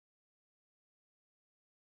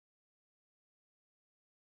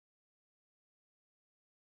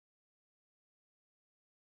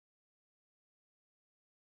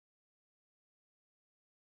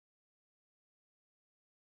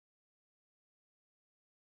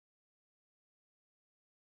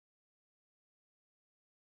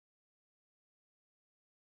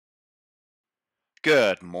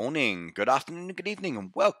Good morning, good afternoon, good evening,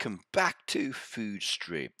 and welcome back to Food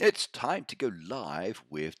Stream. It's time to go live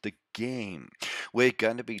with the game. We're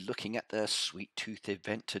going to be looking at the Sweet Tooth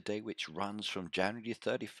event today, which runs from January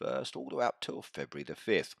 31st all the way up till February the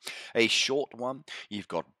 5th. A short one. You've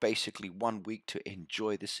got basically 1 week to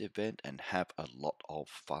enjoy this event and have a lot of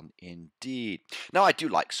fun indeed. Now, I do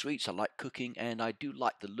like sweets, I like cooking, and I do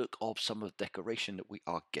like the look of some of the decoration that we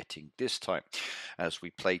are getting this time. As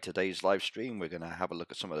we play today's live stream, we're going to have a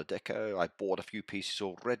look at some of the deco. I bought a few pieces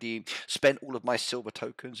already, spent all of my silver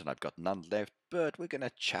tokens, and I've got none left, but we're going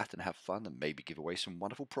to chat and have fun and maybe give away some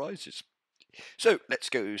wonderful prizes. So let's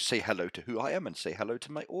go say hello to who I am and say hello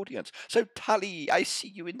to my audience. So Tally, I see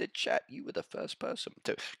you in the chat. You were the first person.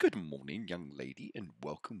 So good morning, young lady, and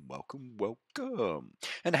welcome, welcome, welcome.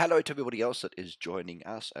 And hello to everybody else that is joining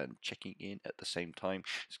us and checking in at the same time.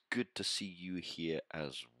 It's good to see you here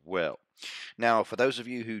as well. Now, for those of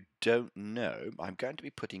you who don't know, I'm going to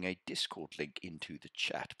be putting a Discord link into the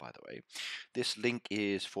chat, by the way. This link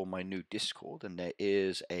is for my new Discord, and there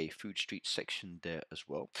is a Food Street section there as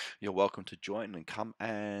well. You're welcome to join and come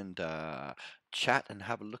and chat and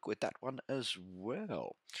have a look with that one as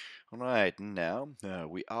well. All right, now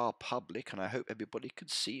we are public, and I hope everybody can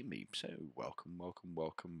see me. So welcome, welcome,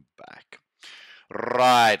 welcome back.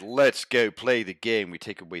 Right, let's go play the game. We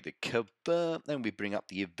take away the cover and we bring up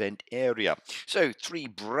the event area. So 3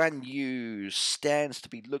 brand new stands to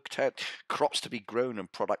be looked at, crops to be grown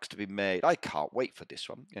and products to be made. I can't wait for this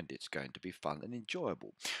one, and it's going to be fun and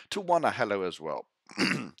enjoyable. Tawana, hello as well.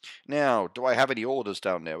 Now, do I have any orders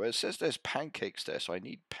down there? Well, it says there's pancakes there, so I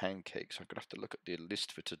need pancakes. I'm going to have to look at the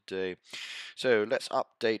list for today. So let's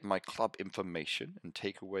update my club information and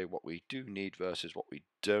take away what we do need versus what we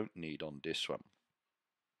don't need on this one.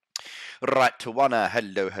 Right, Tawana,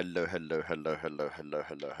 hello, hello, hello, hello, hello, hello,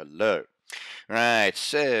 hello, hello. Right,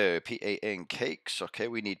 so PAN cakes. Okay,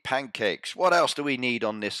 we need pancakes. What else do we need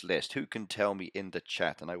on this list? Who can tell me in the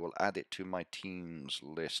chat, and I will add it to my team's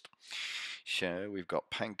list. So we've got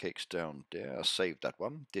pancakes down there. I'll save that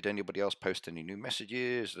one. Did anybody else post any new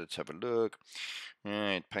messages? Let's have a look.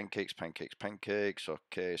 Right, pancakes, pancakes, pancakes.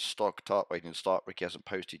 Okay, stocked up. Waiting to start. Ricky hasn't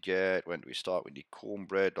posted yet. When do we start? We need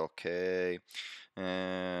cornbread. Okay.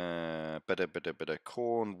 Better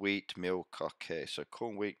corn, wheat, milk. Okay, so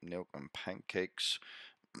corn, wheat, milk, and pancakes.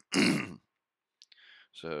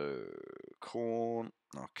 So corn.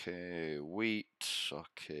 Okay, wheat.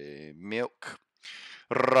 Okay, milk.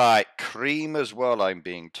 Right, cream as well, I'm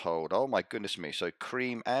being told. Oh my goodness me. So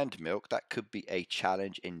cream and milk, that could be a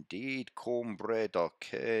challenge indeed. Cornbread,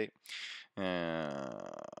 okay.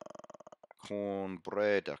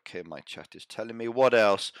 Cornbread, okay, my chat is telling me. What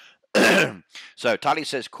else? So Tali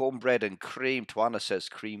says cornbread and cream. Tuana says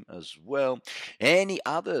cream as well. Any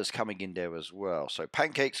others coming in there as well? So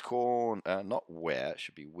pancakes, corn, not where, it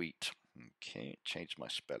should be wheat. Okay, change my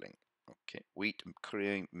spelling. Okay, wheat,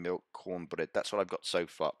 cream, milk, cornbread. That's what I've got so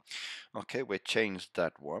far. Okay, we changed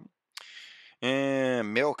that one.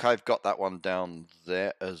 And milk, I've got that one down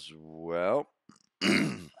there as well.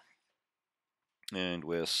 And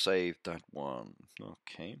we'll save that one.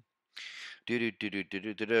 Okay.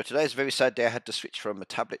 Today's a very sad day. I had to switch from a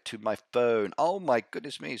tablet to my phone. Oh my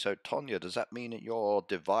goodness me. So, Tonya, does that mean that your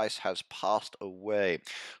device has passed away?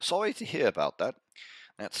 Sorry to hear about that.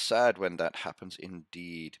 That's sad when that happens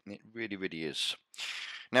indeed. It really, really is.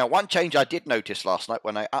 Now, one change I did notice last night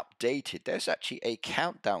when I updated, there's actually a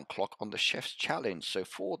countdown clock on the Chef's Challenge, so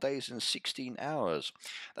 4 days and 16 hours.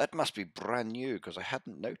 That must be brand new because I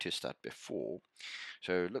hadn't noticed that before.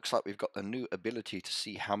 So it looks like we've got the new ability to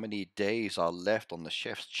see how many days are left on the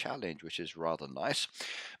Chef's Challenge, which is rather nice.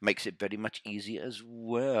 Makes it very much easier as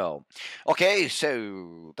well. Okay,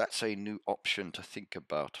 so that's a new option to think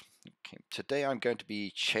about. Okay, today I'm going to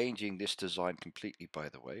be changing this design completely, by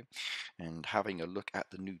the way, and having a look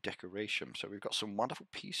at the new decoration. So we've got some wonderful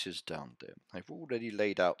pieces down there. I've already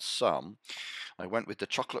laid out some. I went with the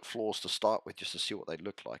chocolate floors to start with just to see what they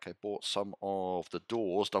look like. I bought some of the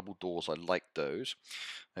doors, double doors, I like those.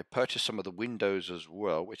 I purchased some of the windows as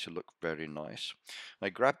well, which look very nice. I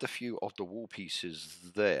grabbed a few of the wall pieces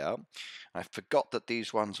there. I forgot that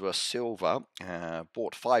these ones were silver.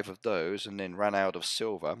 Bought 5 of those and then ran out of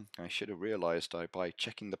silver. I should have realized by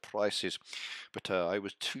checking the prices, but I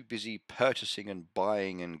was too busy purchasing and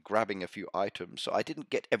buying and grabbing a few items, so I didn't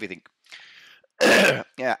get everything.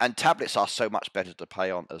 Yeah, and tablets are so much better to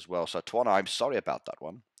play on as well. So, Twana, I'm sorry about that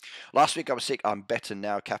one. Last week I was sick. I'm better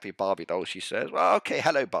now. Kathy Barbie doll, she says. Well, okay.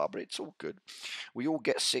 Hello, Barbara. It's all good. We all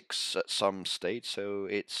get sick at some stage, so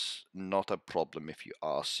it's not a problem if you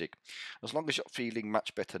are sick. As long as you're feeling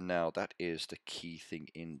much better now, that is the key thing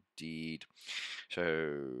indeed.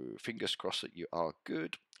 So, fingers crossed that you are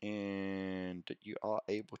good and that you are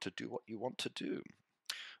able to do what you want to do.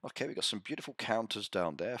 Okay, we got some beautiful counters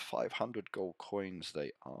down there. 500 gold coins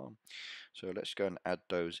they are. So let's go and add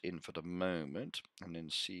those in for the moment and then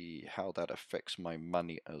see how that affects my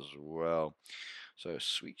money as well. So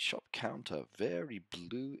sweet shop counter, very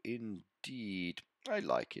blue indeed. I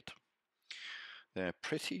like it. They're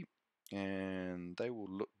pretty and they will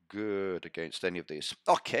look good against any of these.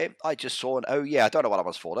 Okay, I just saw an, oh yeah, I don't know what I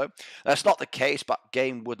was for though. That's not the case, but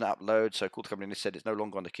game wouldn't upload, so Cool Company said it's no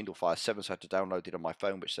longer on the Kindle Fire 7, so I had to download it on my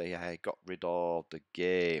phone, which they got rid of the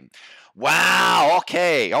game. Wow,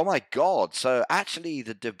 okay, oh my god, so actually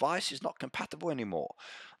the device is not compatible anymore.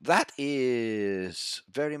 That is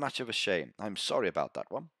very much of a shame. I'm sorry about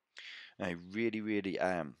that one. I really, really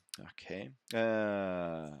am. Okay.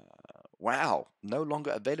 Wow. No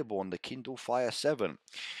longer available on the Kindle Fire 7.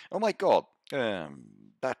 Oh my god.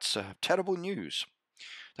 That's terrible news.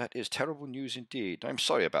 That is terrible news indeed. I'm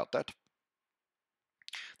sorry about that.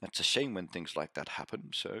 That's a shame when things like that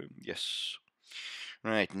happen. So, yes.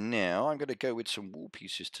 Right, now I'm going to go with some wall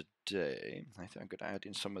pieces today. I think I'm going to add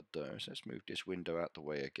in some of those. Let's move this window out the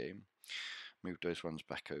way again. Move those ones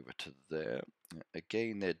back over to there.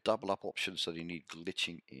 Again, they're double up options, so you need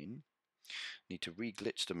glitching in. Need to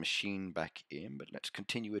re-glitch the machine back in, but let's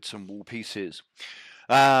continue with some wall pieces.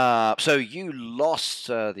 So you lost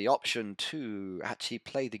the option to actually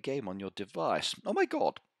play the game on your device. Oh my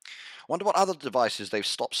god. Wonder what other devices they've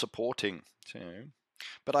stopped supporting. So,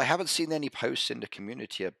 but I haven't seen any posts in the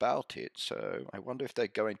community about it, so I wonder if they're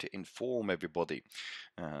going to inform everybody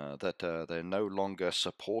that they're no longer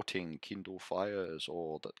supporting Kindle Fires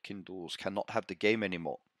or that Kindles cannot have the game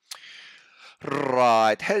anymore.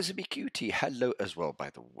 Right, Hezebi Cutie, hello as well,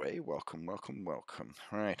 by the way. Welcome, welcome, welcome.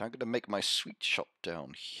 Right, I'm going to make my sweet shop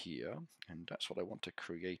down here, and that's what I want to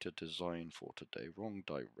create a design for today. Wrong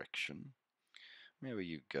direction. Where are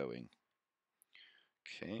you going?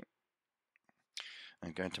 Okay.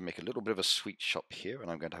 I'm going to make a little bit of a sweet shop here,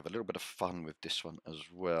 and I'm going to have a little bit of fun with this one as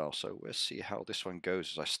well. So we'll see how this one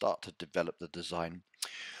goes as I start to develop the design.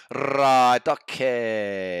 Right,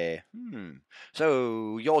 okay.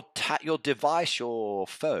 So your device, your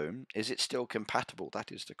phone, is it still compatible?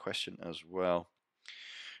 That is the question as well.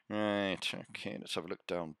 Right, okay, let's have a look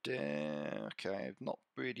down there. Okay, I've not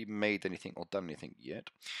really made anything or done anything yet.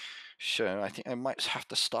 So I think I might have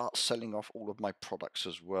to start selling off all of my products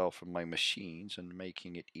as well from my machines and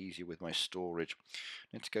making it easier with my storage.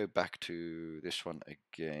 Let's go back to this one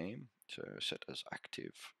again. So set as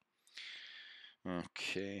active.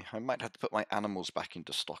 Okay, I might have to put my animals back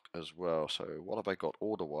into stock as well. So what have I got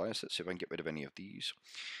order-wise? Let's see if I can get rid of any of these.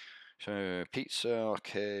 So pizza,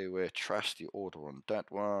 okay, we're trash the order on that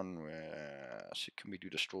one. So can we do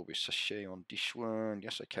the strawberry sachet on this one?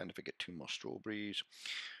 Yes, I can if I get 2 more strawberries.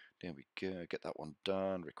 There we go, get that one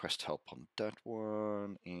done. Request help on that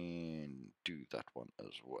one and do that one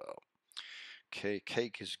as well. Okay,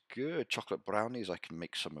 cake is good. Chocolate brownies, I can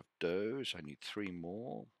make some of those. I need 3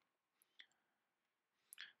 more.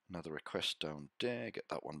 Another request down there, get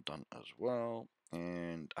that one done as well.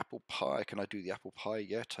 And apple pie, can I do the apple pie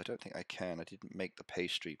yet? I don't think I can, I didn't make the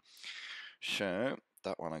pastry. So,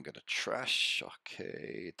 that one I'm going to trash.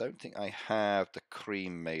 Okay, don't think I have the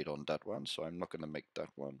cream made on that one, so I'm not going to make that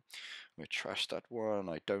one. I'm going to trash that one.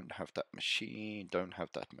 I don't have that machine, don't have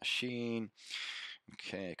that machine.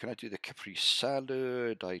 Okay, can I do the Capri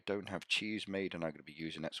salad? I don't have cheese made and I'm going to be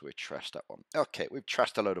using that, so we've trashed that one. Okay, we've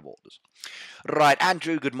trashed a load of orders. Right,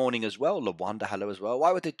 Andrew, good morning as well. Lawanda, hello as well.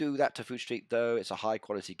 Why would they do that to Food Street, though? It's a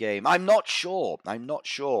high-quality game. I'm not sure. I'm not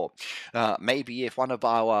sure. Maybe if one of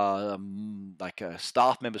our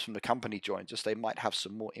staff members from the company joins us, they might have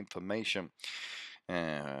some more information.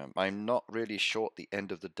 I'm not really sure at the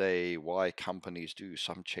end of the day why companies do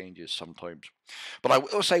some changes sometimes. But I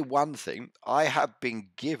will say one thing. I have been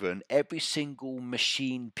given every single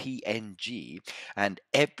machine PNG and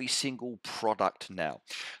every single product now.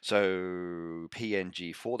 So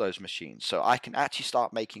PNG for those machines. So I can actually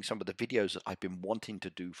start making some of the videos that I've been wanting to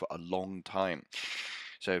do for a long time.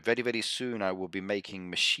 So very, very soon I will be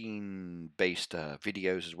making machine-based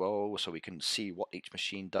videos as well, so we can see what each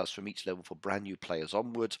machine does from each level for brand new players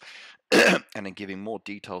onwards, and then giving more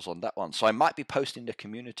details on that one. So I might be posting the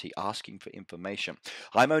community asking for information.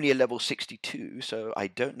 I'm only a level 62, so I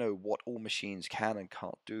don't know what all machines can and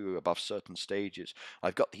can't do above certain stages.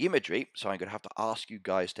 I've got the imagery, so I'm going to have to ask you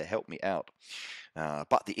guys to help me out.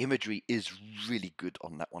 But the imagery is really good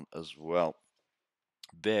on that one as well.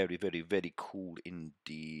 Very, very, very cool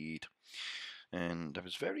indeed. And I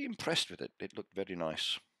was very impressed with it. It looked very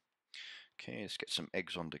nice. Okay, let's get some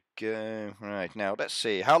eggs on the go. Right, now let's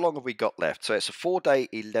see. How long have we got left? So it's a 4-day,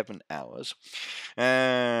 11 hours.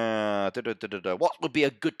 What would be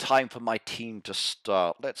a good time for my team to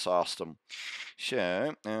start? Let's ask them.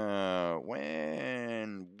 So,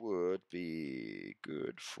 when would be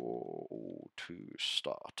good for all to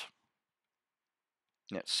start?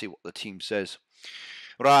 Let's see what the team says.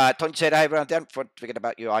 Right, Tony said, "Hey everyone, don't forget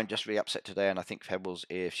about you. I'm just really upset today, and I think Pebbles,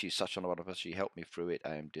 if she's such on one of us, she helped me through it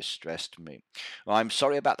and distressed me. Well, I'm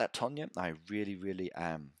sorry about that, Tonya. I really, really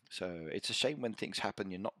am. So it's a shame when things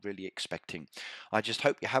happen you're not really expecting. I just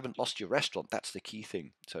hope you haven't lost your restaurant. That's the key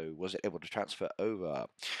thing. So was it able to transfer over?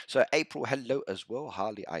 So April, hello as well.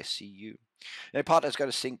 Harley, I see you. The only part that's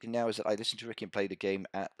going to sink now is that I listen to Ricky and play the game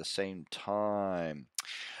at the same time.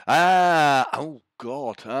 Oh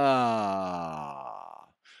God.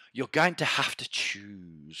 You're going to have to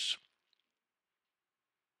choose.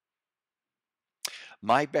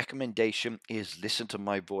 My recommendation is listen to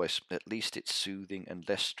my voice. At least it's soothing and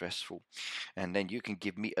less stressful. And then you can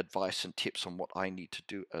give me advice and tips on what I need to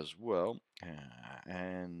do as well.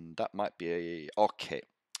 And that might be okay.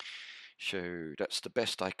 So that's the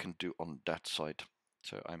best I can do on that side.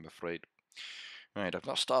 So I'm afraid. Right, I've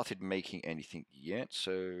not started making anything yet,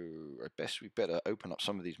 so I guess we better open up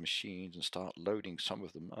some of these machines and start loading some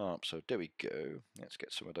of them up. So there we go. Let's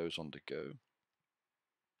get some of those on the go.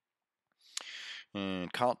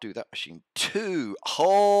 And can't do that machine too.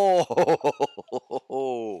 Oh,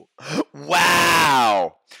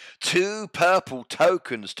 wow! 2 purple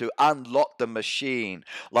tokens to unlock the machine.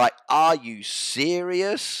 Like, are you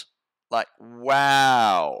serious? Like,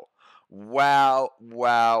 wow. Wow,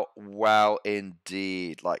 wow, wow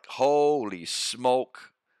indeed. Like, holy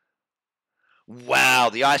smoke. Wow,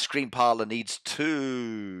 the ice cream parlor needs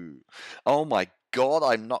 2. Oh my God,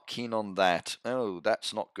 I'm not keen on that. Oh,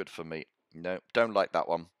 that's not good for me. No, don't like that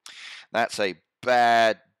one. That's a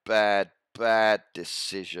bad, bad, bad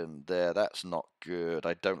decision there. That's not good.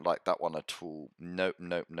 I don't like that one at all. Nope,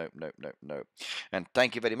 nope, nope, nope, nope, nope. And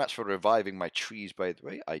thank you very much for reviving my trees, by the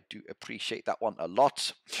way. I do appreciate that one a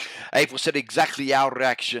lot. April said exactly our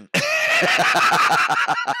reaction.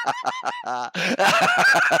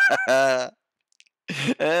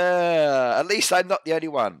 At least I'm not the only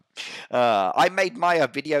one. I made my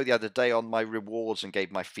video the other day on my rewards and gave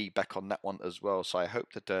my feedback on that one as well. So I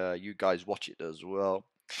hope that you guys watch it as well.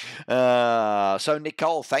 So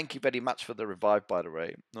Nicole, thank you very much for the revive, by the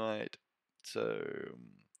way. Right. So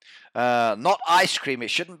not ice cream. It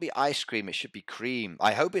shouldn't be ice cream. It should be cream.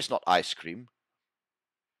 I hope it's not ice cream.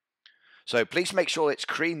 So please make sure it's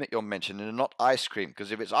cream that you're mentioning and not ice cream,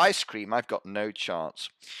 because if it's ice cream, I've got no chance.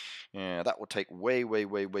 Yeah, that will take way, way,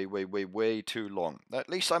 way, way, way, way, way too long. At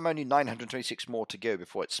least I'm only 926 more to go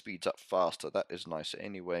before it speeds up faster. That is nice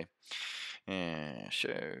anyway. Yeah,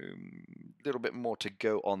 so a little bit more to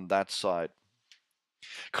go on that side.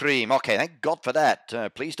 Cream. Okay, thank God for that.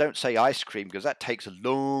 Please don't say ice cream, because that takes a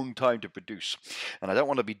long time to produce. And I don't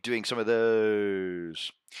want to be doing some of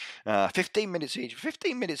those. 15 minutes each.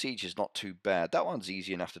 15 minutes each is not too bad. That one's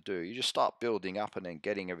easy enough to do. You just start building up and then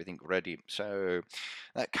getting everything ready. So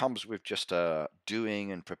that comes with just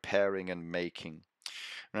doing and preparing and making.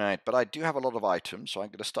 Right, but I do have a lot of items, so I'm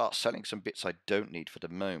going to start selling some bits I don't need for the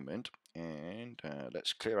moment. And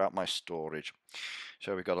let's clear out my storage.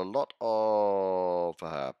 So we've got a lot of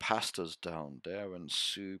pastas down there and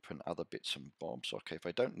soup and other bits and bobs. Okay, if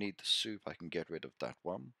I don't need the soup, I can get rid of that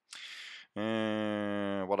one.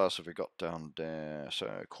 What else have we got down there?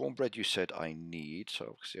 So cornbread you said I need,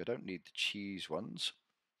 so obviously I don't need the cheese ones.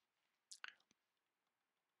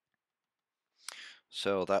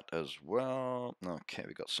 Sell that as well. Okay,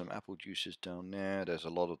 we got some apple juices down there. There's a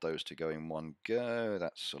lot of those to go in one go.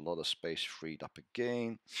 That's a lot of space freed up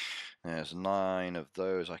again. There's 9 of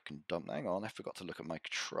those I can dump. Hang on, I forgot to look at my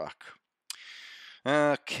truck.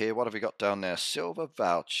 Okay, what have we got down there? Silver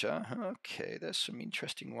voucher. Okay, there's some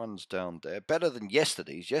interesting ones down there. Better than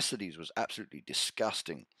yesterday's. Yesterday's was absolutely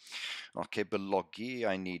disgusting. Okay, Belogi,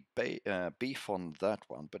 I need beef on that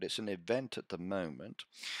one, but it's an event at the moment.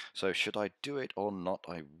 So should I do it or not,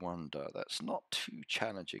 I wonder. That's not too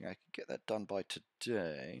challenging. I can get that done by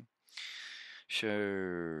today.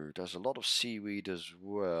 Sure, there's a lot of seaweed as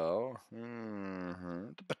well.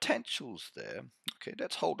 The potential's there. Okay,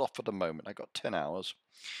 let's hold off for the moment. I got 10 hours.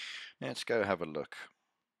 Let's go have a look.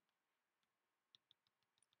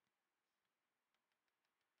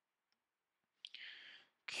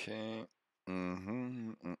 Okay.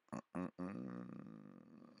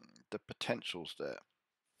 The potential's there.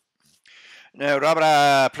 No,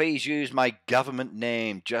 Robert, please use my government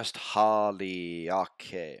name, just Harley.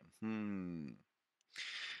 Okay.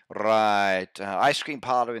 Right. Ice cream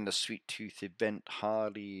parlor in the Sweet Tooth event.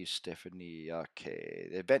 Harley, Stephanie. Okay.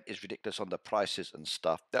 The event is ridiculous on the prices and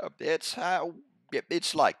stuff. It's how.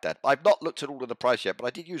 It's like that. I've not looked at all of the price yet, but I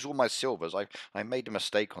did use all my silvers. I made a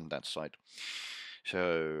mistake on that side.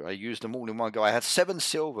 So I used them all in one go. I had 7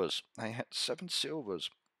 silvers. I had 7 silvers.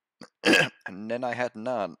 And then I had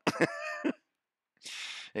none.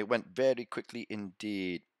 It went very quickly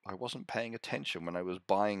indeed. I wasn't paying attention when I was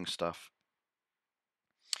buying stuff.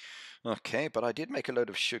 Okay, but I did make a load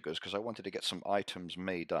of sugars because I wanted to get some items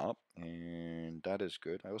made up, and that is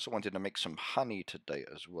good. I also wanted to make some honey today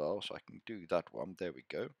as well, so I can do that one. There we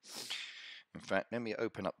go. In fact, let me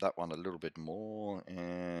open up that one a little bit more,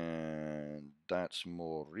 and that's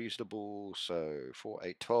more reasonable. So for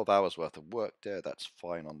 12 hours worth of work there, that's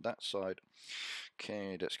fine on that side.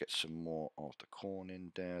 Okay, let's get some more of the corn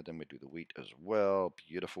in there. Then we do the wheat as well.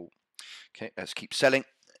 Beautiful. Okay, let's keep selling.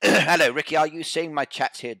 Hello, Ricky. Are you seeing my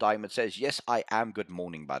chats here? Diamond says, yes, I am. Good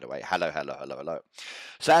morning, by the way. Hello, hello, hello, hello.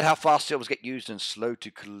 Sad how fast silvers get used and slow to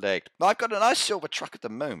collect. I've got a nice silver truck at the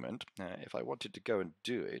moment. If I wanted to go and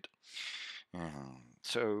do it.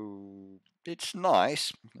 So it's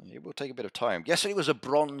nice. It will take a bit of time. Yesterday was a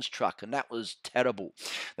bronze truck, and that was terrible.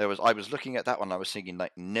 I was looking at that one. I was thinking,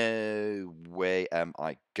 like, no way am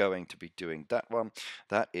I going to be doing that one.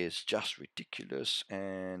 That is just ridiculous,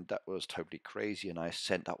 and that was totally crazy. And I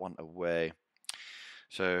sent that one away.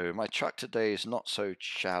 So my truck today is not so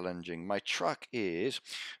challenging. My truck is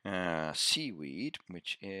seaweed,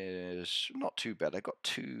 which is not too bad. I got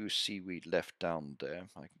 2 seaweed left down there.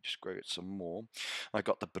 I can just grow it some more. I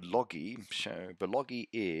got the belogi. So belogi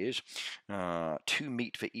is 2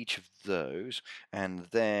 meat for each of those, and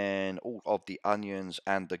then all of the onions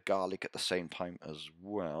and the garlic at the same time as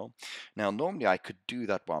well. Now normally I could do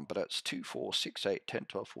that one, but it's 2, 4, 6, 8, 10,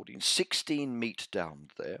 12, 14, 16 meat down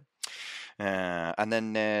there. And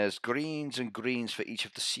then there's greens and greens for each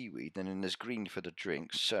of the seaweed, and then there's green for the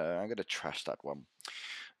drinks. So I'm going to trash that one.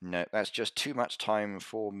 No, that's just too much time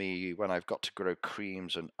for me when I've got to grow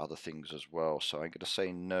creams and other things as well. So I'm going to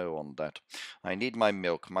say no on that. I need my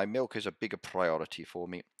milk. My milk is a bigger priority for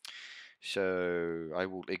me. So I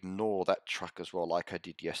will ignore that truck as well, like I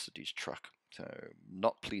did yesterday's truck. So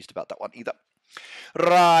not pleased about that one either.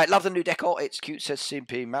 Right, love the new decor. It's cute, says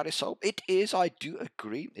Simpy Marisol. It is, I do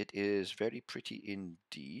agree. It is very pretty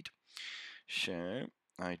indeed. So,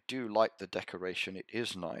 I do like the decoration. It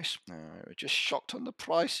is nice. Just shocked on the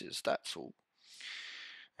prices, that's all.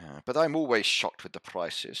 But I'm always shocked with the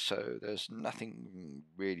prices, so there's nothing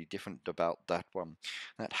really different about that one.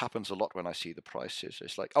 That happens a lot when I see the prices.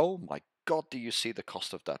 It's like, oh my god, do you see the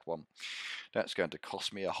cost of that one? That's going to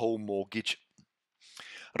cost me a whole mortgage.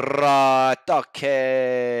 Right,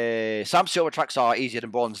 okay. Some silver trucks are easier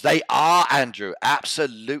than bronze. They are, Andrew.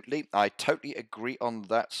 Absolutely. I totally agree on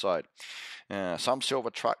that side. Some silver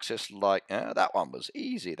trucks, it's like, that one was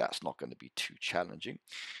easy. That's not going to be too challenging.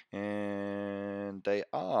 And they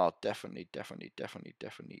are definitely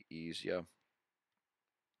easier.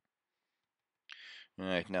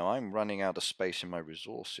 Right, now I'm running out of space in my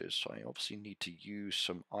resources, so I obviously need to use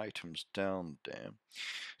some items down there.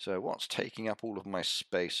 So what's taking up all of my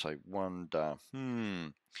space, I wonder?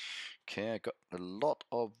 Okay, I got a lot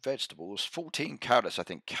of vegetables. 14 carrots, I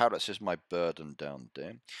think. Carrots is my burden down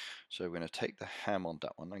there. So we're going to take the ham on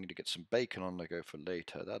that one. I'm going to get some bacon on the go for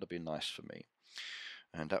later. That'll be nice for me.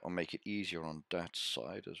 And that will make it easier on that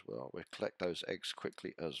side as well. We'll collect those eggs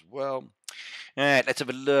quickly as well. Alright, let's have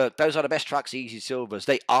a look. Those are the best trucks, easy silvers.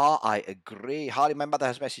 They are, I agree. Harley, my mother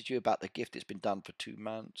has messaged you about the gift. It's been done for 2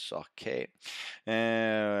 months. Okay.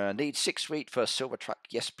 Need 6 weeks for a silver truck.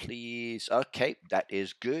 Yes, please. Okay, that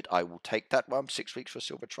is good. I will take that one. 6 weeks for a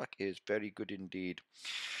silver truck is very good indeed.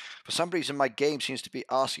 For some reason, my game seems to be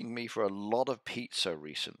asking me for a lot of pizza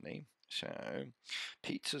recently. So,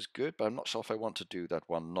 pizza's good, but I'm not sure if I want to do that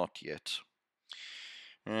one. Not yet.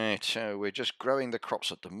 Right, so we're just growing the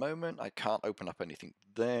crops at the moment. I can't open up anything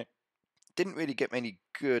there. Didn't really get many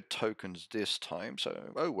good tokens this time,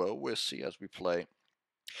 so oh well, we'll see as we play.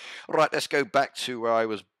 Right, let's go back to where I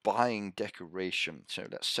was buying decoration. So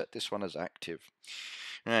let's set this one as active.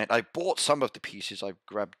 Right, I bought some of the pieces I've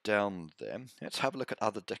grabbed down there. Let's have a look at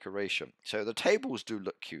other decoration. So the tables do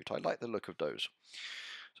look cute. I like the look of those.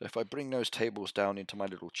 So if I bring those tables down into my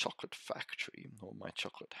little chocolate factory, or my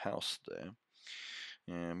chocolate house there,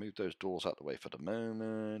 and move those doors out the way for the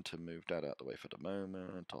moment, and move that out the way for the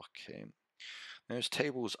moment. Okay. Those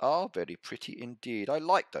tables are very pretty indeed. I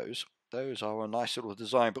like those. Those are a nice little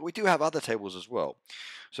design, but we do have other tables as well.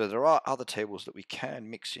 So there are other tables that we can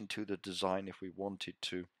mix into the design if we wanted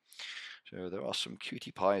to. So there are some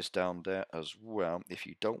cutie pies down there as well, if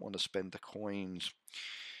you don't want to spend the coins,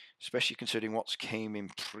 especially considering what's came in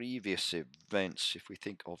previous events, if we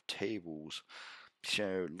think of tables.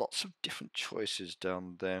 So lots of different choices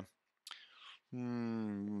down there.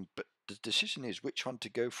 But the decision is which one to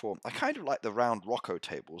go for. I kind of like the round Rocco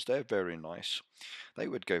tables. They're very nice. They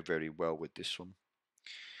would go very well with this one.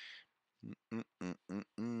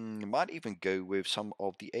 Might even go with some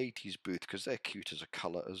of the 80s booth because they're cute as a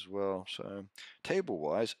colour as well. So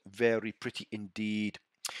table-wise, very pretty indeed.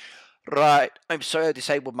 Right, I'm sorry I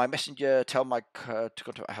disabled my messenger. Tell my to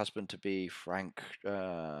contact my husband to be Frank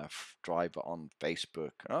Driver on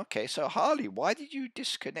Facebook. Okay, so Harley, why did you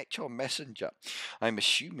disconnect your messenger? I'm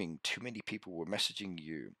assuming too many people were messaging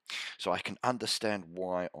you, so I can understand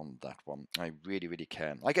why on that one. I really, really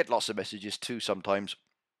can. I get lots of messages too sometimes.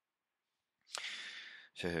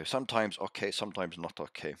 So sometimes okay, sometimes not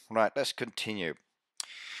okay. Right, let's continue.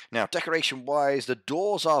 Now, decoration-wise, the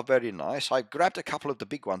doors are very nice. I grabbed a couple of the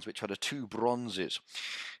big ones, which are the 2 bronzes.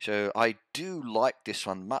 So I do like this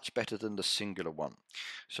one much better than the singular one.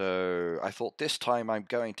 So I thought this time I'm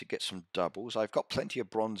going to get some doubles. I've got plenty of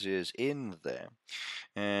bronzes in there.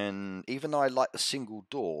 And even though I like the single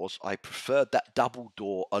doors, I preferred that double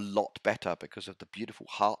door a lot better because of the beautiful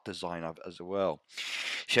heart design of it as well.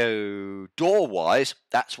 So door-wise,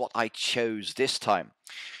 that's what I chose this time.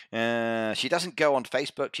 She doesn't go on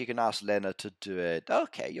Facebook. She can ask Lena to do it.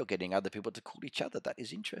 Okay, you're getting other people to call each other. That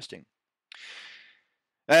is interesting.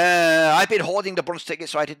 I've been hoarding the bronze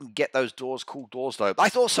tickets, so I didn't get those doors. Cool doors, though. I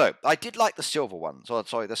thought so. I did like the silver ones. Oh,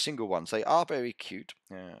 sorry, the single ones. They are very cute.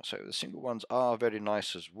 So the single ones are very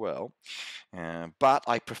nice as well. But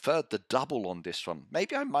I preferred the double on this one.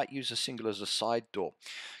 Maybe I might use a single as a side door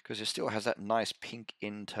because it still has that nice pink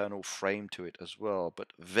internal frame to it as well.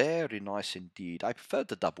 But very nice indeed. I preferred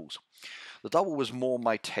the doubles. The double was more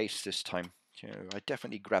my taste this time. I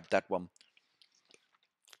definitely grabbed that one.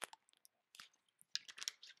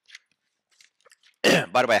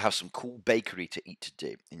 By the way, I have some cool bakery to eat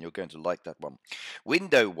today, and you're going to like that one.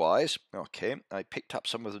 Window-wise, okay, I picked up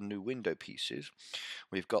some of the new window pieces.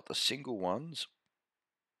 We've got the single ones,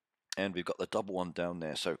 and we've got the double one down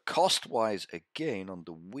there. So cost-wise, again, on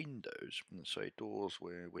the windows, sorry, doors,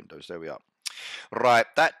 where windows, there we are. Right,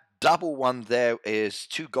 that double one there is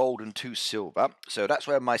 2 gold and 2 silver. So that's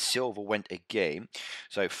where my silver went again.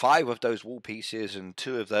 So 5 of those wall pieces and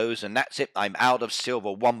 2 of those, and that's it. I'm out of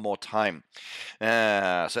silver one more time.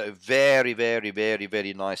 So very, very, very,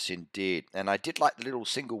 very nice indeed. And I did like the little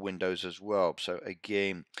single windows as well. So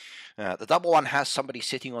again, the double one has somebody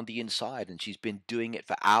sitting on the inside, and she's been doing it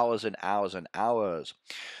for hours and hours and hours.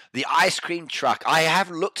 The ice cream truck. I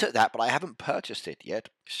have looked at that, but I haven't purchased it yet.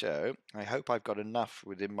 So I hope I've got enough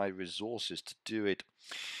within my resources to do it.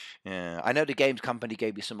 I know the games company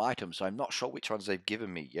gave me some items, so I'm not sure which ones they've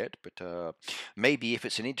given me yet, but maybe if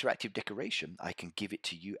it's an interactive decoration, I can give it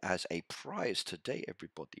to you as a prize today,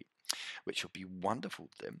 everybody, which will be wonderful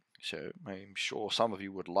then. So I'm sure some of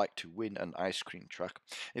you would like to win an ice cream truck.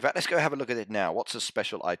 In fact, let's go have a look at it now. What's a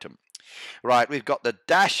special item? Right, we've got the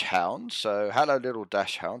Dash Hound. So hello, little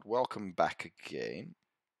Dash Hound. Welcome back again.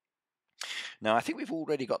 Now, I think we've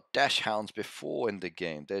already got Dash Hounds before in the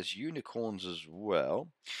game. There's unicorns as well.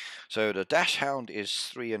 So the Dash Hound is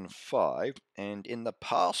 3 and 5. And in the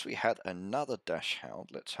past, we had another Dash Hound.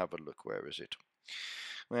 Let's have a look. Where is it?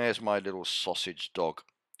 Where's my little sausage dog?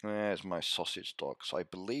 Where's my sausage dog? So I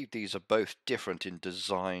believe these are both different in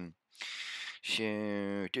design.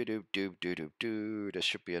 There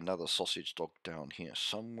should be another sausage dog down here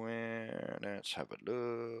somewhere. Let's have a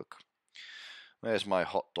look. There's my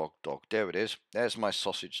hot dog dog. There it is. There's my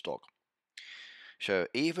sausage dog. So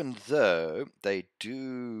even though they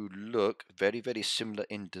do look very, very similar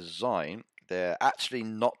in design, they're actually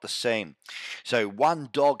not the same. So one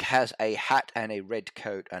dog has a hat and a red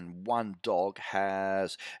coat, and one dog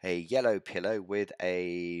has a yellow pillow with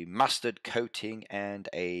a mustard coating and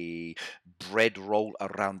a bread roll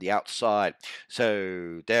around the outside.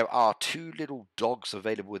 So there are two little dogs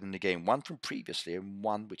available within the game, one from previously and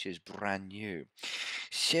one which is brand new.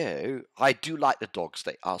 So I do like the dogs,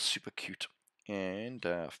 they are super cute. And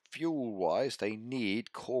fuel wise, they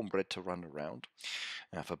need cornbread to run around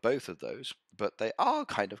for both of those, but they are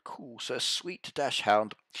kind of cool. So sweet dash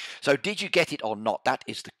hound. So did you get it or not? That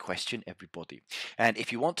is the question, everybody. And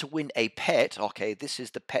if you want to win a pet, okay, this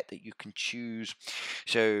is the pet that you can choose.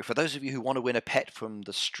 So for those of you who want to win a pet from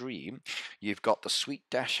the stream, you've got the sweet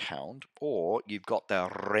dash hound or you've got the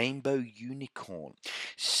rainbow unicorn.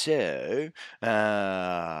 So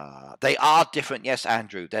they are different. Yes,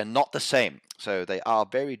 Andrew, they're not the same. So they are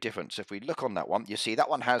very different. So if we look on that one, you see that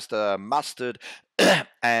one has the mustard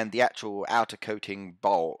and the actual outer coating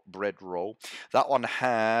bread roll. That one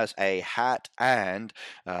has a hat and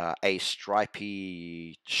a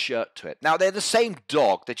stripy shirt to it. Now they're the same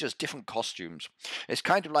dog, they're just different costumes. It's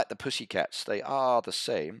kind of like the pussycats. They are the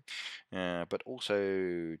same, but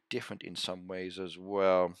also different in some ways as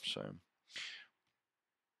well. So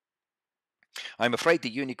I'm afraid the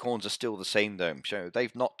unicorns are still the same though, so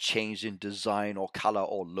they've not changed in design or color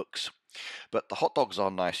or looks. But the hot dogs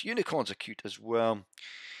are nice. Unicorns are cute as well.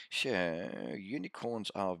 Sure,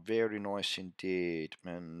 unicorns are very nice indeed.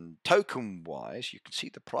 And token wise, you can see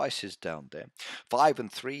the prices down there 5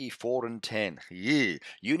 and 3, 4 and 10. Yeah,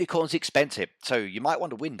 unicorn's expensive, so you might want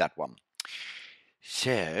to win that one.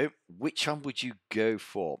 So, which one would you go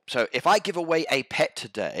for? So, if I give away a pet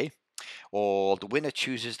today, or the winner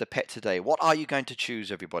chooses the pet today, what are you going to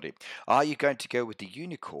choose, everybody? Are you going to go with the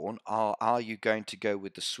unicorn, or are you going to go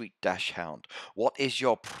with the sweet dash hound? What is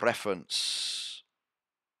your preference?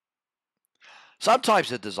 Sometimes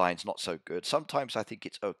the design's not so good. Sometimes I think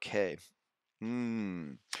it's okay.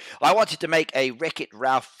 I wanted to make a Wreck-It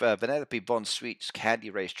Ralph Vanellope Bond Sweets Candy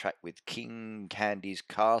Racetrack with King Candy's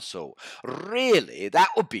Castle. Really? That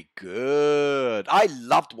would be good. I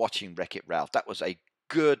loved watching Wreck-It Ralph. That was a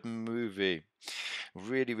good movie.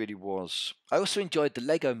 Really, really was. I also enjoyed the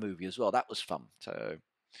Lego movie as well. That was fun. So,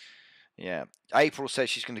 yeah. April says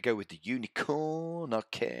she's going to go with the unicorn.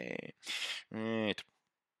 Okay. Right.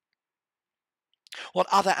 What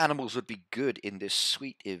other animals would be good in this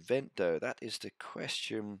sweet event, though? That is the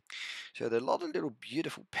question. So there are a lot of little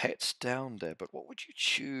beautiful pets down there, but what would you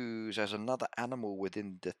choose as another animal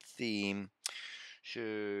within the theme?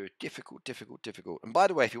 So difficult, difficult, difficult. And by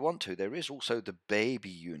the way, if you want to, there is also the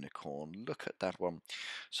baby unicorn. Look at that one.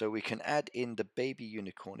 So we can add in the baby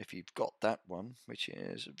unicorn if you've got that one, which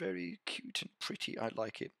is very cute and pretty. I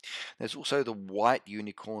like it. There's also the white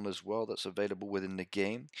unicorn as well that's available within the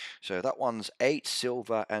game. So that one's 8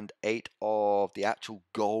 silver and 8 of the actual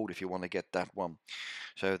gold if you want to get that one.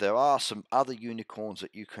 So there are some other unicorns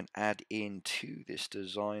that you can add into this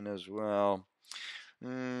design as well.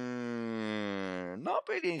 Not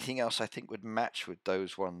really anything else I think would match with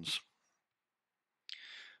those ones.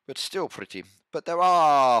 But still pretty. But there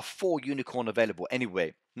are 4 unicorn available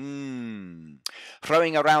anyway.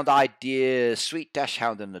 Throwing around ideas. Sweet dash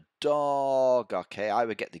hound and a dog. Okay, I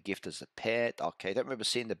would get the gift as a pet. Okay, don't remember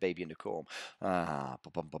seeing the baby unicorn. Yeah,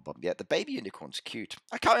 the baby unicorn's cute.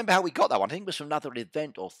 I can't remember how we got that one. I think it was from another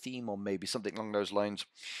event or theme or maybe something along those lines.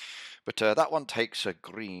 But that one takes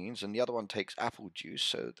greens and the other one takes apple juice,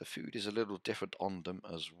 so the food is a little different on them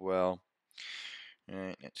as well.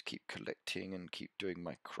 Alright, let's keep collecting and keep doing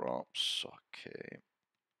my crops. Okay.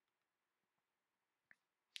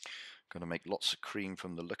 Gonna make lots of cream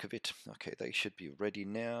from the look of it. Okay, they should be ready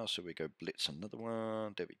now, so we go blitz another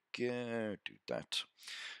one. There we go, do that.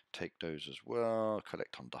 Take those as well,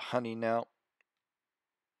 collect on the honey now.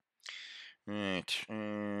 Right,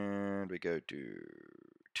 and we go do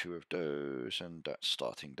 2 of those, and that's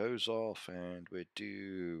starting those off, and we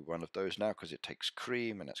do 1 of those now because it takes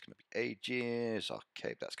cream, and that's going to be ages.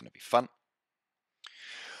 Okay, that's going to be fun.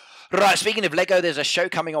 Right, speaking of Lego, there's a show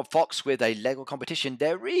coming on Fox with a Lego competition.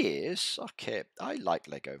 There is. Okay, I like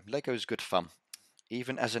Lego. Lego's good fun.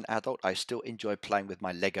 Even as an adult, I still enjoy playing with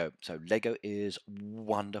my Lego. So Lego is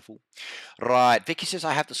wonderful. Right, Vicky says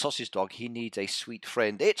I have the sausage dog. He needs a sweet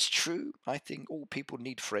friend. It's true. I think all people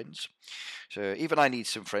need friends. So even I need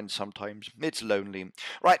some friends sometimes. It's lonely.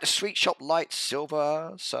 Right, the sweet shop lights,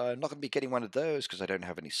 silver. So I'm not going to be getting one of those because I don't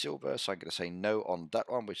have any silver. So I'm going to say no on that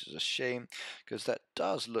one, which is a shame because that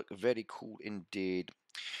does look very cool indeed.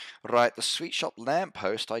 Right, the sweet shop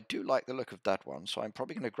lamppost, I do like the look of that one, so I'm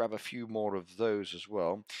probably going to grab a few more of those as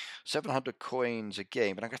well. 700 coins a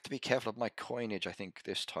game, but I'm going to have to be careful of my coinage, I think,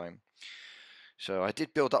 this time. So I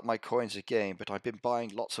did build up my coins again, but I've been buying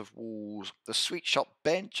lots of walls. The sweet shop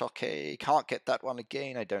bench, okay, can't get that one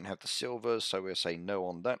again. I don't have the silvers, so we'll say no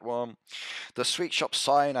on that one. The sweet shop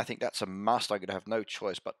sign, I think that's a must. I'm going to have no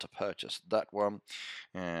choice but to purchase that one.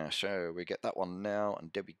 So we get that one now, and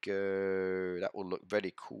there we go. That will look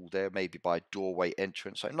very cool there, maybe by doorway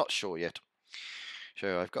entrance. I'm not sure yet.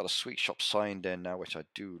 So I've got a sweet shop sign there now, which I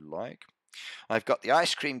do like. I've got the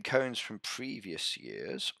ice cream cones from previous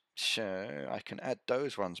years, so I can add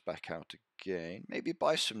those ones back out again. Maybe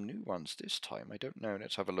buy some new ones this time. I don't know.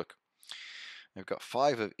 Let's have a look. I've got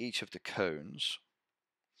 5 of each of the cones.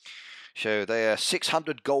 So they are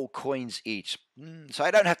 600 gold coins each. So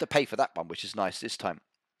I don't have to pay for that one, which is nice this time.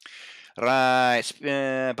 Right.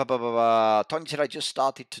 I just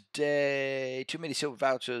started today. Too many silver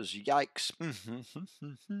vouchers. Yikes.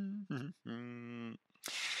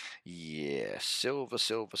 Yeah, silver,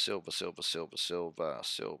 silver, silver, silver, silver, silver,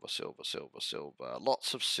 silver, silver, silver, silver.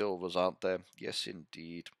 Lots of silvers, aren't there? Yes,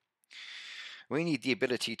 indeed. We need the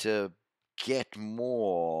ability to get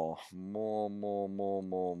more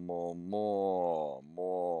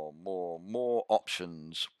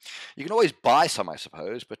options. You can always buy some, I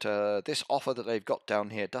suppose, but this offer that they've got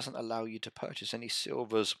down here doesn't allow you to purchase any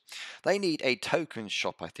silvers. They need a token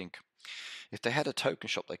shop, I think. If they had a token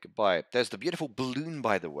shop, they could buy it. There's the beautiful balloon,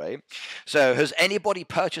 by the way. So, has anybody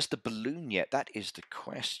purchased the balloon yet? That is the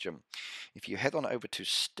question. If you head on over to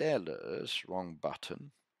Stella's, wrong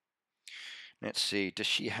button. Let's see, does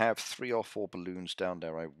she have 3 or 4 balloons down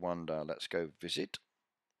there? I wonder. Let's go visit.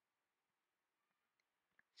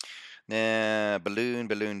 There, balloon,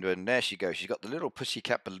 balloon, balloon. There she goes. She's got the little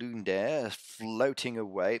pussycat balloon there, floating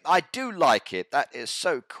away. I do like it. That is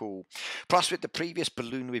so cool. Plus, with the previous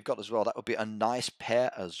balloon we've got as well, that would be a nice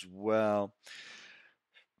pair as well.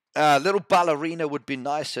 Little ballerina would be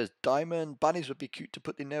nice, says Diamond. Bunnies would be cute to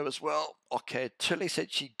put in there as well. Okay, Tilly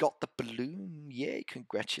said she got the balloon. Yay,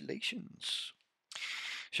 congratulations.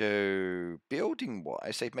 So,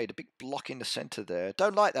 building-wise, they've made a big block in the center there.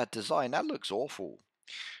 Don't like that design. That looks awful.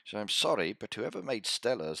 So I'm sorry, but whoever made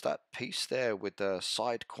Stella's, that piece there with the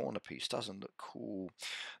side corner piece doesn't look cool.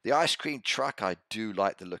 The ice cream truck, I do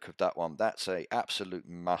like the look of that one. That's a absolute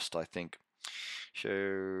must, I think.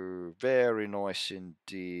 So, very nice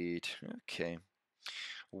indeed. Okay.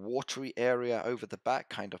 Watery area over the back,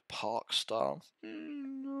 kind of park style.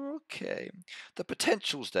 Okay. The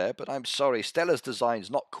potential's there, but I'm sorry. Stella's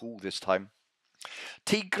design's not cool this time.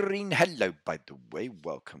 T-Green, hello, by the way,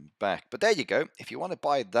 welcome back. But there you go. If you want to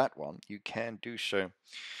buy that one, you can do so.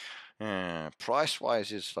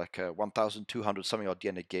 Price-wise is like 1,200 something odd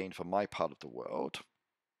yen again for my part of the world.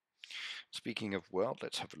 Speaking of world,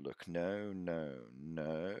 let's have a look. No, no,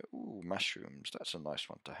 no. Ooh, mushrooms. That's a nice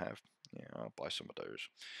one to have. Yeah, I'll buy some of those.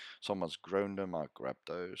 Someone's grown them. I'll grab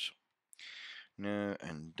those. No,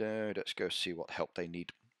 and no. Let's go see what help they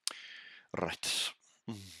need. Right.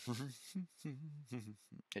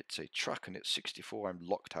 It's a truck and it's 64. I'm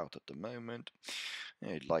locked out at the moment.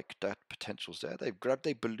 I like that. Potential's there. They've grabbed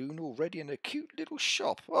a balloon already in a cute little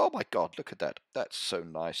shop. Oh my god, look at that. That's so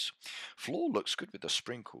nice. Floor looks good with the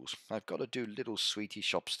sprinkles. I've got to do little sweetie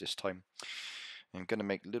shops this time. I'm going to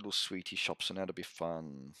make little sweetie shops and that'll be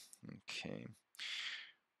fun. Okay.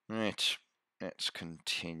 Right. Let's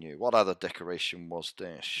continue. What other decoration was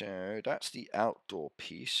there? So that's the outdoor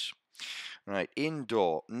piece. Right,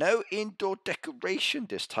 indoor. No indoor decoration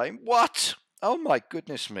this time. What? Oh my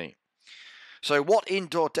goodness me. So what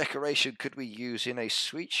indoor decoration could we use in a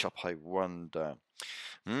sweet shop, I wonder?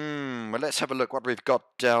 Well, let's have a look what we've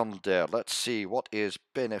got down there. Let's see what is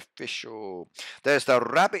beneficial. There's the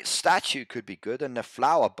rabbit statue could be good, and the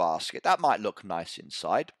flower basket. That might look nice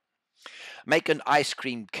inside. Make an ice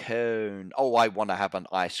cream cone. Oh, I want to have an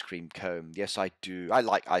ice cream cone. Yes, I do. I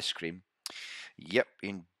like ice cream. Yep,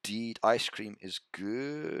 indeed. Ice cream is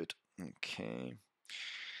good. Okay.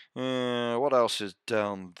 What else is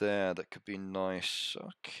down there that could be nice?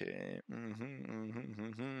 Okay.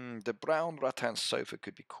 The brown rattan sofa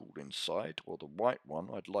could be cool inside, or the white one.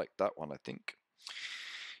 I'd like that one, I think.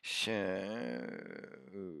 So,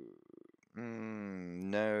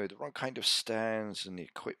 no, the wrong kind of stands and the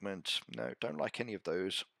equipment. No, don't like any of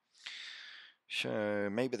those. So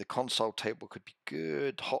maybe the console table could be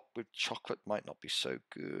good. Hot with chocolate might not be so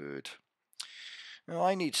good. Now,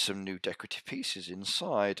 I need some new decorative pieces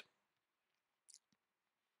inside.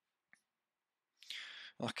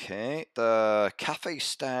 Okay, the cafe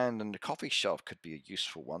stand and the coffee shelf could be a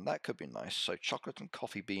useful one. That could be nice. So chocolate and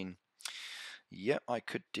coffee bean. Yep, I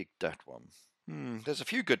could dig that one. There's a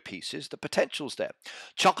few good pieces. The potential's there.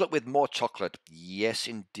 Chocolate with more chocolate. Yes,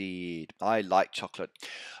 indeed. I like chocolate.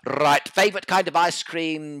 Right. Favorite kind of ice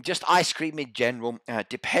cream? Just ice cream in general.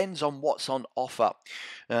 Depends on what's on offer.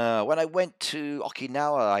 When I went to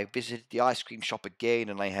Okinawa, I visited the ice cream shop again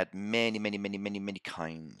and I had many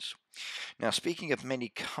kinds. Now, speaking of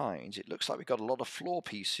many kinds, it looks like we've got a lot of floor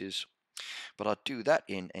pieces. But I'll do that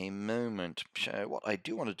in a moment. So what I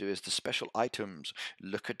do want to do is the special items.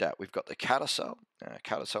 Look at that. We've got the carousel.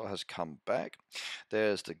 Carousel has come back.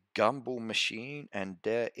 There's the gumball machine. And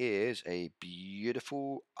there is a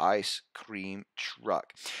beautiful ice cream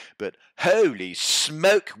truck. But holy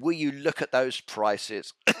smoke, will you look at those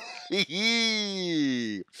prices?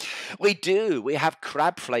 We do. We have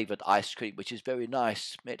crab flavored ice cream, which is very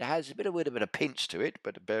nice. It has a bit of a pinch to it,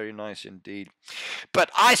 but very nice indeed.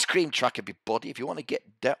 But ice cream truck, everybody, if you want to get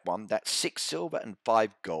that one, that's 6 silver and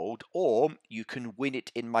 5 gold, or you can win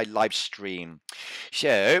it in my live stream.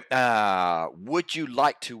 So, would you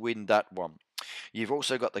like to win that one? You've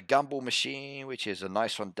also got the gumball machine, which is a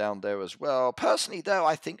nice one down there as well. Personally, though,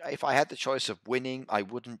 I think if I had the choice of winning, I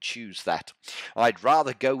wouldn't choose that. I'd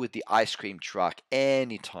rather go with the ice cream truck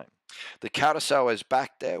anytime. The carousel is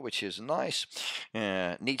back there, which is nice.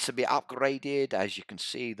 Needs to be upgraded. As you can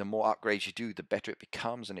see, the more upgrades you do, the better it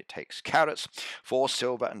becomes, and it takes carrots. 4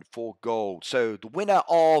 silver and 4 gold. So the winner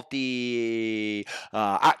of the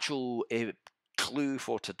actual clue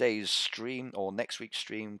for today's stream or next week's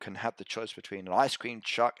stream can have the choice between an ice cream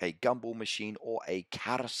truck, a gumball machine, or a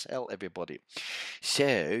carousel, everybody.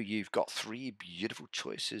 So you've got 3 beautiful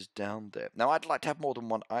choices down there. Now I'd like to have more than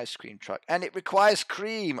one ice cream truck, and it requires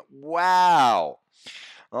cream. Wow.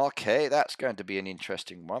 Okay, that's going to be an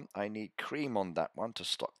interesting one. I need cream on that one to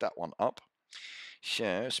stock that one up.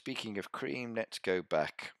 So speaking of cream, let's go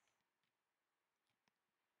back.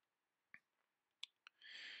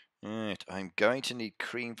 Right, I'm going to need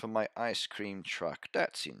cream for my ice cream truck.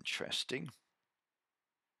 That's interesting.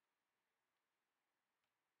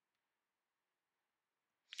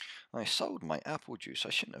 I sold my apple juice.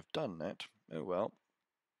 I shouldn't have done that. Oh well.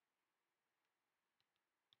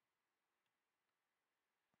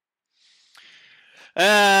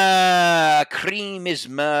 Cream is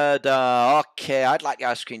murder. Okay, I'd like the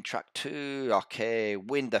ice cream truck too. Okay,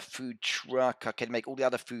 win the food truck. I can make all the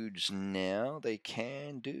other foods now. They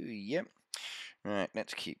can do. Yep. Right,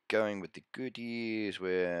 let's keep going with the goodies.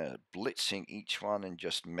 We're blitzing each one and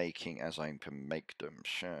just making as I can make them.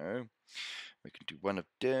 So we can do one of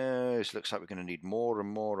those. Looks like we're going to need more and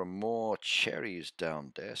more cherries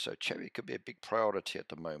down there. So cherry could be a big priority at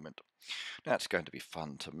the moment. That's going to be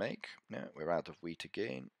fun to make. Now we're out of wheat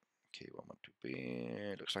again. Okay, 1, 1, 2,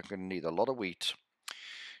 be. Looks like I'm going to need a lot of wheat.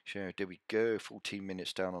 So there we go. 14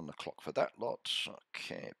 minutes down on the clock for that lot.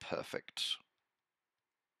 Okay, perfect.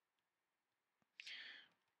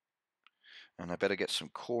 And I better get some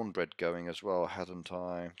cornbread going as well, hadn't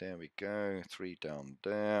I? There we go. 3 down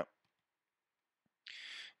there.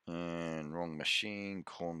 And wrong machine,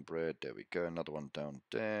 cornbread, there we go, another one down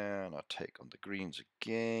there, and I'll take on the greens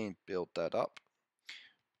again, build that up.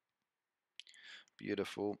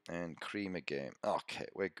 Beautiful, and cream again. Okay,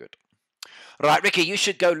 we're good. Right, Ricky, you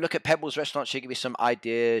should go look at Pebbles restaurant. She'll give you some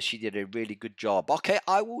ideas. She did a really good job. Okay,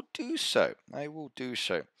 I will do so. I will do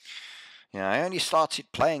so. Yeah, I only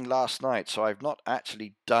started playing last night, so I've not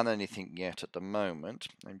actually done anything yet at the moment.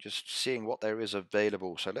 I'm just seeing what there is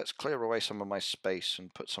available. So let's clear away some of my space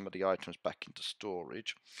and put some of the items back into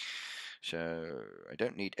storage. So I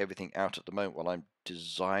don't need everything out at the moment while I'm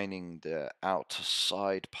designing the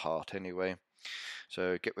outside part anyway.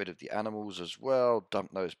 So get rid of the animals as well,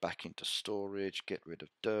 dump those back into storage, get rid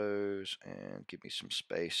of those, and give me some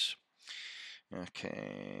space.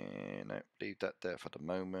 Okay, no, leave that there for the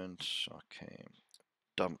moment. Okay,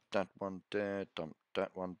 dump that one there, dump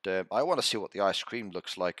that one there. I want to see what the ice cream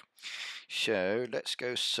looks like. So let's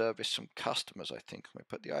go service some customers, I think. We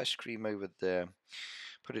put the ice cream over there,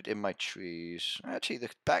 put it in my trees. Actually,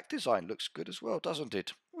 the back design looks good as well, doesn't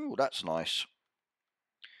it? Oh, that's nice.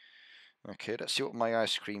 Okay, let's see what my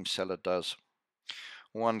ice cream seller does.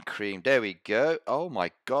 1 cream. There we go. Oh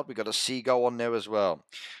my god, we got a seagull on there as well.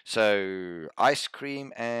 So, ice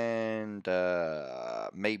cream and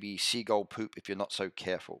maybe seagull poop if you're not so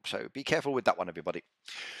careful. So, be careful with that one, everybody.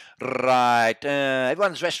 Right.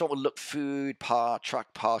 Everyone's restaurant will look food,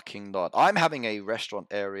 truck parking lot. I'm having a restaurant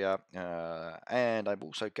area, and I'm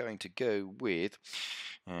also going to go with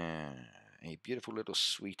a beautiful little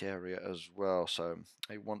sweet area as well. So,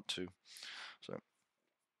 I want to. So,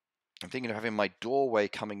 I'm thinking of having my doorway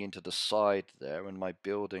coming into the side there in my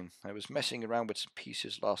building. I was messing around with some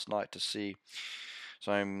pieces last night to see.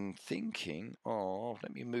 So I'm thinking of,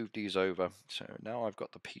 let me move these over. So now I've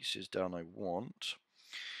got the pieces down I want.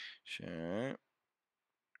 So,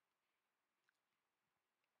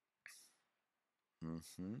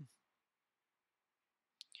 okay,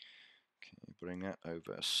 bring that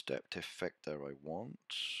over a stepped effect there I want.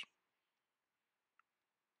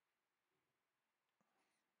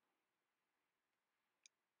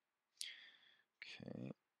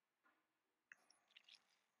 Okay.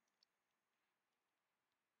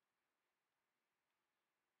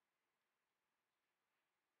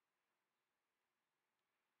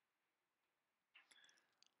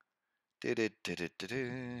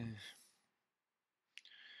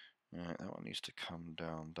 Alright, that one needs to come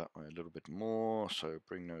down that way a little bit more, so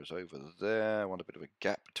bring those over there. I want a bit of a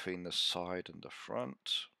gap between the side and the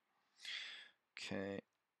front. Okay.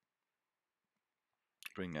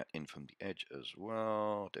 Bring that in from the edge as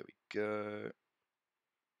well. There we go.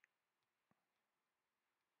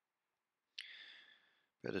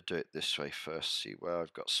 Better do it this way first, see where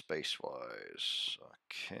I've got space-wise.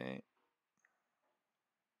 Okay.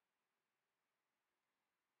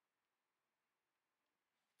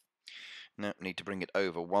 Now, need to bring it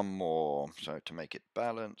over one more, so to make it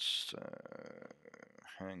balanced.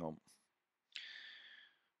 Hang on.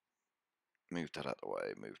 Move that out of the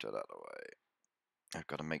way, move that out of the way. I've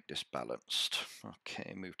got to make this balanced.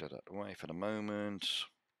 Okay, move that out of the way for the moment.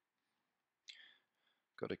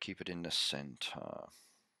 Got to keep it in the center.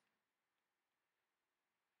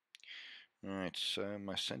 Right, so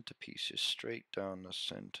my centerpiece is straight down the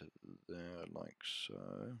center there, like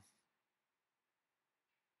so.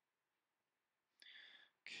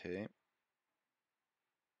 Okay.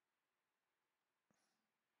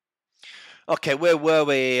 Okay, where were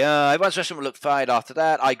we? Everyone's restaurant looked fine after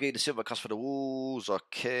that. I agree the silver cost for the walls.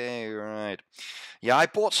 Okay, right. Yeah, I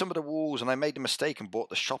bought some of the walls and I made the mistake and bought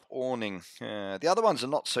the shop awning. The other ones are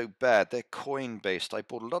not so bad. They're coin-based. I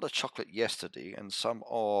bought a lot of chocolate yesterday and some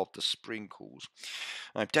of the sprinkles.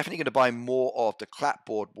 I'm definitely going to buy more of the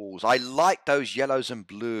clapboard walls. I like those yellows and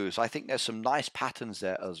blues. I think there's some nice patterns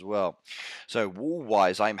there as well. So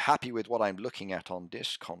wall-wise, I'm happy with what I'm looking at on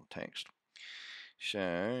this context.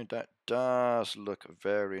 So that does look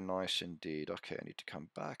very nice indeed. Okay, I need to come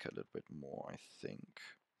back a little bit more, I think.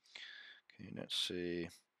 Okay, let's see.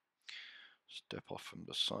 Step off from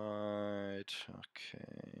the side.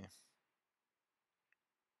 Okay.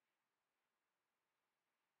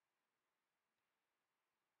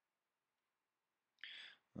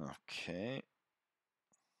 Okay.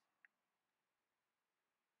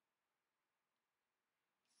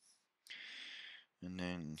 And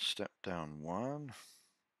then step down 1.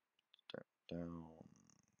 Step down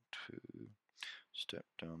 2. Step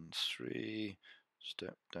down 3.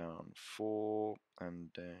 Step down 4.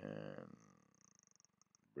 And then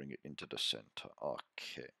bring it into the center.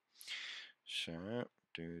 Okay. So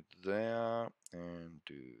do there and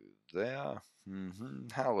do there.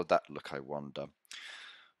 How would that look, I wonder?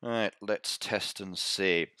 Right, let's test and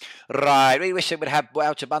see. Right, we wish it would have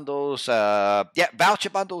voucher bundles. Yeah, voucher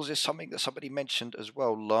bundles is something that somebody mentioned as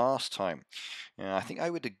well last time. I think I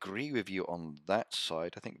would agree with you on that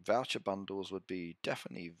side. I think voucher bundles would be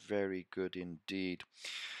definitely very good indeed.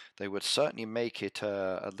 They would certainly make it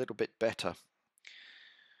a little bit better.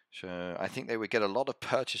 So I think they would get a lot of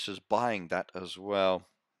purchasers buying that as well.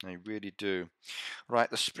 They really do. Right,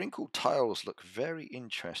 the sprinkled tiles look very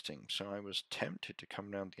interesting, so I was tempted to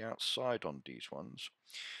come around the outside on these ones.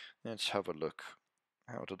 Let's have a look.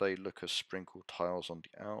 How do they look as sprinkled tiles on the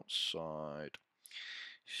outside?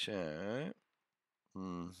 So,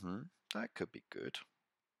 that could be good.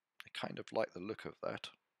 I kind of like the look of that.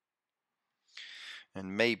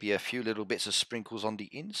 And maybe a few little bits of sprinkles on the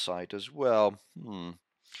inside as well.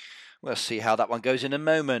 We'll see how that one goes in a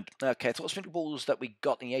moment. Okay, I thought sprinkle balls that we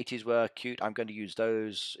got in the 80s were cute. I'm going to use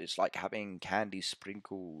those. It's like having candy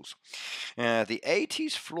sprinkles. The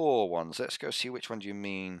 80s floor ones. Let's go see which ones you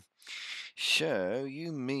mean. So,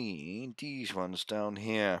 you mean these ones down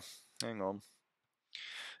here. Hang on.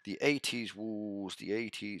 The 80s walls, the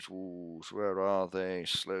 80s walls. Where are they?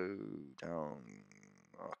 Slow down.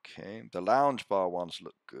 Okay, the lounge bar ones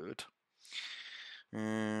look good.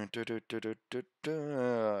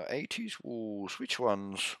 80s walls. Which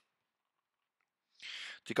ones?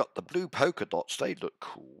 They got the blue polka dots. They look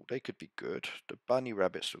cool. They could be good. The bunny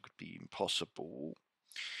rabbits could be impossible.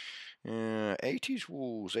 80s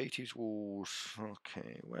walls. 80s walls.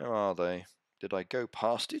 Okay, where are they? Did I go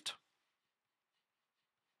past it?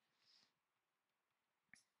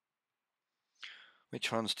 Which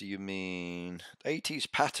ones do you mean? 80s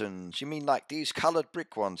patterns. You mean like these coloured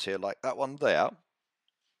brick ones here, like that one there?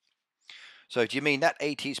 So do you mean that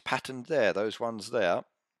 80s pattern there, those ones there?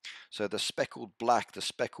 So the speckled black, the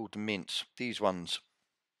speckled mint, these ones.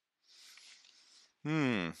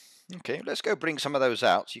 Okay, let's go bring some of those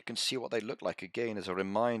out so you can see what they look like again as a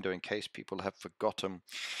reminder in case people have forgotten.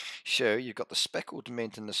 So you've got the speckled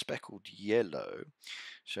mint and the speckled yellow.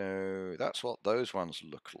 So that's what those ones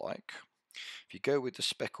look like. If you go with the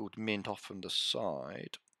speckled mint off on the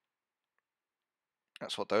side,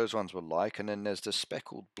 that's what those ones were like. And then there's the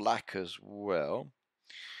speckled black as well.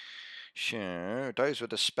 So those were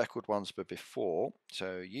the speckled ones before.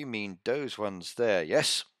 So you mean those ones there,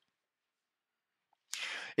 yes?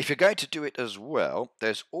 If you're going to do it as well,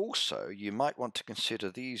 there's also, you might want to consider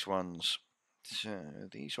these ones. So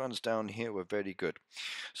these ones down here were very good.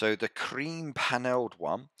 So the cream panelled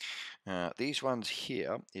one, these ones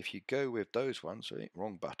here, if you go with those ones,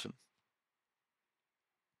 wrong button.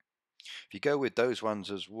 If you go with those ones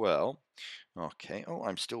as well, okay, oh,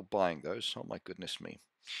 I'm still buying those, oh my goodness me.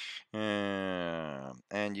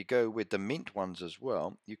 And you go with the mint ones as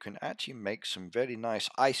well, you can actually make some very nice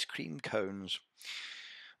ice cream cones.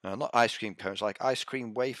 Not ice cream cones, like ice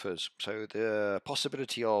cream wafers. So the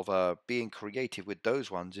possibility of being creative with those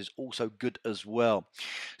ones is also good as well.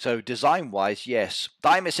 So design-wise, yes.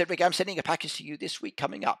 Diamond said, Rick, I'm sending a package to you this week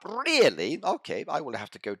coming up. Really? Okay, I will have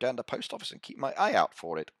to go down to the post office and keep my eye out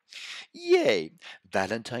for it. Yay!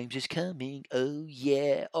 Valentine's is coming. Oh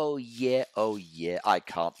yeah, oh yeah, oh yeah. I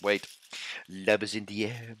can't wait. Love is in the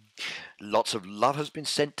air. Lots of love has been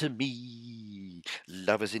sent to me.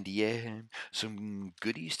 Love is in the air. Some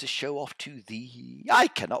goodies to show off to thee. I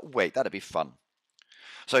cannot wait. That'll be fun.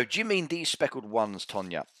 So, do you mean these speckled ones,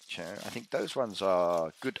 Tonya? I think those ones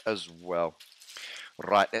are good as well.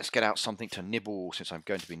 Right, let's get out something to nibble since I'm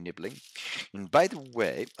going to be nibbling. And by the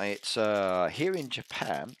way, it's here in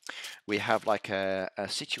Japan, we have like a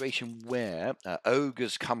situation where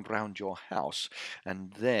ogres come round your house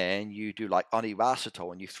and then you do like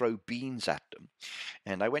oniwasato and you throw beans at them.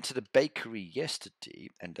 And I went to the bakery yesterday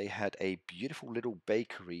and they had a beautiful little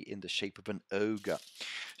bakery in the shape of an ogre.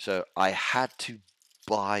 So I had to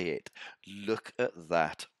buy it. Look at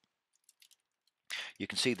that. You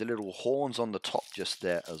can see the little horns on the top just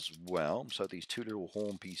there as well. So these two little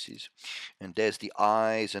horn pieces. And there's the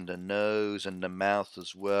eyes and the nose and the mouth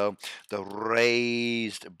as well. The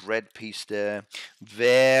raised bread piece there.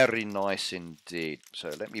 Very nice indeed. So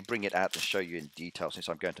let me bring it out and show you in detail since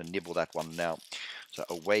I'm going to nibble that one now. So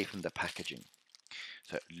away from the packaging.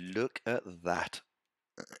 So look at that.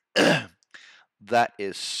 That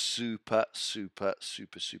is super, super,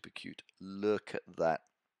 super, super cute. Look at that.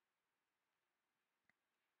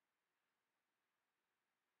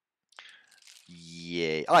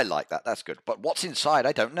 Yeah, I like that. That's good. But what's inside?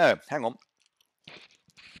 I don't know. Hang on.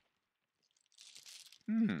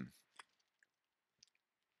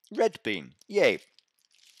 Red bean. Yay.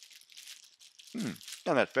 And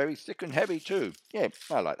that's very thick and heavy too. Yeah,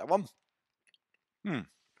 I like that one.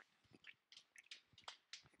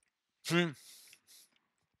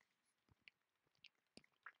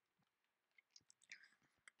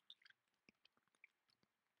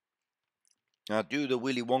 I'll do the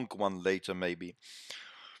Willy Wonka one later, maybe.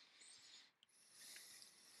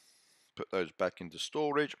 Put those back into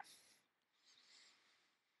storage.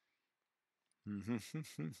 And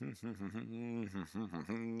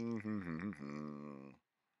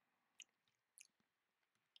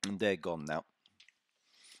they're gone now.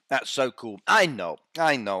 That's so cool. I know.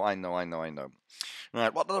 Right,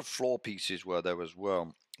 what other floor pieces were there as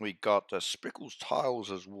well? We got Sprickles tiles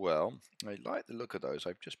as well. I like the look of those.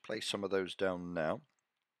 I've just placed some of those down now.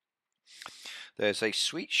 There's a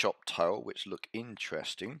sweet shop tile which look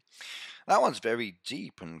interesting. That one's very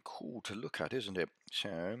deep and cool to look at, isn't it?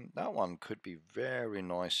 So that one could be very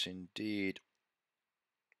nice indeed.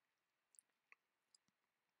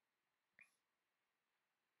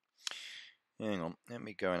 Hang on, let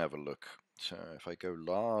me go and have a look. So if I go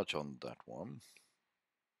large on that one.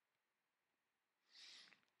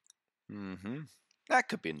 That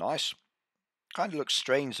could be nice. Kind of looks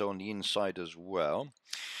strange though on the inside as well.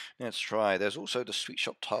 Let's try. There's also the sweet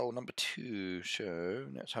shop tile number 2. So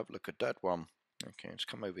let's have a look at that one. Okay, let's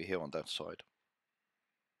come over here on that side.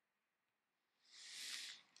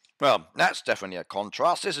 Well, that's definitely a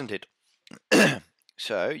contrast, isn't it?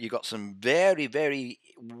 So you got some very, very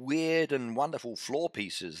weird and wonderful floor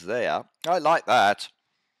pieces there. I like that.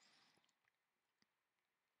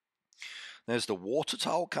 There's the water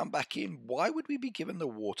tile come back in. Why would we be given the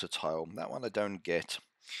water tile? That one I don't get.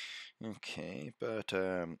 Okay, but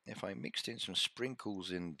if I mixed in some sprinkles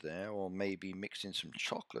in there, or maybe mixed in some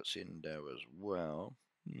chocolates in there as well.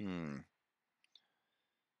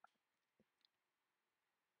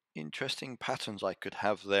 interesting patterns I could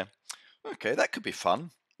have there. Okay, that could be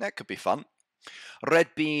fun. That could be fun. Red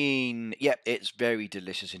bean. Yep, it's very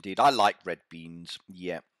delicious indeed. I like red beans.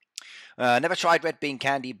 Yeah. Never tried red bean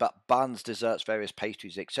candy, but buns, desserts, various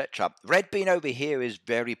pastries, etc. Red bean over here is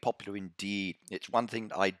very popular indeed. It's one thing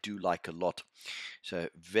that I do like a lot. So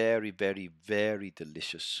very, very, very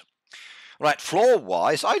delicious. Right,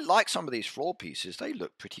 floor-wise, I like some of these floor pieces. They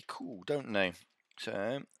look pretty cool, don't they?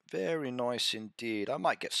 So very nice indeed. I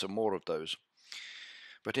might get some more of those.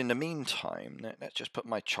 But in the meantime, let's just put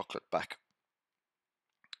my chocolate back.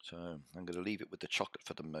 So I'm going to leave it with the chocolate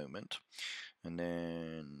for the moment, and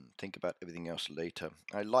then think about everything else later.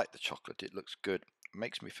 I like the chocolate. It looks good. It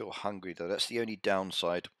makes me feel hungry, though. That's the only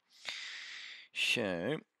downside.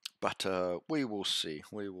 So, but we will see.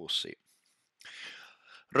 We will see.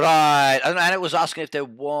 Right, and it was asking if there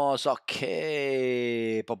was,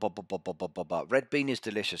 okay. Red bean is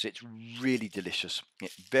delicious. It's really delicious.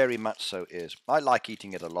 It very much so is. I like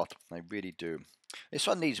eating it a lot. I really do. This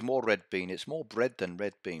one needs more red bean. It's more bread than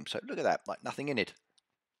red bean. So look at that, like nothing in it.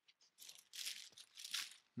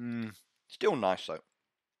 Still nice though.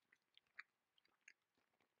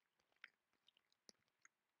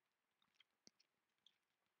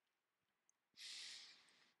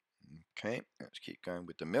 Okay, let's keep going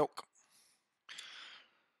with the milk.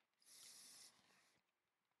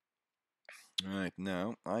 Right,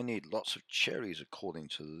 now I need lots of cherries according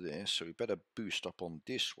to this, so we better boost up on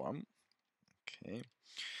this one. Okay,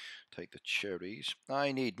 take the cherries.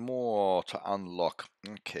 I need more to unlock.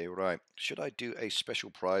 Okay, right. Should I do a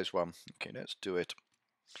special prize one? Okay, let's do it.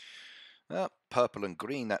 Purple and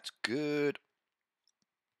green, that's good.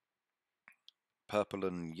 Purple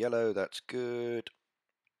and yellow, that's good.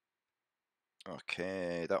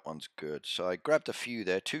 Okay, that one's good. So I grabbed a few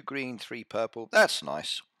there. 2 green, 3 purple. That's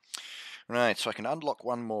nice. Right, so I can unlock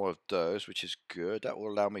one more of those, which is good. That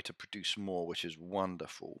will allow me to produce more, which is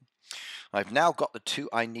wonderful. I've now got the 2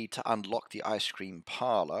 I need to unlock the ice cream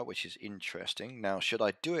parlor, which is interesting. Now, should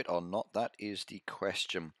I do it or not? That is the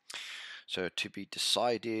question. So, to be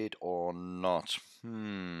decided or not.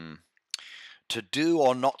 To do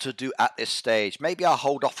or not to do at this stage. Maybe I'll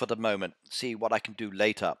hold off for the moment, see what I can do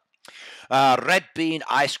later. Red bean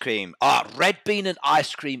ice cream. Red bean and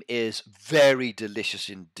ice cream is very delicious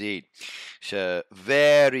indeed. So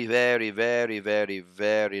very, very, very, very,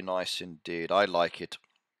 very nice indeed. I like it.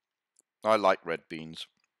 I like red beans.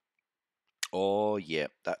 Oh yeah,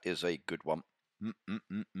 that is a good one.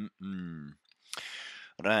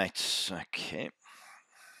 Right, okay.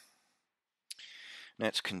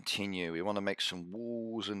 Let's continue. We want to make some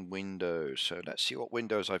walls and windows. So let's see what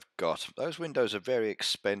windows I've got. Those windows are very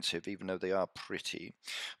expensive, even though they are pretty.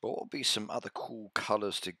 But what would be some other cool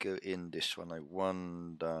colors to go in this one, I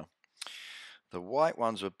wonder? The white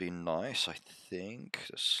ones would be nice, I think.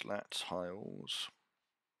 The slat tiles.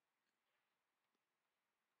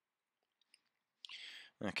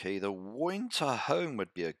 Okay, the winter home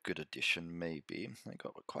would be a good addition, maybe. I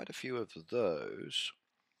got quite a few of those.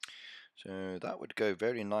 So that would go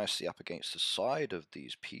very nicely up against the side of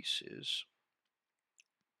these pieces.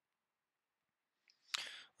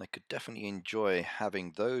 I could definitely enjoy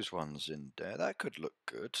having those ones in there. That could look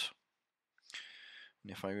good.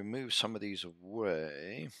 And if I remove some of these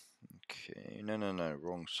away... Okay, no,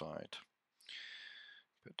 wrong side.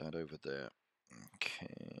 Put that over there.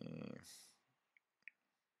 Okay.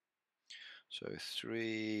 So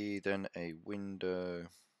 3, then a window.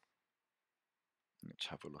 Let's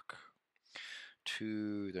have a look.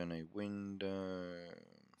 2, then a window.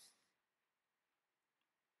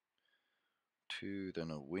 2, then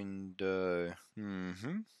a window.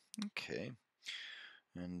 Okay.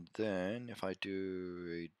 And then if I do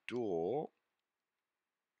a door,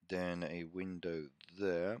 then a window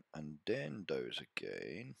there, and then those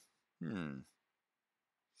again.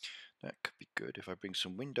 That could be good. If I bring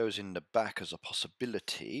some windows in the back as a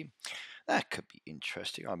possibility, that could be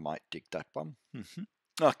interesting. I might dig that one.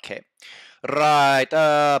 Okay. Right.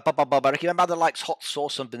 Ricky, my mother likes hot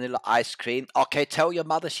sauce and vanilla ice cream. Okay, tell your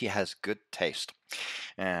mother she has good taste.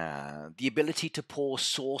 The ability to pour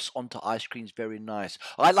sauce onto ice cream is very nice.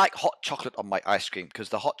 I like hot chocolate on my ice cream because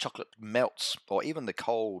the hot chocolate melts, or even the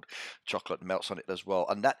cold chocolate melts on it as well.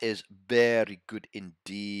 And that is very good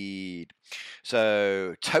indeed.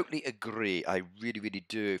 So, totally agree. I really, really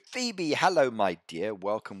do. Phoebe, hello, my dear.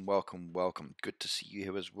 Welcome, welcome, welcome. Good to see you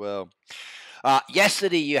here as well.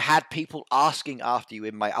 Yesterday, you had people asking after you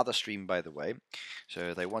in my other stream, by the way.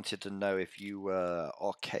 So, they wanted to know if you were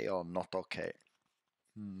okay or not okay.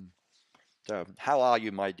 So, how are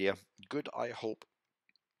you, my dear? Good, I hope.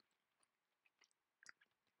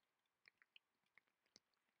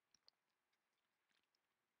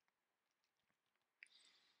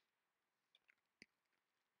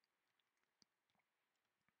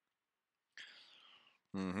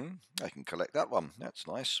 I can collect that one. That's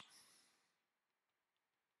nice.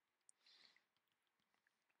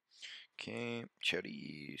 Okay,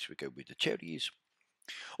 cherries. We go with the cherries.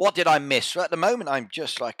 What did I miss? Well, at the moment, I'm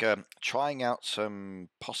just like trying out some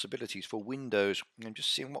possibilities for windows. I'm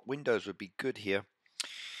just seeing what windows would be good here.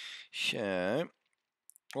 Sure.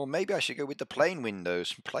 Or maybe I should go with the plain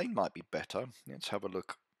windows. Plain might be better. Let's have a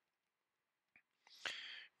look.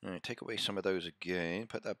 All right, take away some of those again.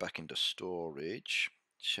 Put that back into storage.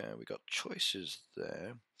 So we got choices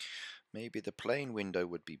there. Maybe the plain window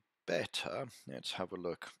would be better. Let's have a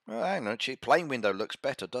look. Oh, hang on, actually, plain window looks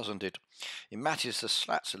better, doesn't it? It matches the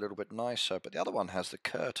slats a little bit nicer, but the other one has the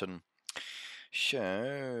curtain.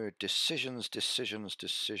 So, decisions, decisions,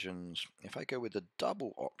 decisions. If I go with the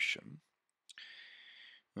double option,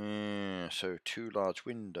 so 2 large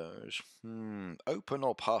windows. Open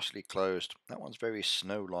or partially closed? That one's very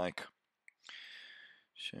snow-like.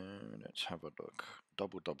 So, let's have a look.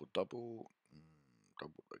 Double, double, double.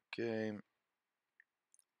 Double again.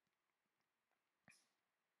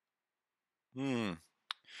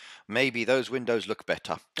 Maybe those windows look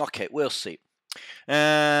better. Okay, we'll see.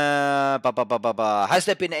 Has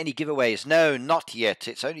there been any giveaways? No, not yet.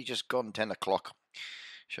 It's only just gone 10 o'clock.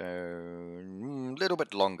 So, a little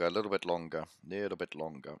bit longer, a little bit longer, a little bit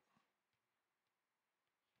longer.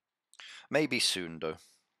 Maybe soon, though.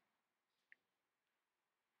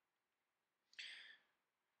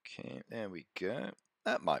 Okay, there we go.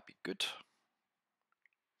 That might be good.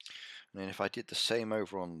 And then if I did the same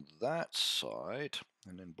over on that side,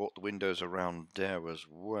 and then brought the windows around there as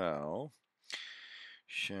well.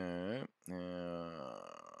 Sure.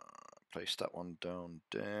 Place that one down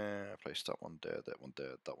there. Place that one there, that one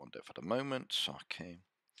there, that one there for the moment. Okay.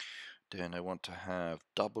 Then I want to have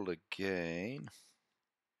double again.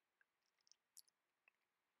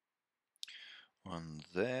 One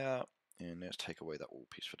there. And let's take away that wall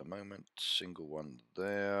piece for the moment. Single one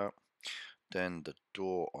there. Then the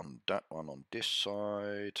door on that one on this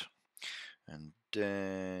side. And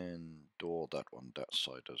then door that one that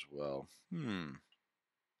side as well.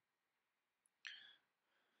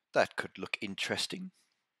 That could look interesting.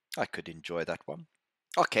 I could enjoy that one.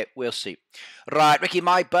 Okay, we'll see. Right, Ricky,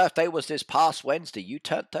 my birthday was this past Wednesday. You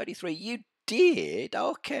turned 33. You did?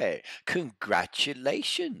 Okay.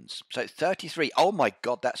 Congratulations. So 33. Oh my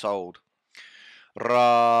God, that's old.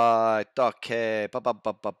 Right, okay.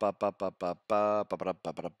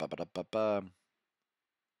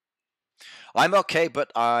 I'm okay,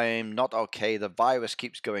 but I'm not okay. The virus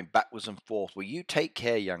keeps going backwards and forth. Will you take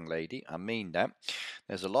care, young lady? I mean that.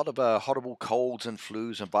 There's a lot of horrible colds and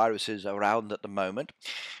flus and viruses around at the moment.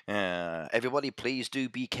 Everybody, please do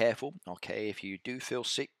be careful. Okay, if you do feel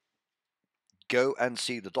sick, go and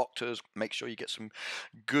see the doctors. Make sure you get some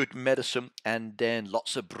good medicine and then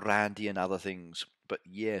lots of brandy and other things. But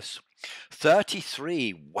yes,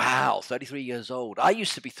 33. Wow, 33 years old. I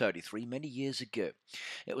used to be 33 many years ago.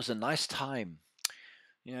 It was a nice time.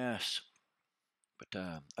 Yes. But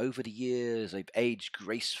over the years, I've aged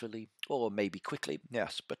gracefully, or maybe quickly.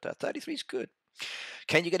 Yes, but 33 is good.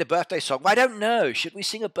 Can you get a birthday song? I don't know. Should we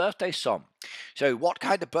sing a birthday song? So, what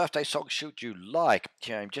kind of birthday song should you like?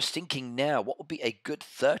 I'm just thinking now, what would be a good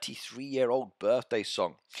 33-year-old birthday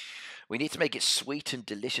song? We need to make it sweet and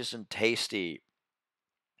delicious and tasty.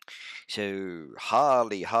 So,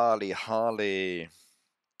 Harley, Harley, Harley.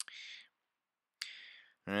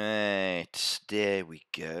 Right, there we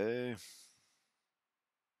go.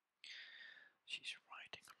 She's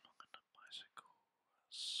riding along on a bicycle,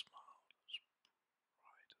 smile as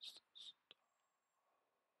bright as the stars.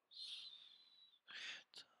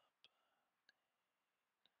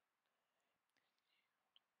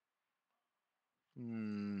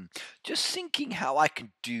 Just thinking how I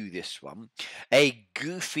can do this one. A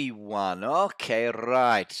goofy one. Okay,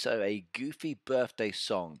 right. So a goofy birthday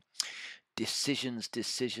song. Decisions,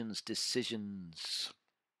 decisions, decisions.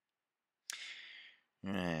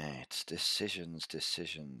 Right, decisions,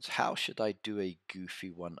 decisions. How should I do a goofy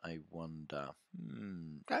one, I wonder?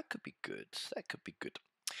 That could be good. That could be good.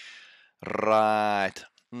 Right.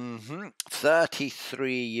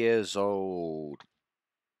 33 years old.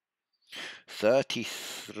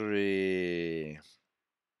 33.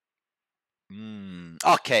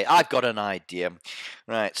 Okay, I've got an idea.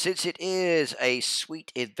 Right, since it is a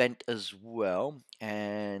sweet event as well,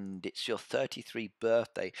 and it's your 33rd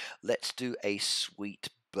birthday, let's do a sweet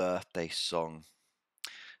birthday song.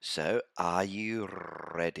 So, are you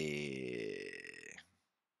ready?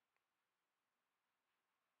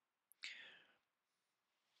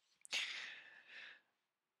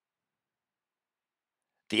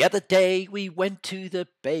 The other day we went to the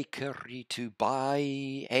bakery to buy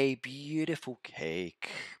a beautiful cake.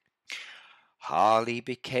 Harley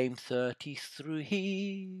became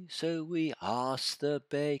 33, so we asked the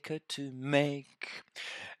baker to make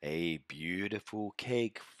a beautiful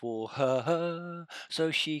cake for her, so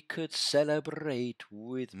she could celebrate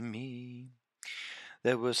with me.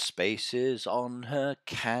 There were spaces on her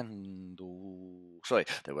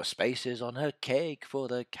there were spaces on her cake for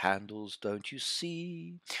the candles, don't you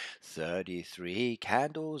see? 33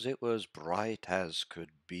 candles, it was bright as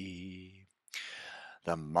could be.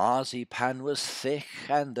 The marzipan was thick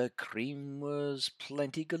and the cream was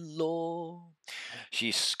plenty galore.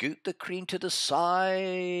 She scooped the cream to the side,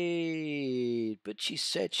 but she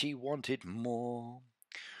said she wanted more.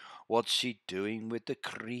 What's she doing with the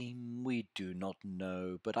cream? We do not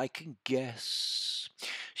know, but I can guess.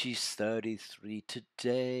 She's 33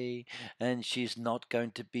 today, and she's not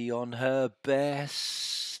going to be on her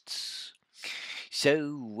best.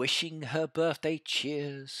 So, wishing her birthday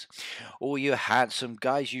cheers. All you handsome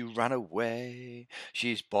guys, you run away.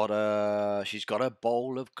 She's got a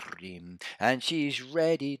bowl of cream, and she's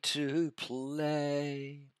ready to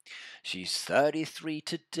play. She's 33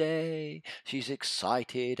 today, she's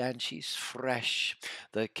excited and she's fresh.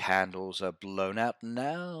 The candles are blown out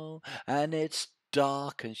now, and it's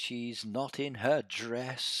dark and she's not in her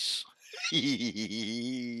dress.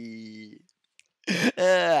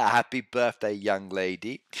 Happy birthday, young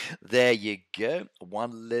lady. There you go.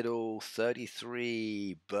 One little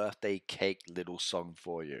 33 birthday cake little song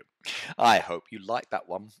for you. I hope you like that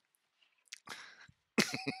one.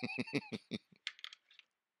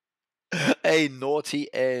 A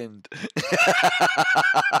naughty end.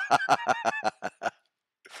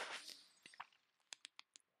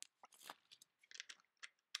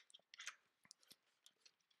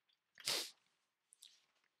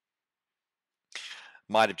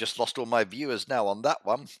 Might have just lost all my viewers now on that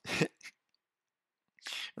one.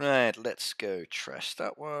 Right, let's go trash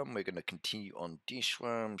that one. We're going to continue on this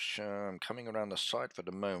one. So I'm coming around the side for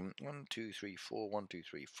the moment. 1, 2, 3, 4. 1, 2,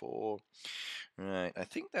 3, 4. Right, I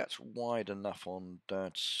think that's wide enough on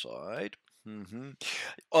that side.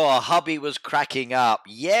 Oh, hubby was cracking up.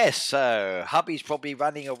 Yes, so hubby's probably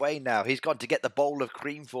running away now. He's gone to get the bowl of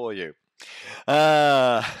cream for you.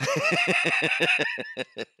 I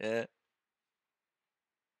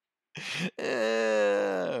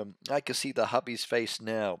can see the hubby's face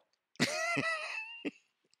now.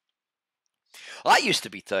 I used to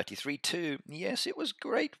be 33 too. Yes, it was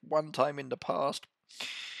great one time in the past.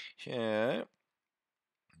 Yeah.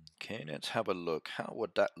 Okay, let's have a look. How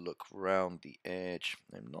would that look round the edge?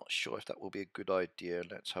 I'm not sure if that will be a good idea.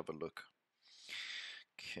 Let's have a look.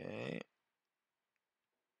 Okay.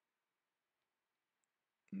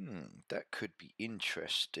 That could be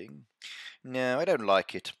interesting. No, I don't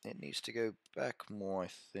like it. It needs to go back more, I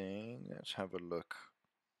think. Let's have a look.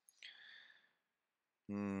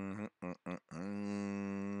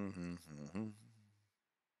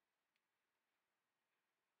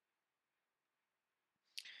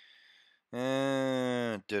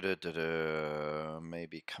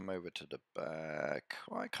 Maybe come over to the back.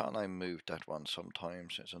 Why can't I move that one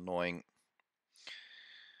sometimes? It's annoying.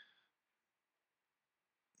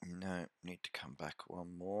 No, need to come back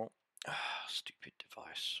one more. Stupid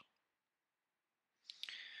device.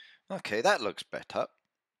 Okay, that looks better.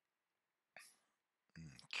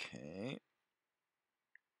 Okay.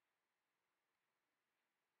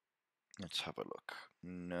 Let's have a look.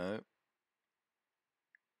 No.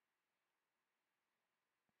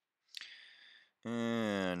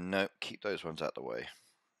 No, keep those ones out the way.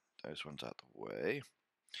 Those ones out the way.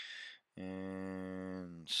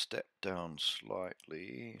 And step down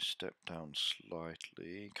slightly,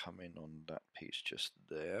 come in on that piece just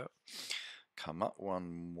there. Come up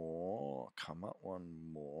one more,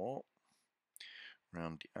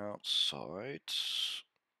 round the outside.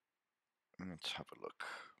 Let's have a look.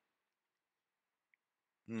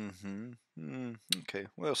 Okay,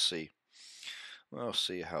 we'll see. We'll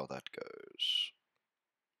see how that goes.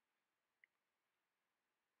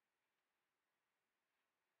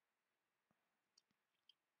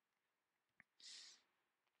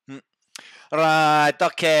 Right,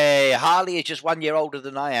 okay. Harley is just 1 year older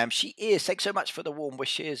than I am. She is. Thanks so much for the warm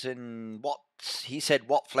wishes. And what he said,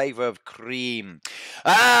 what flavor of cream?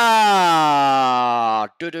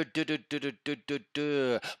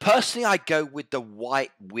 Personally, I go with the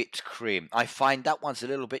white whipped cream. I find that one's a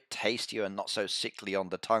little bit tastier and not so sickly on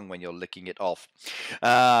the tongue when you're licking it off.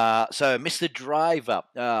 So, Mr. Driver,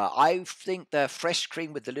 I think the fresh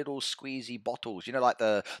cream with the little squeezy bottles, you know, like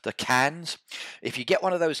the cans. If you get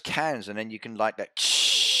one of those cans and then you can like that,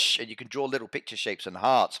 and you can draw little picture shapes and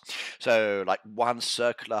hearts. So like one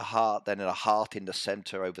circular heart, then a heart in the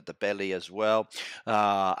center over the belly as well,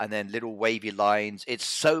 and then little wavy lines. It's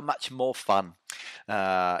so much more fun.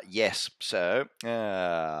 Yes, so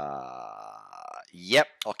yep,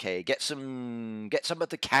 okay, get some of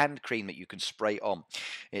the canned cream that you can spray on.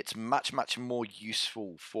 It's much more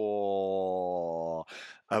useful for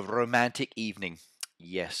a romantic evening.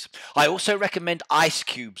 Yes. I also recommend ice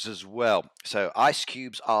cubes as well. So ice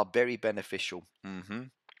cubes are very beneficial.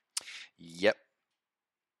 Yep.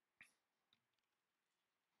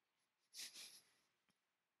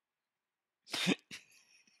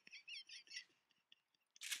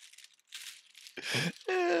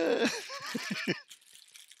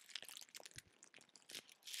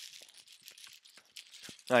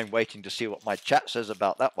 I'm waiting to see what my chat says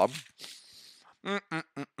about that one.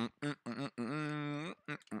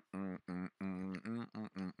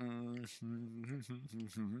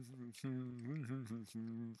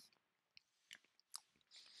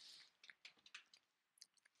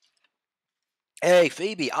 Hey,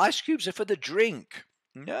 Phoebe, ice cubes are for the drink.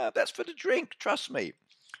 No, that's for the drink, trust me.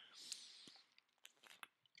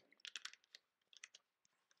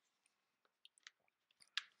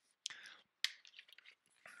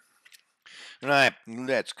 Right,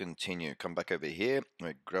 let's continue. Come back over here.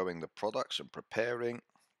 We're growing the products and preparing.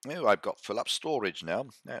 Oh, I've got full up storage now.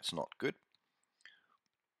 That's not good.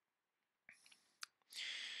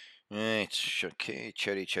 Right, okay,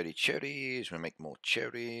 cherries. We make more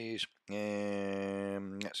cherries.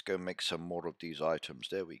 Let's go make some more of these items.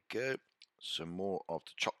 There we go. Some more of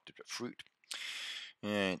the chocolate fruit.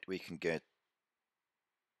 And we can get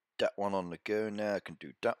that one on the go now. I can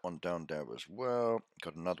do that one down there as well.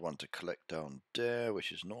 Got another one to collect down there,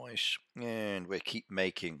 which is nice. And we keep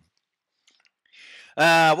making.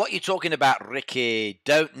 What you talking about, Ricky?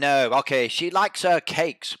 Don't know. Okay, she likes her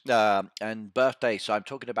cakes and birthdays, so I'm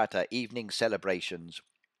talking about her evening celebrations.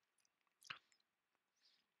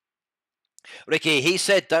 Ricky, he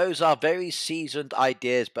said those are very seasoned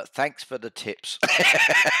ideas, but thanks for the tips.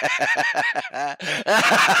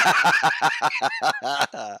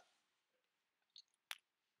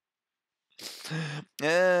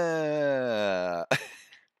 Uh,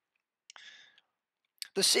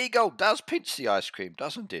 the seagull does pinch the ice cream,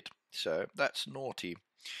 doesn't it? So that's naughty.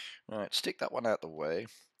 Right, stick that one out the way.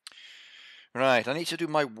 Right, I need to do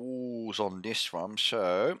my walls on this one.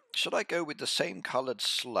 So, should I go with the same coloured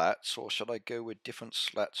slats or should I go with different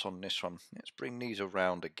slats on this one? Let's bring these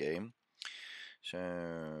around again.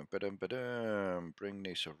 So, bring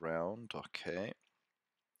these around. Okay.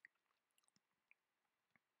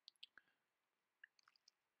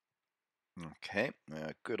 Okay,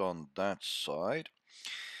 good on that side.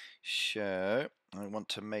 So, I want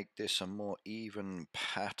to make this a more even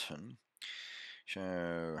pattern.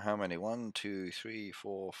 So, how many? 1, 2, 3,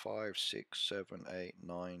 4, 5, 6, 7, 8,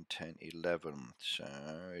 9, 10, 11. So,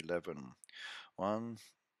 11. 1,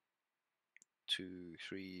 2,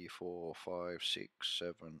 3, 4, 5, 6,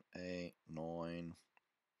 7, 8, 9,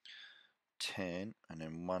 10, and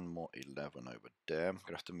then one more 11 over there. I'm going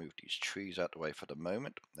to have to move these trees out the way for the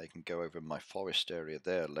moment. They can go over my forest area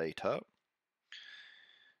there later.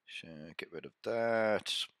 So get rid of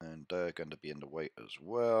that, and they're going to be in the way as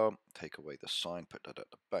well. Take away the sign, put that at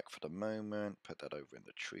the back for the moment, put that over in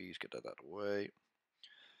the trees, get that out of the way.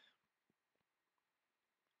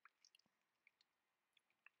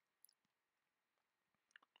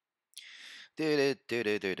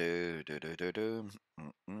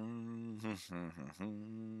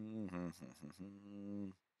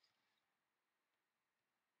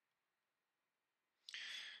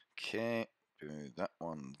 Okay, do that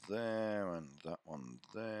one there, and that one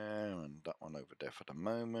there, and that one over there for the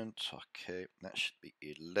moment. Okay, that should be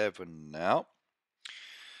 11 now.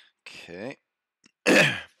 Okay.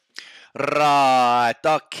 Right,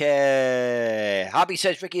 okay. Hubby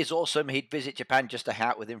says Ricky is awesome. He'd visit Japan just to hang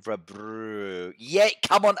out with him for a brew. Yeah,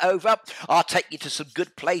 come on over. I'll take you to some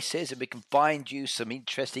good places and we can find you some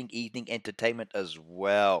interesting evening entertainment as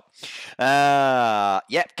well.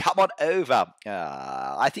 Yep, come on over.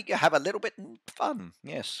 I think you'll have a little bit fun.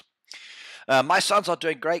 Yes. My sons are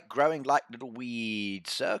doing great, growing like little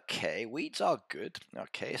weeds. Okay, weeds are good.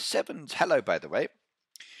 Okay, sevens. Hello, by the way.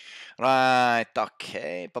 Right,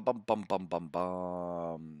 okay. Bum bum bum bum bum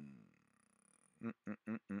bum.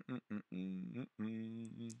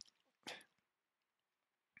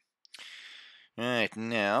 Right,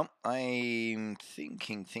 now I'm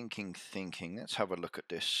thinking. Let's have a look at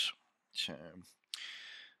this. So,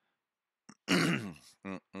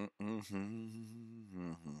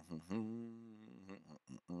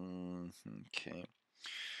 okay.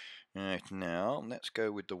 Right, now let's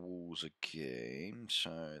go with the walls again.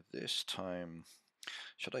 So this time,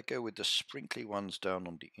 should I go with the sprinkly ones down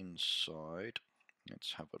on the inside?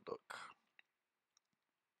 Let's have a look.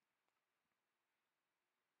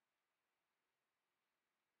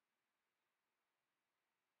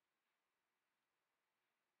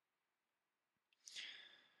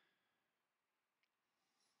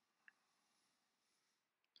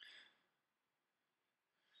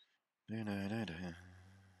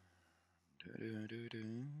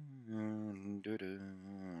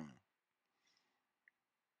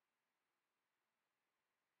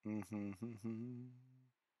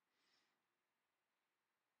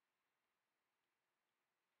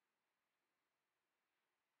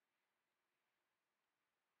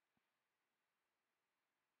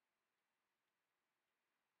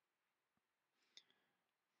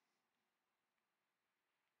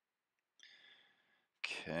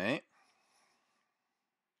 Okay.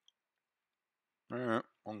 Alright,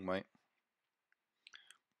 wrong way.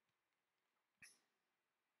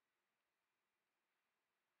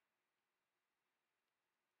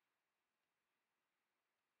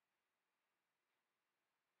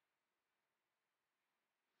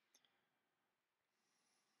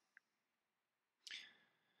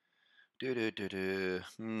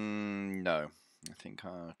 No. I think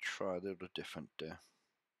I'll try a little different there.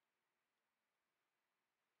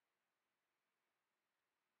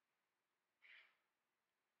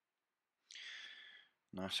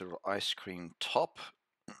 Nice little ice cream top.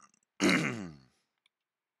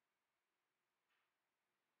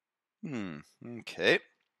 Okay.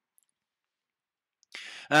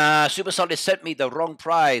 Super Solid sent me the wrong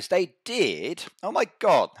prize. They did? Oh my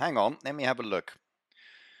god, hang on, let me have a look.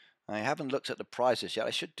 I haven't looked at the prizes yet.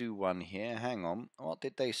 I should do one here. Hang on. What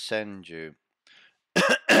did they send you?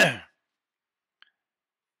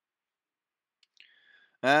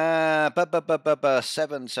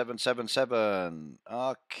 7777.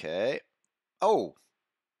 Okay. Oh,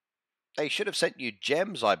 they should have sent you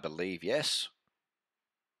gems, I believe, yes.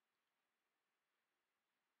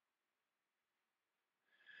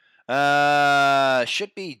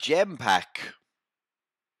 Should be gem pack.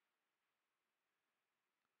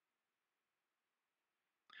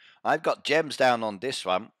 I've got gems down on this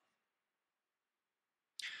one.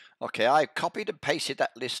 Okay, I copied and pasted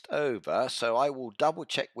that list over, so I will double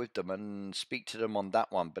check with them and speak to them on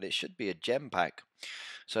that one, but it should be a gem pack.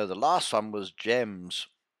 So the last one was gems.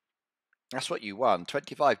 That's what you won,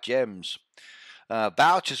 25 gems.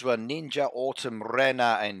 Vouchers were Ninja, Autumn,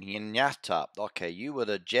 Rena, and Hinata. Okay, you were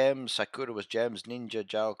the gems. Sakura was gems. Ninja,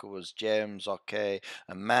 Jalka was gems. Okay,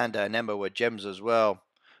 Amanda and Emma were gems as well.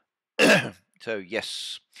 So,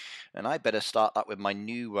 yes. And I better start that with my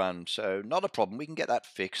new one. So, not a problem. We can get that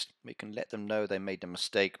fixed. We can let them know they made a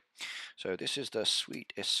mistake. So, this is the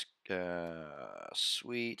sweet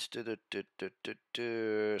sweet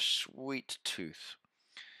tooth.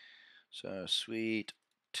 So, sweet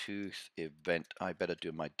tooth event. I better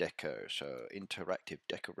do my deco. So, interactive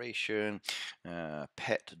decoration,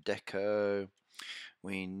 pet deco.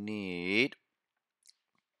 We need.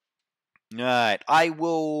 Right, I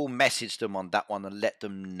will message them on that one and let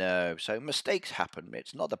them know. So mistakes happen.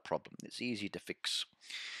 It's not a problem. It's easy to fix.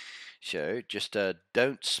 So just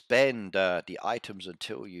don't spend the items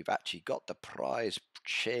until you've actually got the prize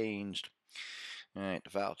changed. Right,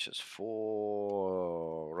 vouchers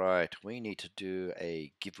for. Right, we need to do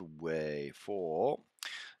a giveaway for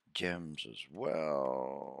gems as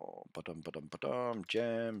well.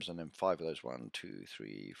 Gems, and then 5 of those. 1, 2,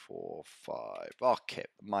 3, 4, 5. Okay,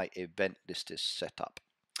 my event list is set up.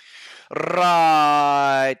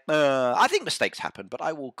 Right. I think mistakes happen, but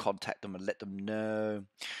I will contact them and let them know.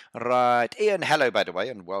 Right. Ian, hello, by the way,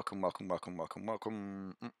 and welcome.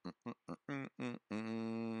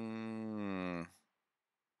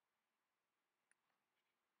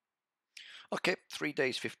 Okay, 3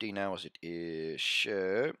 days, 15 hours it is.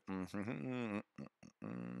 Sure.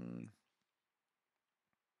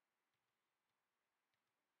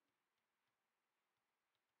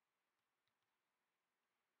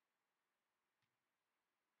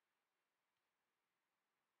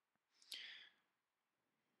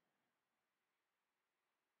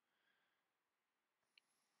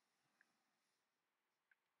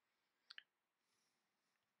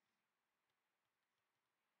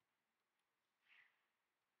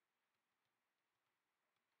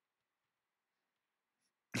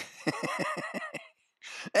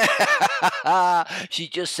 She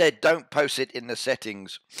just said don't post it in the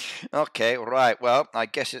settings. Okay, right. Well, I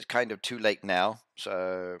guess it's kind of too late now.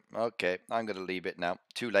 So, okay, I'm going to leave it now.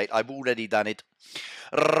 Too late. I've already done it.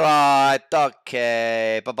 Right,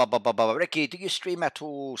 okay. Ricky, do you stream at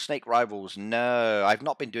all Snake Rivals? No, I've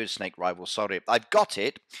not been doing Snake Rivals, sorry. I've got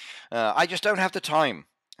it. I just don't have the time.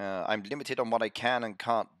 I'm limited on what I can and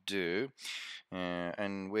can't do.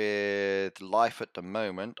 And with life at the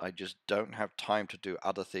moment, I just don't have time to do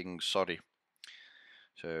other things, sorry.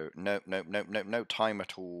 So, no time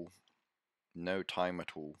at all. No time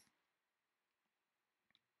at all.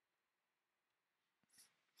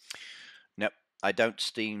 Nope, I don't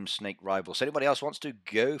Steam Snake Rivals. Anybody else wants to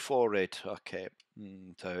go for it? Okay,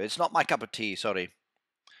 so it's not my cup of tea, sorry.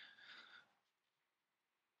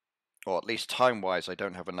 Or at least time-wise, I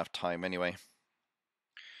don't have enough time anyway.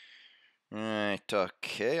 Right,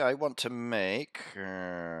 okay, I want to make...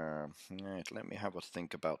 right, let me have a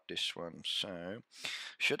think about this one. So,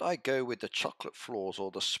 should I go with the chocolate floors or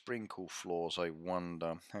the sprinkle floors, I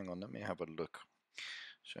wonder? Hang on, let me have a look.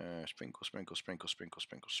 So, sprinkle, sprinkle, sprinkle, sprinkle,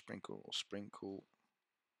 sprinkle, sprinkle, sprinkle.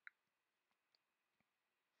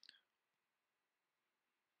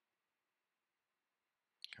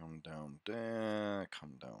 Come down there,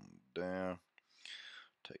 come down there.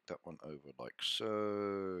 Take that one over like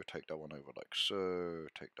so, take that one over like so,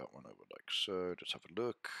 take that one over like so. Just have a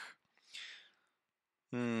look.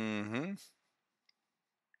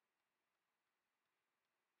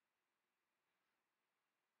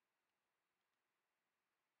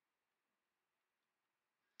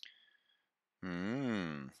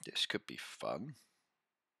 This could be fun.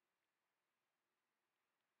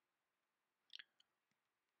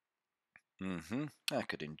 I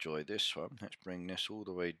could enjoy this one. Let's bring this all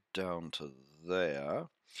the way down to there.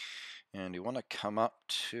 And you want to come up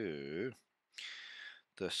to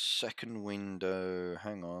the second window.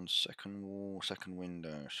 Hang on, second wall, second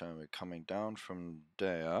window. So we're coming down from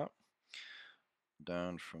there.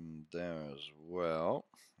 Down from there as well.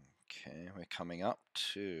 Okay, we're coming up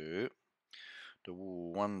to the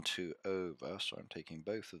wall 1, 2 over, so I'm taking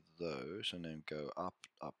both of those and then go up,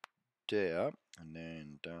 up there, and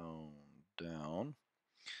then down, down.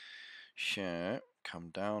 Share, come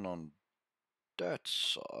down on that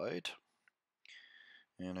side,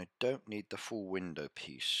 and I don't need the full window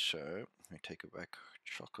piece, so I take it back.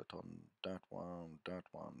 Chocolate on that one, that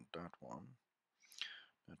one, that one,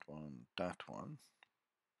 that one, that one.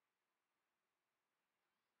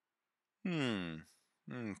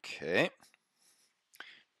 Okay.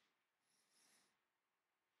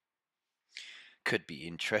 Could be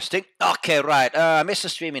interesting. Okay, right. Mr.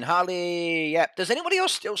 Streaming, Harley. Yep. Does anybody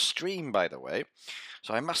else still stream, by the way?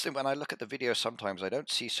 So I must admit, when I look at the videos, sometimes I don't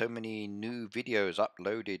see so many new videos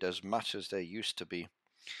uploaded as much as there used to be.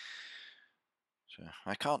 So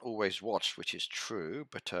I can't always watch, which is true,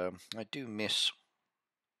 but I do miss.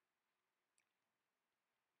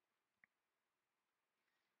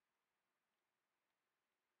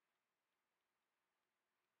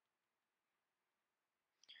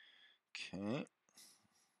 Okay.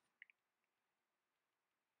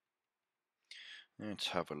 Let's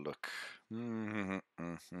have a look.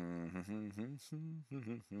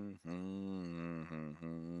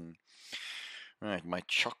 Right, my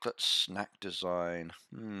chocolate snack design.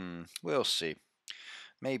 We'll see.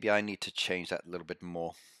 Maybe I need to change that a little bit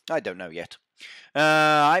more. I don't know yet.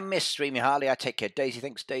 I miss streaming, Harley. I take care. Daisy,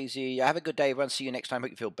 thanks, Daisy. Have a good day, everyone. See you next time.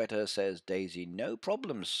 Hope you feel better, says Daisy. No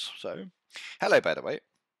problems. So, hello, by the way.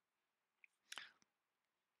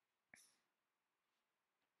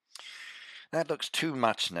 That looks too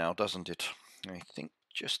much now, doesn't it? I think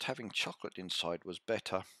just having chocolate inside was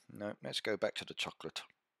better. No, let's go back to the chocolate.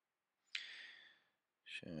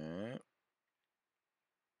 Sure.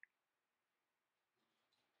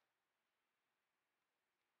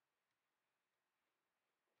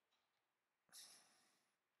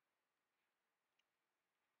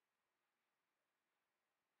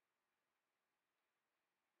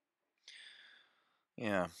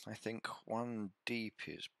 Yeah, I think one deep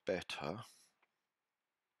is better.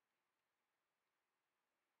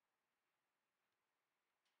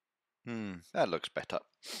 That looks better.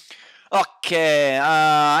 Okay,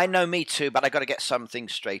 I know, me too, but I got to get something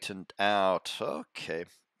straightened out. Okay,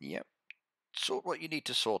 yep. Sort what you need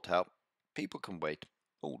to sort out. People can wait.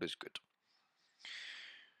 All is good.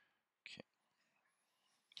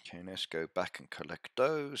 Okay, let's go back and collect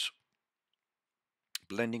those.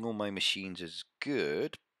 Blending all my machines is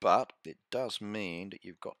good, but it does mean that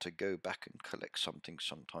you've got to go back and collect something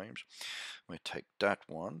sometimes. We take that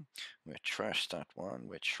one, we trash that one,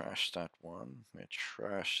 we trash that one, we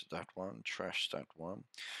trash that one, trash that one,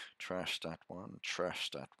 trash that one, trash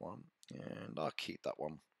that one, and I'll keep that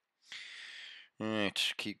one.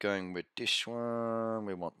 Let's keep going with this one.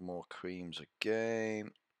 We want more creams again.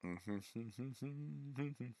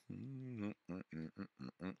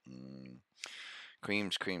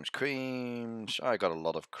 Creams, creams, creams. I got a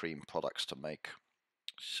lot of cream products to make.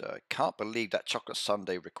 So I can't believe that chocolate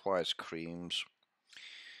sundae requires creams.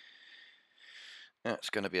 That's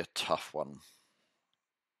going to be a tough one.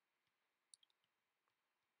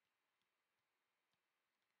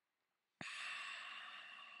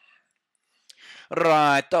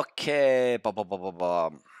 Right, okay.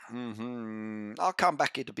 I'll come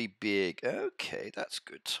back here to be big. Okay, that's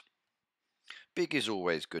good. Big is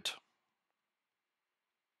always good.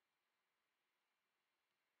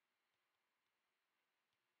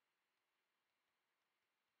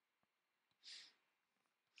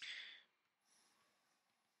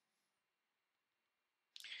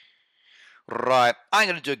 Right, I'm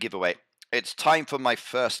going to do a giveaway. It's time for my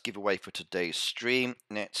first giveaway for today's stream.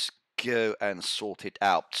 Let's go and sort it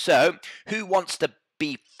out. So, who wants to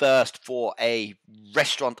be first for a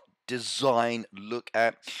restaurant design look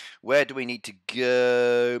at? Where do we need to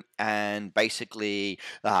go? And basically,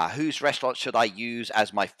 whose restaurant should I use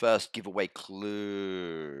as my first giveaway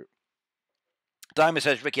clue? Diamond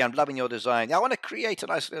says, Ricky, I'm loving your design. I want to create a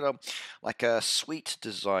nice little, like a sweet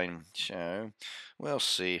design. So, we'll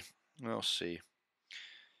see. We'll see.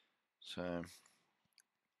 So,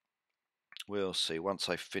 we'll see. Once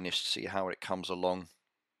I've finished, see how it comes along.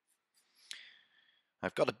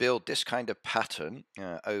 I've got to build this kind of pattern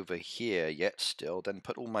over here yet still, then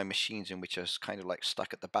put all my machines in, which are kind of like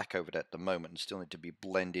stuck at the back over there at the moment and still need to be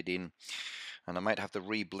blended in. And I might have to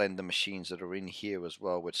re-blend the machines that are in here as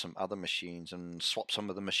well with some other machines and swap some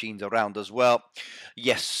of the machines around as well.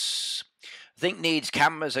 Yes. I think needs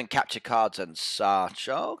cameras and capture cards and such.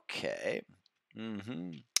 Okay.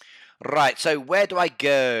 Right, so where do I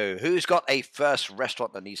go? Who's got a first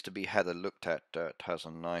restaurant that needs to be had a looked at that has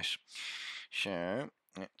a nice show?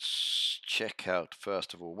 Let's check out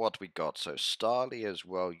first of all what we got. So Starly as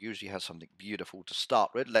well usually has something beautiful to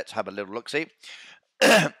start with. Let's have a little look-see.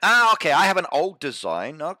 Okay, I have an old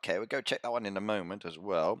design. Okay, we'll go check that one in a moment as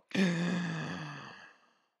well.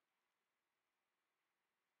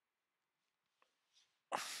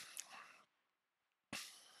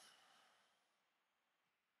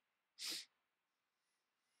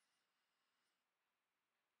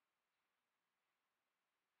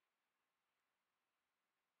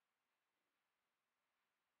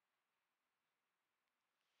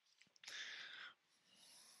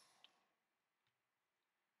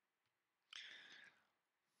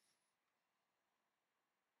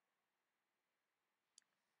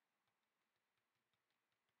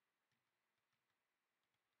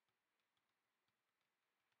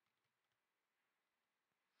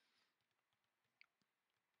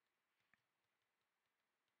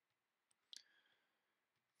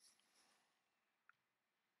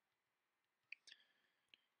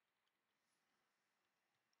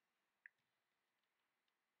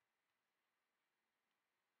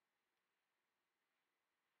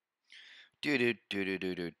 Do do do do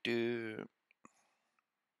do do do.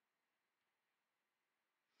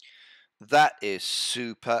 That is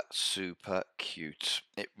super, super cute.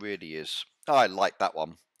 It really is. I like that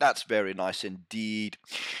one. That's very nice indeed.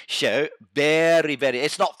 So, very, very.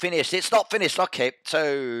 It's not finished. It's not finished. Okay,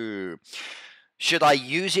 so should I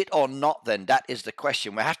use it or not then? That is the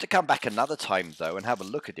question. We'll have to come back another time, though, and have a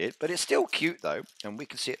look at it. But it's still cute, though. And we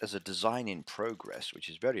can see it as a design in progress, which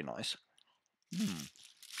is very nice.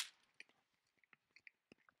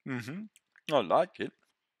 I like it.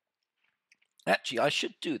 Actually, I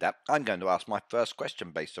should do that. I'm going to ask my first question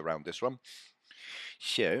based around this one.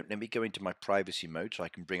 So, let me go into my privacy mode so I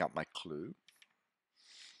can bring up my clue.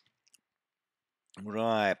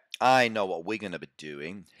 Right, I know what we're going to be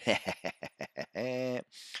doing.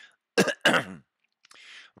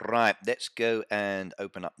 Right, let's go and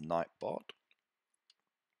open up Nightbot.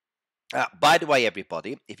 By the way,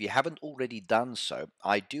 everybody, if you haven't already done so,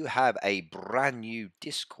 I do have a brand new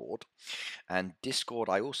Discord. And Discord,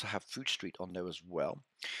 I also have Food Street on there as well,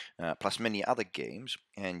 plus many other games.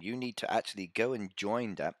 And you need to actually go and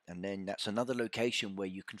join that. And then that's another location where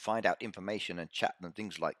you can find out information and chat and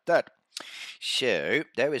things like that. So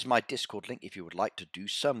there is my Discord link if you would like to do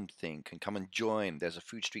something, and come and join. There's a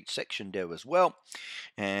Food Street section there as well,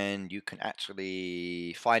 and you can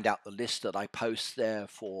actually find out the list that I post there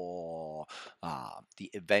for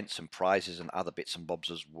the events and prizes and other bits and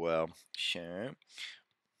bobs as well. So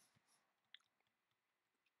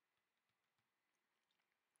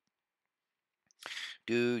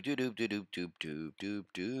do do do do do do do do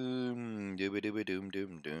do do do doom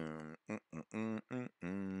doom doom.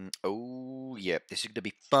 Oh yeah, this is gonna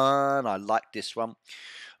be fun. I like this one.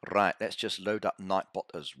 Right, let's just load up Nightbot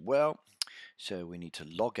as well. So we need to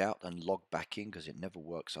log out and log back in because it never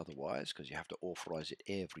works otherwise, because you have to authorize it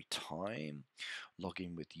every time. Log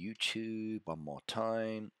in with YouTube one more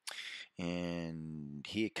time. And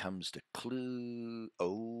here comes the clue.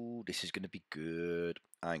 Oh, this is going to be good.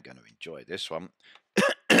 I'm going to enjoy this one.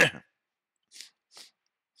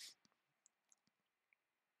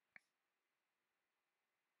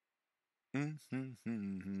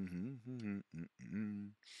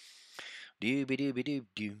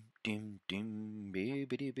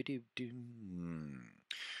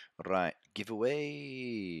 Right,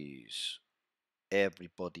 giveaways.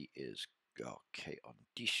 Everybody is okay on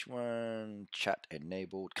this one. Chat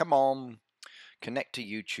enabled. Come on. Connect to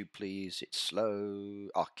YouTube, please. It's slow.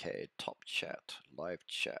 Okay, top chat, live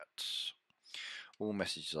chat. All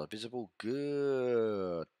messages are visible.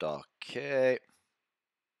 Good. Okay.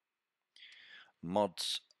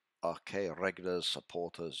 Mods. Okay, regulars,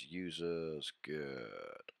 supporters, users.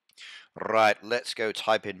 Good. Right, let's go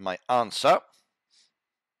type in my answer.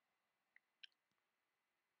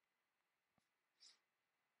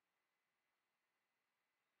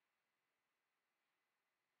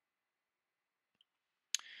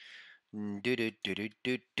 Do do do do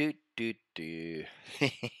do do do do.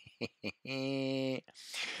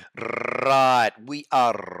 Right, we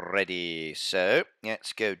are ready. So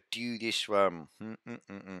let's go do this one.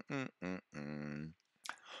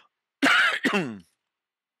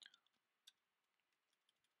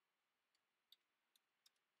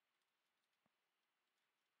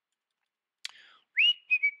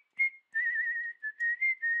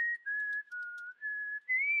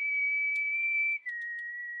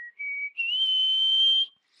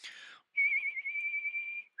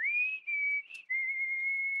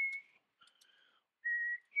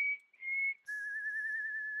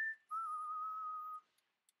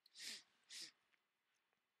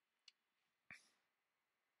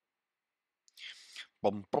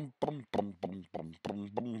 Bum, bum, bum, bum, bum, bum, bum,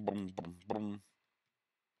 bum, bum, bum, bum.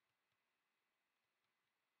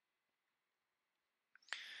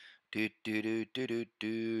 Do do do do do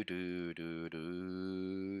do do do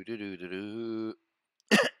do do do do.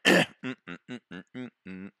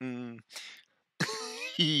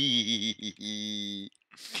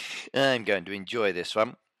 I'm going to enjoy this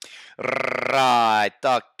one. Right,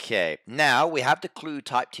 okay. Now we have the clue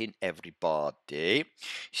typed in, everybody.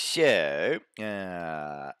 So,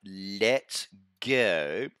 let's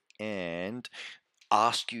go and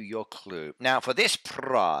ask you your clue. Now, for this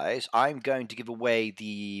prize, I'm going to give away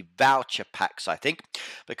the voucher packs, I think,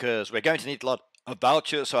 because we're going to need a lot of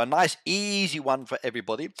vouchers. So, a nice, easy one for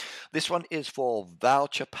everybody. This one is for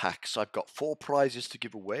voucher packs. I've got 4 prizes to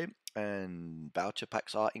give away, and voucher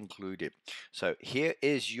packs are included. So, here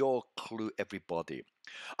is your clue, everybody.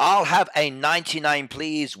 I'll have a 99,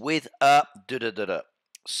 please, with a da-da-da-da.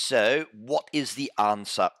 So, what is the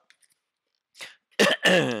answer?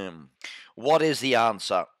 What is the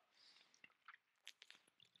answer?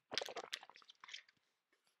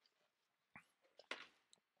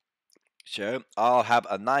 So I'll have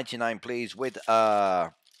a 99, please, with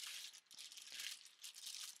I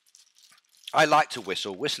like to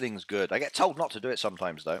whistle. Whistling's good. I get told not to do it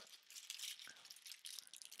sometimes, though.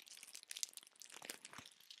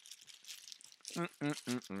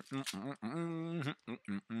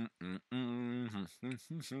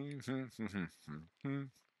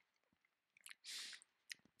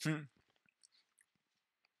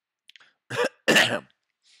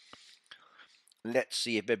 Let's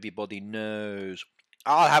see if everybody knows.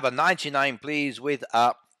 I'll have a 99, please, with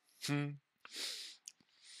a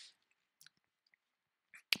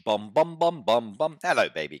bum bum bum bum bum. Hello,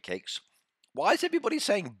 baby cakes. Why is everybody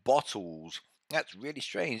saying bottles? That's really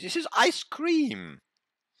strange. This is ice cream.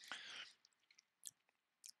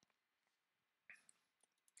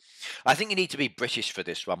 I think you need to be British for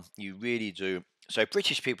this one. You really do. So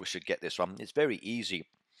British people should get this one. It's very easy.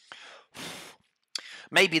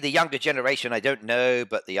 Maybe the younger generation, I don't know,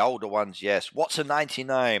 but the older ones, yes. What's a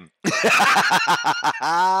 99?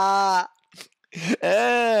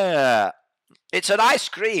 It's an ice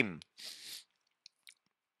cream.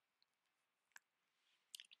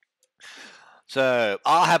 So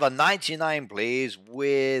I'll have a 99, please,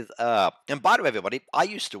 with and by the way, everybody, I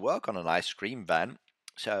used to work on an ice cream van.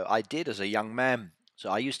 So I did as a young man. So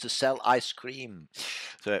I used to sell ice cream.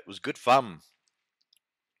 So it was good fun.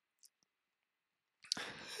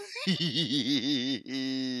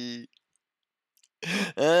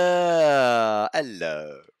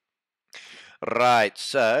 Hello. Right,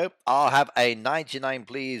 so I'll have a 99,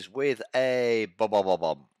 please, with a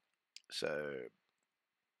bob. So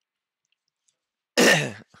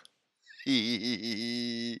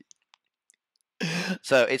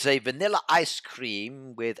so it's a vanilla ice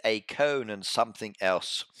cream with a cone and something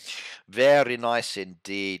else. Very nice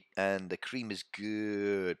indeed, and the cream is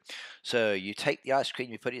good. So you take the ice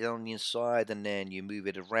cream, you put it on the inside, and then you move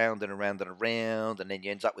it around and around and around, and then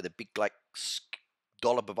you end up with a big like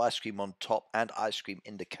dollop of ice cream on top and ice cream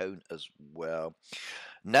in the cone as well.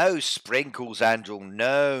 No sprinkles, Andrew.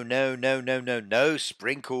 No, no, no, no, no, no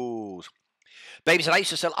sprinkles. Baby said, I used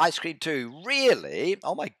to sell ice cream too. Really?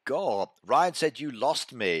 Oh my God. Ryan said you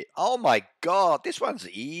lost me. Oh my God. This one's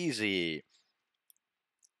easy.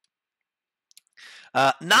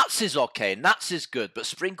 Nuts is okay. Nuts is good, but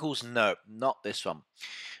sprinkles, no. Not this one.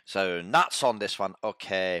 So nuts on this one.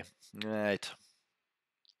 Okay. Right.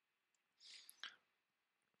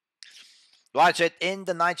 Ryan said, in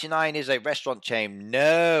the 99 is a restaurant chain.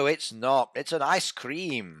 No, it's not. It's an ice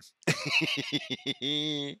cream.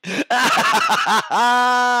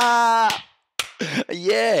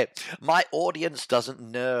 Yeah, my audience doesn't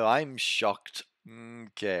know. I'm shocked.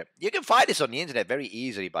 Okay. You can find this on the internet very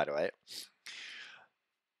easily, by the way.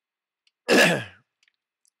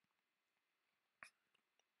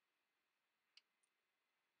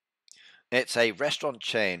 It's a restaurant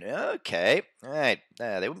chain. Okay. All right.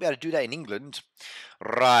 They wouldn't be able to do that in England.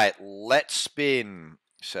 Right. Let's spin.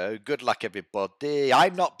 So good luck, everybody.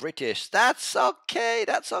 I'm not British. That's okay.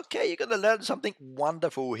 That's okay. You're going to learn something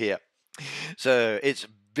wonderful here. So it's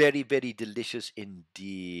very, very delicious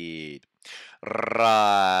indeed.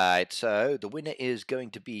 Right. So the winner is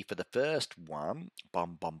going to be for the first one.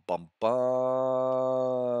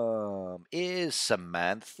 Is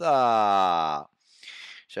Samantha.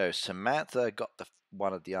 So Samantha got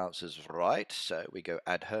one of the answers right. So we go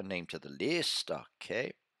add her name to the list.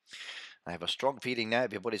 Okay. I have a strong feeling now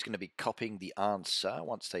everybody's going to be copying the answer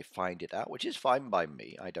once they find it out, which is fine by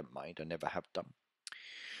me. I don't mind. I never have done.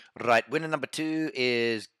 Right, winner number 2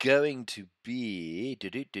 is going to be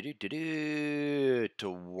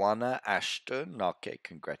Tawana Ashton. Okay,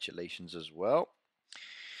 congratulations as well.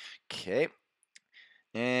 Okay.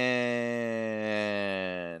 And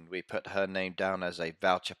we put her name down as a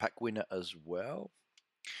voucher pack winner as well.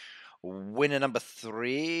 Winner number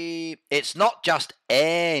 3. It's not just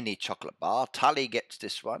any chocolate bar. Tally gets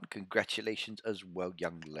this one. Congratulations as well,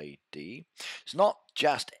 young lady. It's not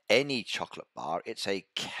just any chocolate bar. It's a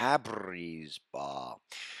Cadbury's bar.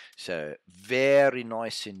 So very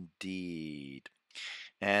nice indeed.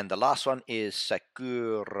 And the last one is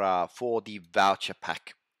Sakura for the voucher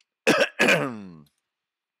pack.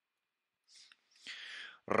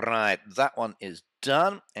 Right, that one is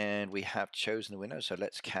done, and we have chosen the winner, so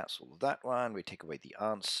let's cancel that one. We take away the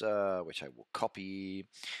answer, which I will copy,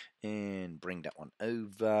 and bring that one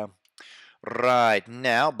over. Right,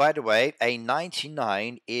 now, by the way, a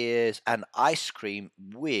 99 is an ice cream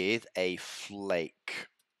with a flake.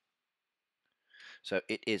 So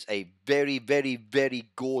it is a very, very,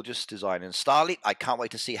 very gorgeous design. And Starly, I can't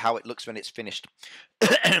wait to see how it looks when it's finished.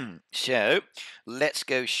 So let's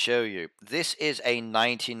go show you. This is a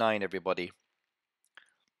 99, everybody.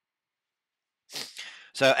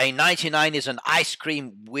 So a 99 is an ice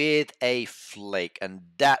cream with a flake, and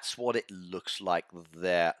that's what it looks like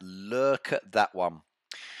there. Look at that one.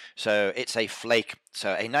 So it's a flake.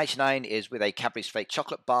 So a 99 is with a Cadbury's flake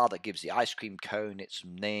chocolate bar that gives the ice cream cone its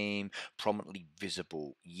name prominently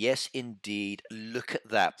visible. Yes, indeed. Look at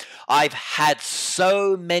that. I've had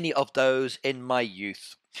so many of those in my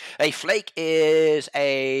youth. A flake is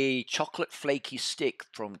a chocolate flaky stick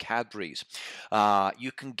from Cadbury's.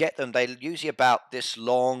 You can get them, they're usually about this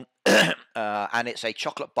long, and it's a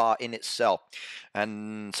chocolate bar in itself.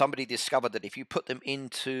 And somebody discovered that if you put them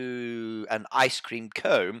into an ice cream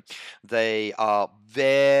cone, they are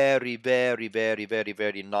very, very, very, very,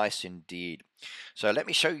 very nice indeed. So let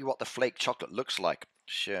me show you what the flake chocolate looks like.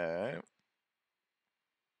 So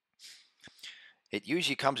it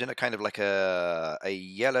usually comes in a kind of like a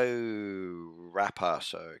yellow wrapper.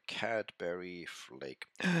 So Cadbury flake.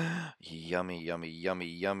 Yummy, yummy, yummy,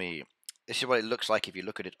 yummy. This is what it looks like if you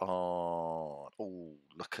look at it on. Oh,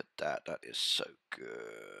 look at that. That is so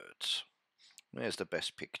good. There's the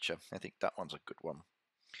best picture. I think that one's a good one.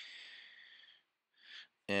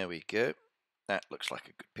 There we go. That looks like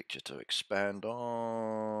a good picture to expand on.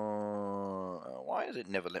 Why does it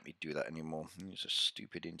never let me do that anymore? It's a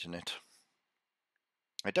stupid internet.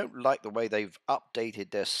 I don't like the way they've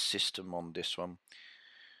updated their system on this one.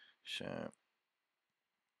 So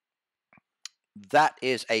that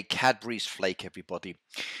is a Cadbury's flake, everybody.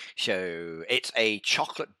 So it's a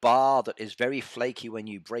chocolate bar that is very flaky when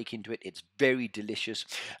you break into it. It's very delicious.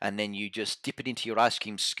 And then you just dip it into your ice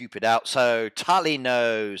cream, scoop it out. So Tully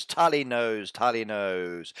knows, Tully knows, Tully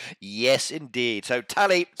knows. Yes, indeed. So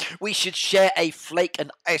Tully, we should share a flake and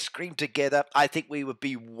ice cream together. I think we would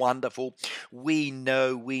be wonderful. We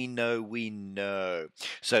know, we know, we know.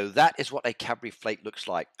 So that is what a Cadbury flake looks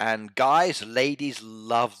like. And guys, ladies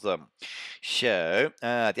love them. So,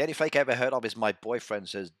 the only flake I ever heard of is my boyfriend,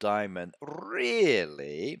 says Diamond.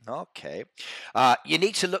 Really? Okay. You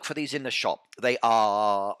need to look for these in the shop. They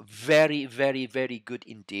are very, very, very good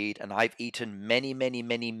indeed. And I've eaten many, many,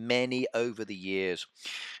 many, many over the years.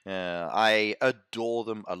 I adore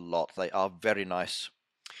them a lot. They are very nice.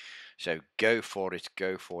 So go for it,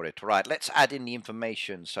 go for it. Right, let's add in the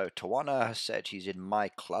information. So Tawana has said she's in my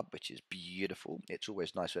club, which is beautiful. It's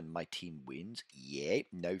always nice when my team wins. Yeah,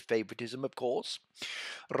 no favoritism, of course.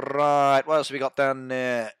 Right, what else have we got down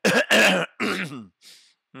there?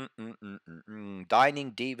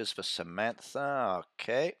 Dining Divas for Samantha.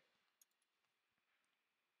 Okay.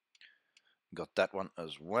 Got that one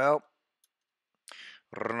as well.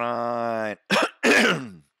 Right.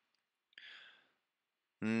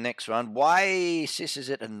 Next one. Why Sis is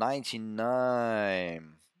it a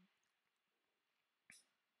 99?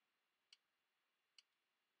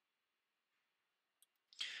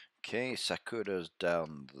 Okay, Sakura's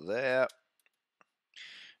down there.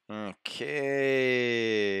 Okay.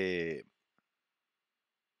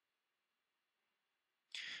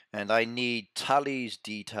 And I need Tully's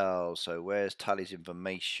details. So where's Tully's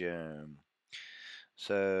information?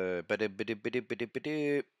 So,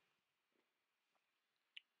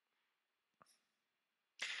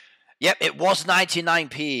 yep, it was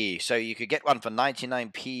 99p, so you could get one for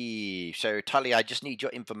 99p. So, Tully, I just need your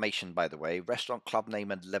information, by the way. Restaurant, club name,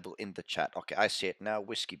 and level in the chat. Okay, I see it now.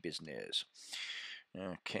 Whiskey business.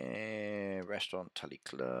 Okay, restaurant, Tully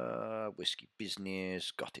Club, whiskey business.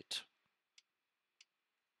 Got it.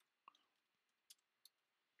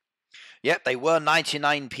 Yep, they were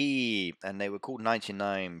 99p, and they were called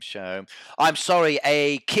 99. So I'm sorry,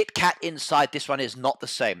 a Kit Kat inside this one is not the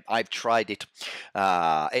same. I've tried it.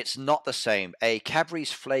 It's not the same. A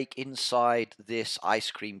Cadbury's flake inside this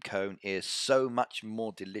ice cream cone is so much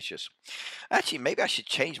more delicious. Actually, maybe I should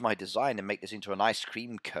change my design and make this into an ice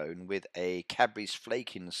cream cone with a Cadbury's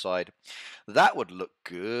flake inside. That would look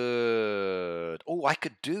good. Oh, I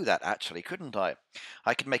could do that actually, couldn't I?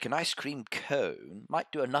 I could make an ice cream cone.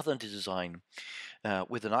 Might do another design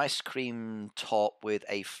with an ice cream top with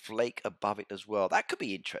a flake above it as well. That could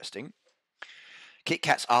be interesting. Kit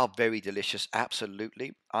Kats are very delicious,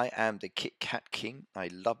 absolutely. I am the Kit Kat king. I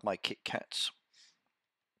love my Kit Kats.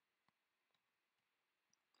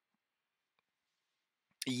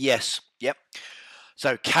 Yes, yep.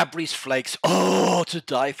 So Cadbury's flakes, oh, to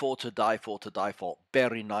die for, to die for, to die for.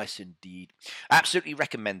 Very nice indeed. Absolutely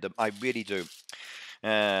recommend them. I really do.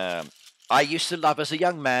 I used to love, as a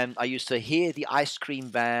young man, I used to hear the ice cream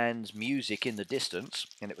van's music in the distance,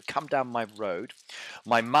 and it would come down my road.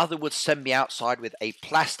 My mother would send me outside with a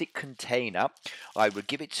plastic container. I would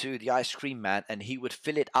give it to the ice cream man, and he would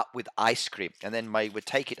fill it up with ice cream. And then I would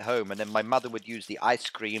take it home, and then my mother would use the ice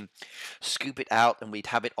cream, scoop it out, and we'd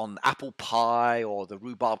have it on apple pie or the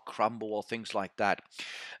rhubarb crumble or things like that.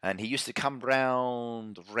 And he used to come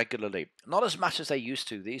round regularly. Not as much as they used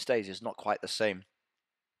to. These days, it's not quite the same.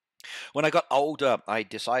 When I got older, I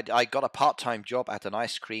decided I got a part-time job at an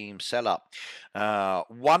ice cream seller.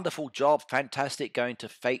 Wonderful job, fantastic, going to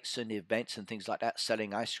fetes and events and things like that,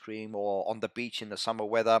 selling ice cream, or on the beach in the summer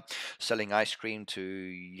weather, selling ice cream to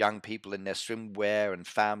young people in their swimwear and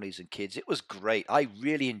families and kids. It was great. I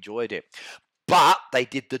really enjoyed it. But they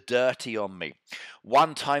did the dirty on me.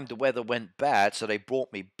 One time the weather went bad, so they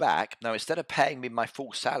brought me back. Now, instead of paying me my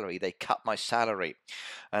full salary, they cut my salary.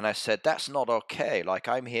 And I said, that's not okay. Like,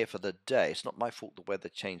 I'm here for the day. It's not my fault the weather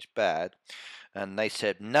changed bad. And they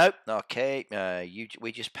said, nope, okay,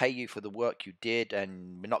 we just pay you for the work you did,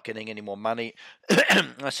 and we're not getting any more money.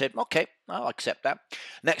 I said, okay, I'll accept that.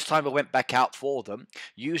 Next time I went back out for them,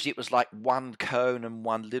 usually it was like one cone and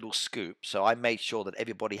one little scoop. So I made sure that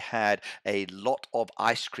everybody had a lot of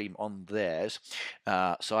ice cream on theirs.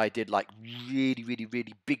 So I did like really, really,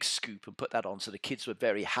 really big scoop and put that on. So the kids were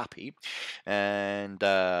very happy, and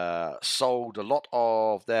sold a lot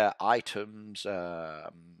of their items.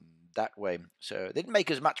 that way. So they didn't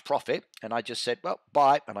make as much profit, and I just said, well,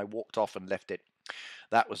 bye, and I walked off and left it.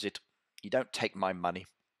 That was it. You don't take my money.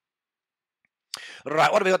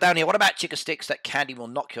 Right, what have we got down here? What about chicken sticks? That candy will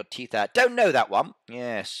knock your teeth out. Don't know that one.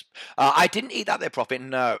 Yes. I didn't eat that there, Profit.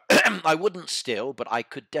 No. I wouldn't still, but I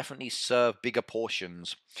could definitely serve bigger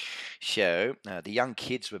portions. So, the young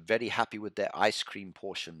kids were very happy with their ice cream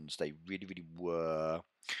portions. They really, really were.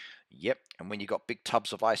 Yep. And when you got big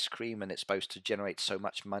tubs of ice cream and it's supposed to generate so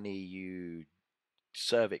much money, you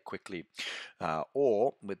serve it quickly.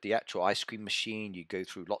 Or with the actual ice cream machine, you go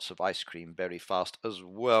through lots of ice cream very fast as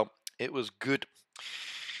well. It was good.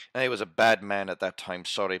 I was a bad man at that time,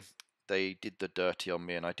 sorry. They did the dirty on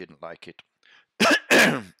me and I didn't like it.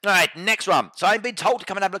 Alright, next one. So I've been told to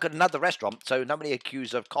come and have a look at another restaurant, so nobody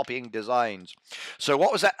accused of copying designs. So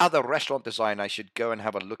what was that other restaurant design I should go and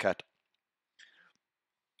have a look at?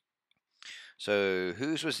 So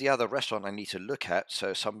whose was the other restaurant I need to look at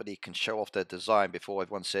so somebody can show off their design before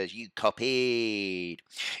everyone says, you copied.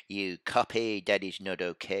 You copied. That is not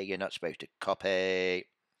okay. You're not supposed to copy.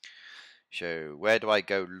 So where do I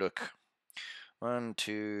go look? 1,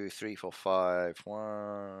 2, 3, 4, 5.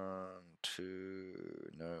 1, 2,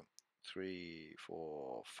 no, 3,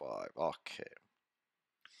 4, 5. Okay.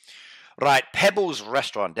 Right, Pebbles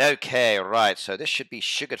Restaurant. Okay, right. So this should be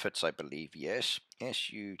Sugarfoots, I believe. Yes.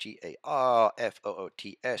 Sugarfoots.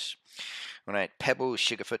 Right, Pebbles,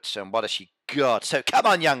 Sugarfoots, and what has she got? So come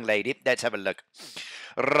on, young lady. Let's have a look.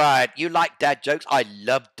 Right, you like dad jokes? I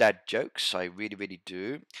love dad jokes. I really, really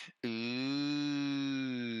do.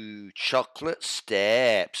 Ooh, chocolate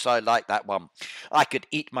steps. I like that one. I could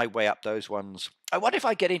eat my way up those ones. I wonder if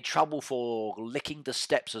I get in trouble for licking the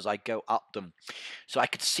steps as I go up them. So I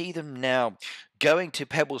could see them now going to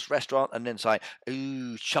Pebbles Restaurant and then saying,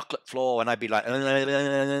 ooh, chocolate floor. And I'd be like,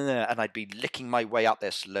 and I'd be licking my way up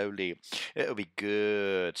there slowly. It'll be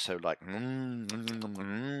good. So like,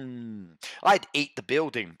 I'd eat the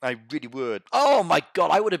building. I really would. Oh my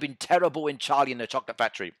God, I would have been terrible in Charlie and the Chocolate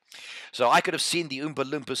Factory. So I could have seen the Oompa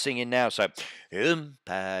Loompa singing now. So,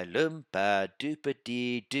 Oompa Loompa Doopa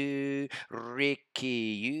Dee Doo, Ricky,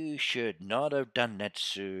 you should not have done that,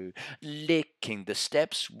 Sue. Licking the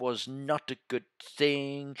steps was not a good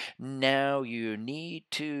thing. Now you need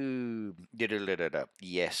to.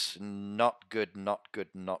 Yes, not good, not good,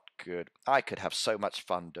 not good. I could have so much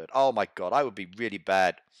fun, dude. Oh my God, I would be really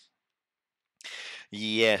bad.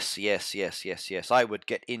 Yes, yes, yes, yes, yes. I would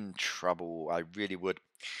get in trouble. I really would.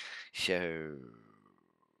 So,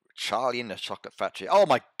 Charlie in the Chocolate Factory. Oh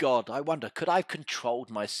my God, I wonder, could I have controlled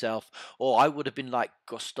myself? Or I would have been like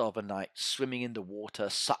Gustav a Knight, swimming in the water,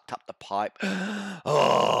 sucked up the pipe.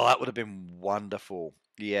 Oh, that would have been wonderful.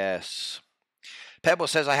 Yes. Pebble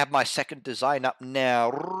says I have my second design up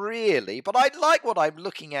now. Really? But I like what I'm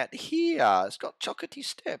looking at here. It's got chocolatey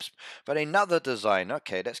steps. But another design.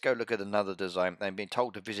 Okay, let's go look at another design. I'm being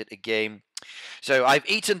told to visit a game. So I've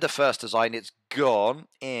eaten the first design, it's gone,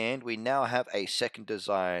 and we now have a second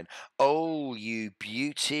design. Oh, you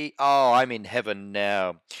beauty. Oh, I'm in heaven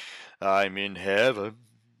now. I'm in heaven.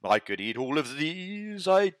 I could eat all of these.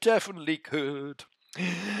 I definitely could.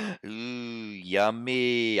 Ooh,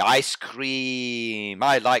 yummy. Ice cream.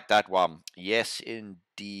 I like that one. Yes,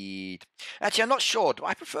 indeed. Actually, I'm not sure. Do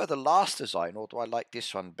I prefer the last design or do I like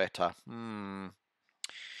this one better?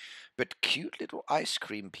 But cute little ice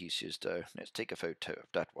cream pieces, though. Let's take a photo of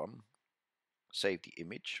that one. Save the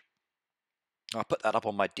image. I'll put that up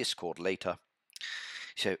on my Discord later.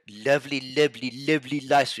 So, lovely, lovely,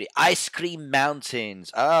 lovely ice cream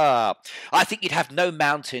mountains. Ah, I think you'd have no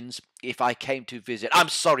mountains if I came to visit. I'm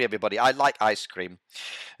sorry, everybody. I like ice cream.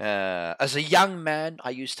 As a young man, I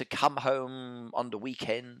used to come home on the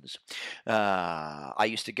weekends. I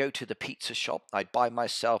used to go to the pizza shop. I'd buy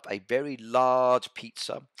myself a very large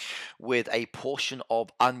pizza with a portion of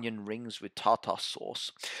onion rings with tartar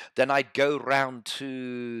sauce. Then I'd go round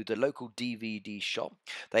to the local DVD shop.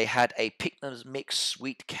 They had a pick and mix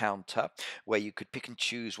sweet counter where you could pick and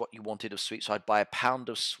choose what you wanted of sweets. So I'd buy a pound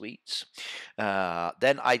of sweets.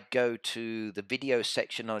 Then I'd go to the video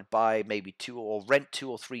section. I'd buy maybe rent 2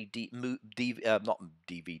 or 3 not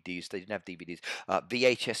DVDs. They didn't have DVDs.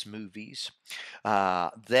 VHS movies.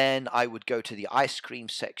 Then I would go to the ice cream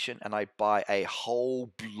section and I'd buy a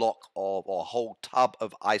whole block of or a whole tub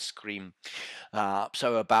of ice cream.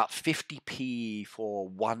 So about 50p for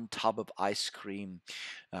one tub of ice cream.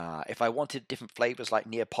 If I wanted different flavors, like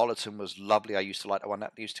Neapolitan was lovely. I used to like that one.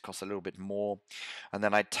 That used to cost a little bit more. And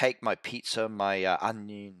then I'd take my pizza, my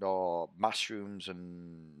onion or mushrooms,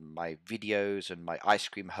 and my videos and my ice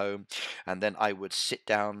cream home. And then I would sit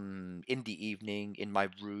down in the evening in my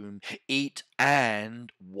room, eat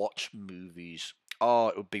and watch movies. Oh,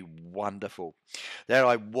 it would be wonderful. There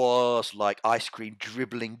I was, like ice cream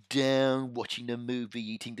dribbling down, watching the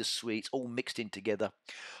movie, eating the sweets, all mixed in together.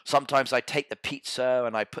 Sometimes I take the pizza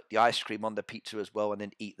and I put the ice cream on the pizza as well and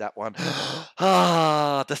then eat that one.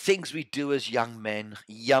 Ah, the things we do as young men.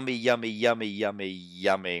 Yummy, yummy, yummy, yummy,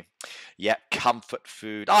 yummy. Yeah, comfort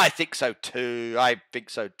food. I think so too. I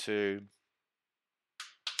think so too.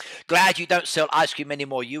 Glad you don't sell ice cream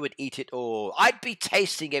anymore. You would eat it all. I'd be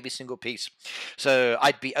tasting every single piece. So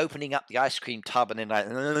I'd be opening up the ice cream tub and then like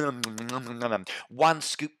one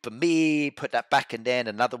scoop for me, put that back and then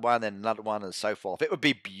another one and so forth. It would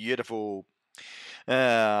be beautiful.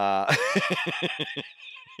 Uh,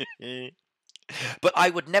 but I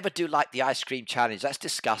would never do like the ice cream challenge. That's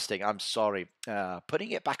disgusting. I'm sorry.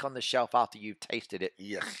 Putting it back on the shelf after you've tasted it.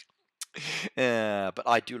 Yuck. But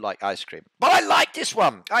I do like ice cream. But I like this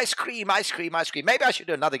one. Ice cream, ice cream, ice cream. Maybe I should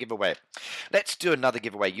do another giveaway. Let's do another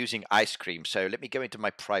giveaway using ice cream. So let me go into my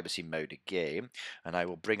privacy mode again, and I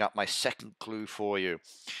will bring up my second clue for you.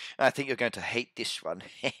 I think you're going to hate this one.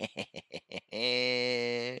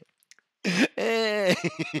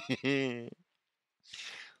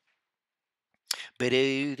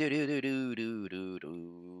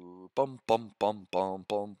 Bum bum bum bum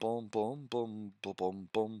bum bum bum bum bum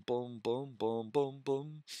bum bum bum bum bum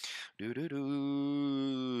bum. Do do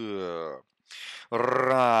do.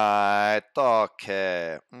 Right.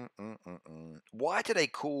 Okay. Why do they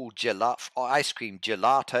call ice cream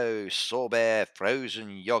gelato, sorbet,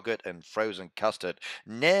 frozen yogurt, and frozen custard?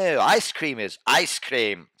 No, ice cream is ice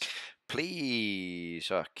cream.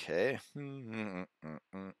 Please. Okay.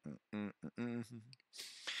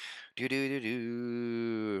 Do do do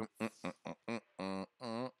do.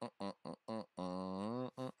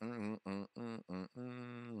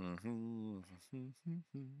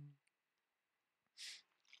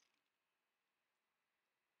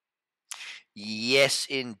 Yes,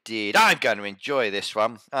 indeed. I'm going to enjoy this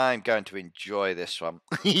one. I'm going to enjoy this one.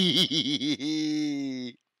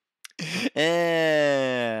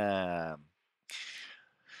 Um,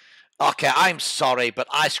 okay, I'm sorry, but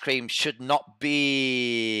ice cream should not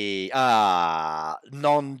be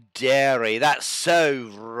non-dairy. That's so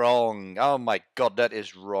wrong. Oh my god, that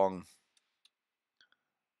is wrong.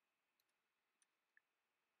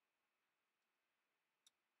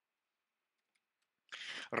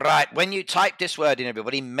 Right, when you type this word in,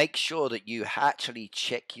 everybody, make sure that you actually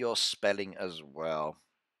check your spelling as well.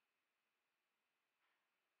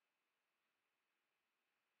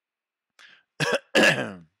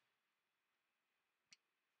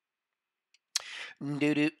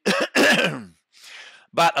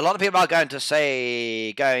 But a lot of people are going to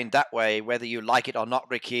say, going that way, whether you like it or not,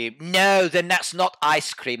 Ricky. No, then that's not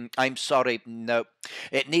ice cream. I'm sorry. No.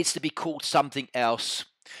 It needs to be called something else.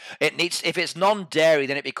 It needs, if it's non-dairy,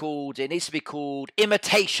 then it needs to be called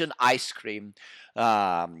imitation ice cream.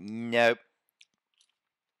 No.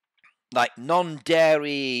 Like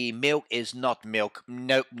non-dairy milk is not milk.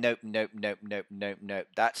 Nope, nope, nope, nope, nope, nope, nope.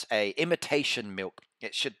 That's a imitation milk.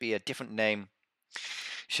 It should be a different name.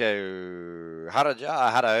 So,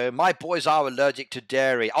 hello. My boys are allergic to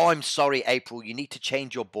dairy. Oh, I'm sorry, April. You need to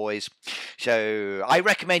change your boys. So, I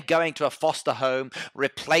recommend going to a foster home,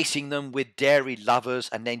 replacing them with dairy lovers,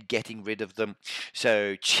 and then getting rid of them.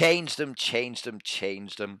 So, change them, change them,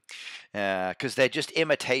 change them. Because they're just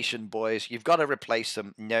imitation boys. You've got to replace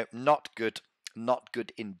them. No, not good. Not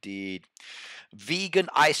good indeed. Vegan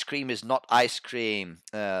ice cream is not ice cream.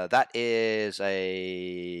 That is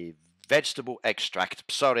a vegetable extract.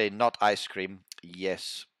 Sorry, not ice cream.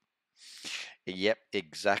 Yes. Yep,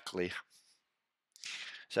 exactly.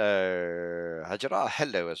 So, Hajara,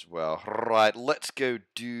 hello as well. Right, let's go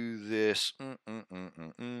do this.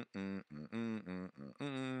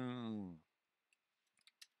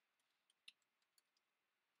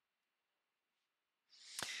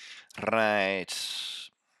 Right.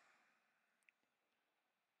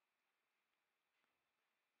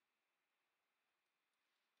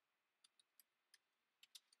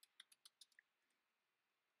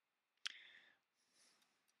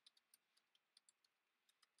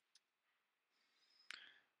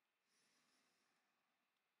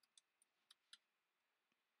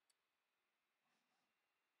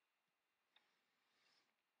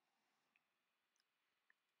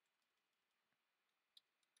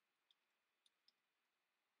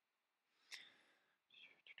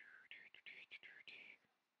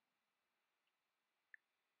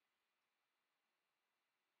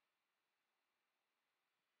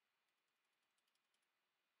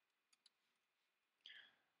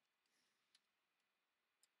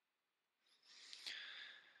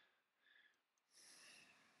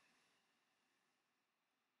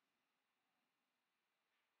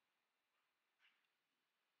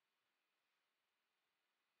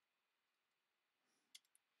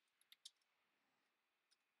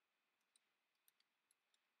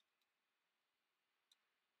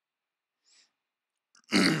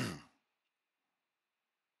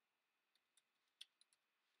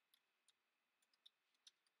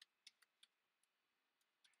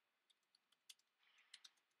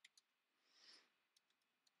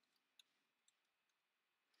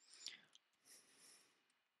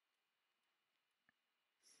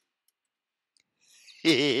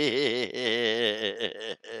 Right,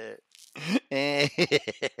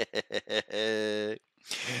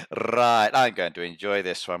 I'm going to enjoy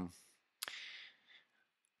this one.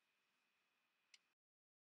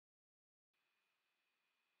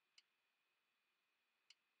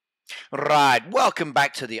 Right, welcome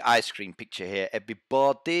back to the ice cream picture here,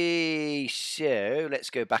 everybody. So let's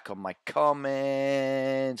go back on my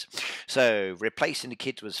comments. So replacing the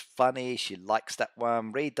kids was funny. She likes that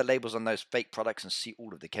one. Read the labels on those fake products and see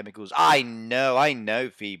all of the chemicals. I know,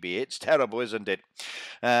 Phoebe. It's terrible, isn't it?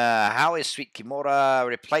 How is Sweet Kimura?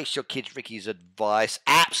 Replace your kids, Ricky's advice.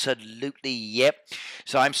 Absolutely, yep.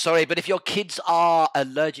 So I'm sorry, but if your kids are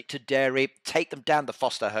allergic to dairy, take them down the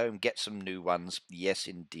foster home, get some new ones. Yes,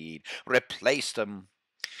 indeed. Replace them.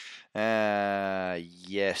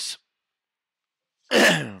 Yes.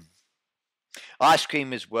 Ice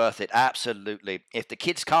cream is worth it, absolutely. If the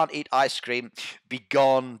kids can't eat ice cream, be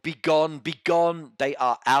gone, be gone, be gone. They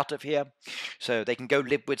are out of here. So they can go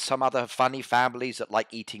live with some other funny families that like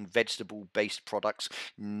eating vegetable-based products.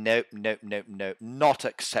 Nope, nope, nope, nope. Not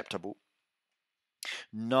acceptable.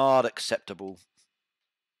 Not acceptable.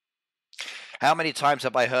 How many times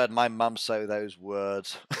have I heard my mum say those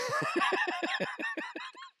words?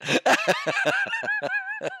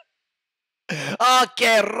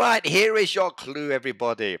 Okay, right. Here is your clue,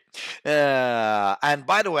 everybody. And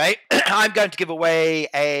by the way, I'm going to give away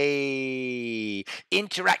a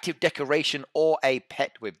interactive decoration or a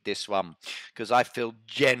pet with this one because I feel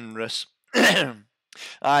generous.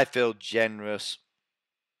 I feel generous.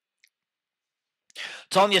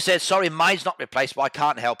 Tonya says, sorry, mine's not replaceable. I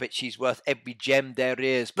can't help it. She's worth every gem there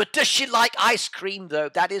is. But does she like ice cream, though?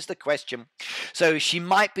 That is the question. So she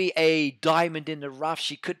might be a diamond in the rough.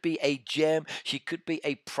 She could be a gem. She could be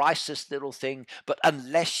a priceless little thing. But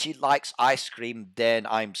unless she likes ice cream, then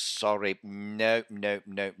I'm sorry. No, no,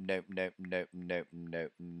 no, no, no, no, no, no,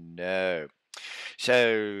 no.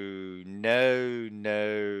 So, no,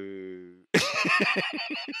 no.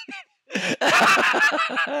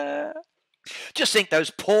 Just think those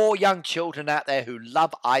poor young children out there who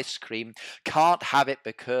love ice cream can't have it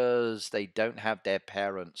because they don't have their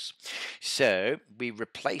parents. So we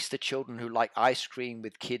replace the children who like ice cream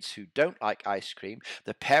with kids who don't like ice cream.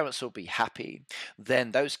 The parents will be happy.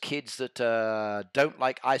 Then those kids that don't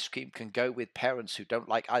like ice cream can go with parents who don't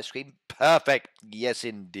like ice cream. Perfect. Yes,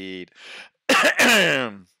 indeed.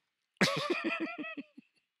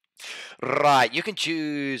 Right, you can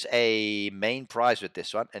choose a main prize with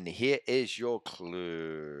this one, and here is your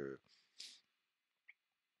clue.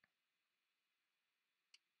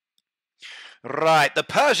 Right, the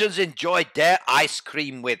Persians enjoyed their ice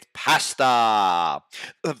cream with pasta.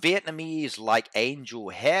 The Vietnamese like angel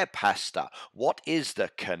hair pasta. What is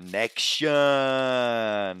the connection?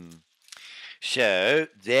 So,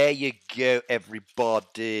 there you go,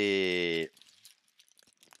 everybody.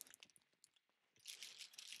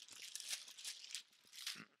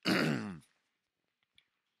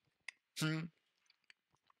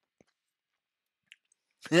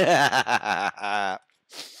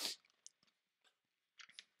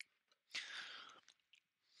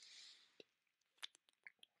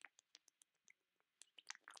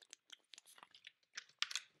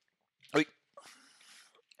 Oi.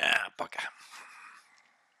 Bugger.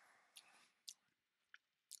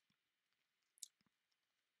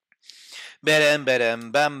 Bam, bam,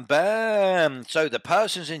 bam, bam. So the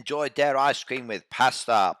Persians enjoyed their ice cream with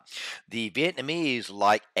pasta. The Vietnamese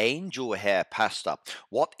like angel hair pasta.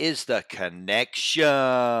 What is the connection?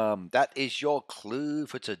 That is your clue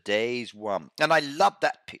for today's one. And I love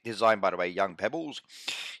that design, by the way, Young Pebbles.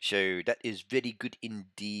 So that is very good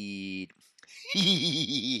indeed.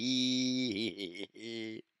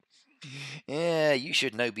 Yeah, you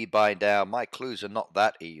should know me by now. My clues are not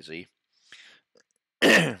that easy.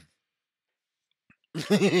 La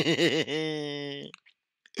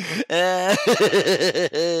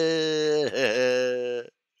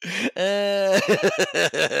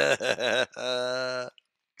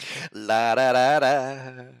da da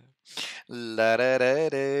da. La da da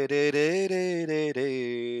da da da da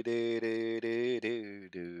da da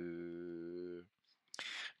da.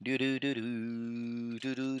 Do do do do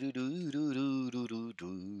do do do do do do do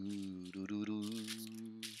do do do.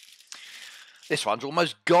 This one's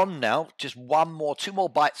almost gone now. Just one more, two more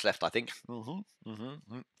bites left, I think.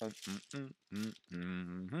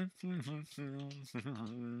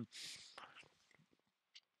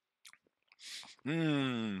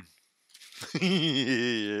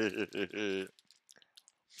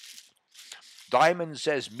 Diamond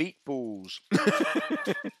says meatballs.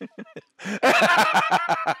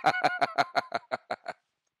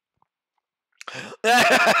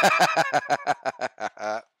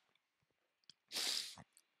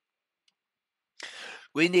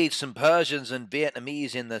 need some Persians and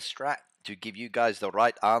Vietnamese in the strat to give you guys the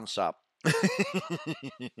right answer.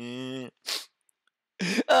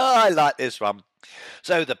 Oh, I like this one.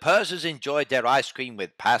 So the Persians enjoyed their ice cream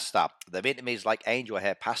with pasta. The Vietnamese like angel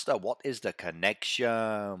hair pasta. What is the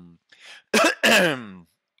connection?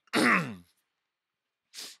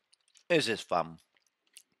 Is this fun?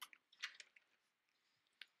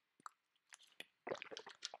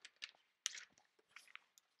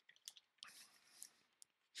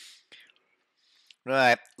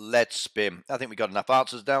 Right, let's spin. I think we got enough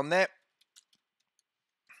answers down there.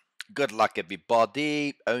 Good luck,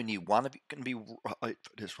 everybody. Only one of you can be right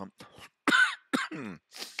for this one.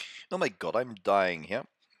 Oh my god, I'm dying here.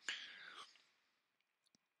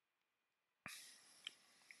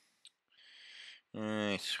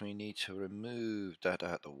 Right, we need to remove that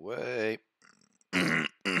out of the way.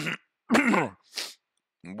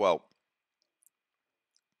 Well,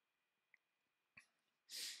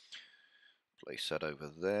 place that over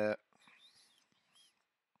there.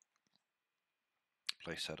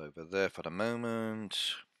 Place that over there for the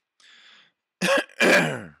moment.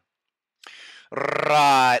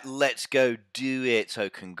 Right, let's go do it. So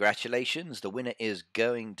congratulations. The winner is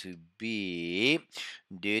going to be...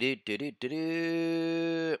 Let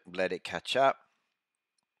it catch up.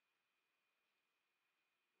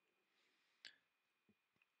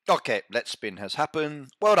 Okay, let's spin has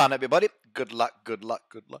happened. Well done, everybody. Good luck, good luck,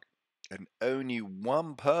 good luck. And only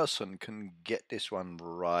one person can get this one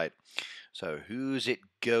right. So who's it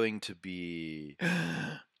going to be?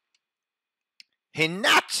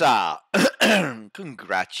 Hinata!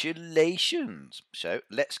 Congratulations. So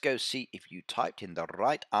let's go see if you typed in the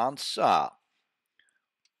right answer.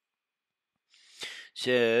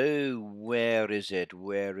 So, where is it?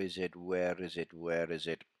 Where is it? Where is it? Where is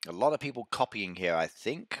it? A lot of people copying here, I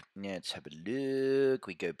think. Let's have a look.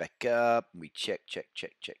 We go back up. We check, check,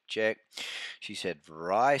 check, check, check. She said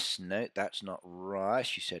rice. No, that's not rice.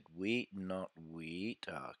 She said wheat, not wheat.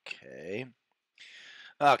 Okay.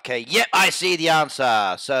 Okay, yep, I see the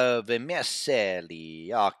answer. So,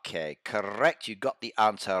 vermicelli. Okay, correct. You got the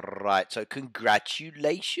answer right. So,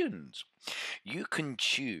 congratulations. You can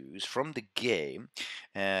choose from the game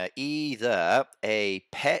either a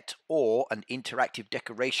pet or an interactive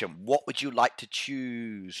decoration. What would you like to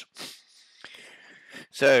choose?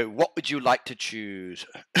 So, what would you like to choose?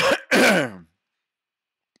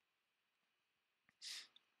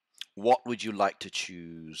 What would you like to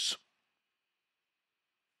choose?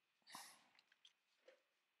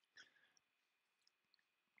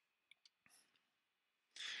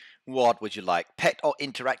 What would you like? Pet or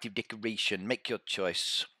interactive decoration? Make your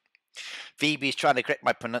choice. Phoebe's trying to correct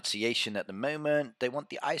my pronunciation at the moment. They want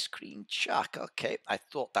the ice cream truck. Okay, I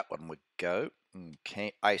thought that one would go.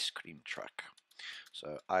 Okay, ice cream truck.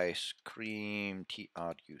 So ice cream,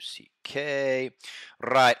 Truck.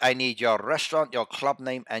 Right, I need your restaurant, your club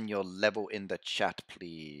name, and your level in the chat,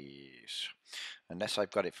 please. Unless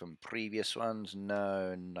I've got it from previous ones.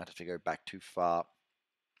 No, not have to go back too far.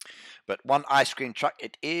 But one ice cream truck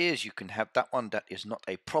it is. You can have that one. That is not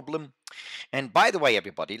a problem. And by the way,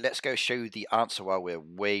 everybody, let's go show you the answer while we're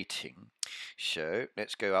waiting. So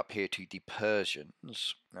let's go up here to the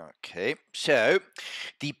Persians. Okay, so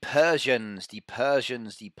the Persians.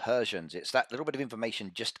 It's that little bit of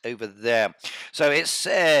information just over there. So it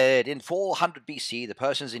said in 400 BC, the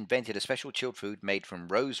Persians invented a special chilled food made from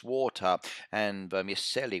rose water and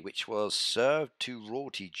vermicelli, which was served to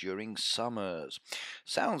royalty during summers.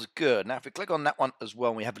 Sounds good. Now, if we click on that one as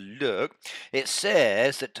well and we have a look, it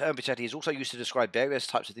says that term vermicelli is also used to describe various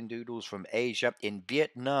types of thin noodles from Asia. In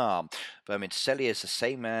Vietnam, vermicelli is the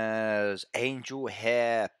same as angel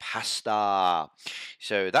hair pasta.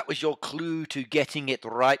 So that was your clue to getting it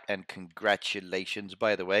right, and congratulations,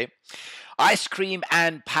 by the way. Ice cream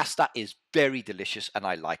and pasta is very delicious, and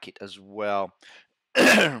I like it as well.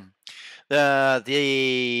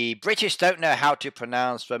 The British don't know how to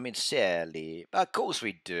pronounce vermicelli. Of course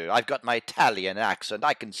we do. I've got my Italian accent.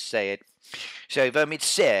 I can say it. So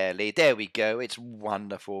vermicelli, there we go. It's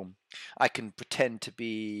wonderful. I can pretend to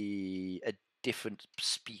be a different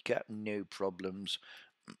speaker. No problems.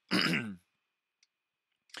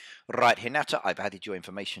 Right, Hinata, I've added your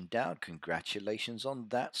information down. Congratulations on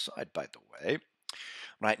that side, by the way.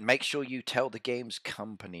 Right, make sure you tell the game's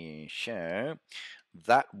company. Sure.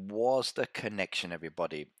 That was the connection,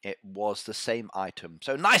 everybody. It was the same item.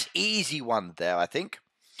 So nice, easy one there, I think.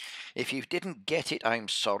 If you didn't get it, I'm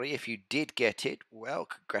sorry. If you did get it, well,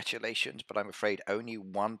 congratulations. But I'm afraid only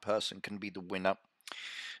one person can be the winner.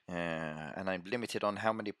 And I'm limited on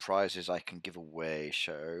how many prizes I can give away.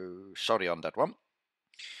 So sorry on that one.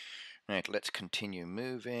 Right, let's continue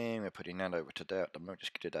moving. We're putting that over to there at the moment.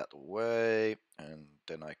 Just get it out of the way. And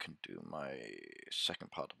then I can do my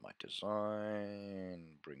second part of my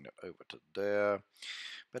design. Bring that over to there.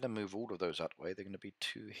 Better move all of those out of the way. They're going to be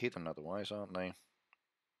too hidden otherwise, aren't they?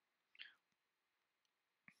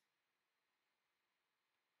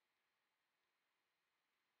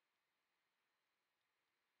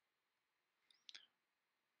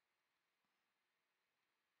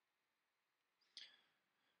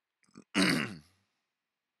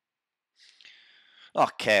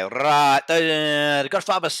 Okay, right. The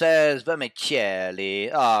Godfather says vermicelli.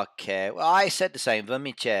 Okay, well, I said the same.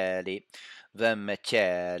 Vermicelli.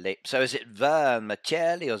 Vermicelli. So is it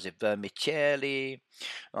vermicelli or is it vermicelli?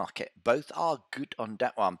 Okay, both are good on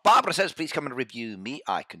that one. Barbara says, please come and review me.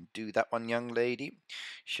 I can do that one, young lady.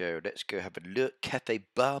 So let's go have a look. Cafe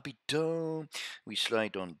Barbie Dome. We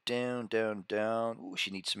slide on down, down, down. Oh, she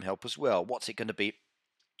needs some help as well. What's it going to be?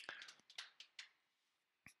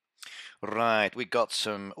 Right, we got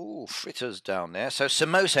some fritters down there. So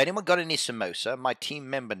samosa, anyone got any samosa? My team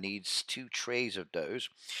member needs 2 trays of those.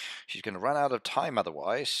 She's going to run out of time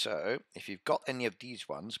otherwise. So if you've got any of these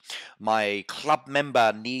ones, my club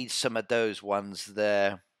member needs some of those ones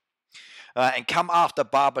there. And come after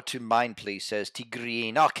Barbara to mine, please, says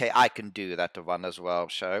Tigrin. Okay, I can do that one as well.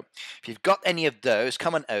 So if you've got any of those,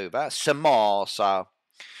 come on over. Samosa.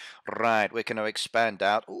 Right, we're going to expand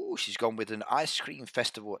out. Oh, she's gone with an ice cream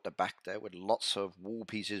festival at the back there with lots of wall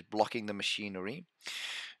pieces blocking the machinery.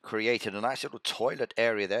 Created a nice little toilet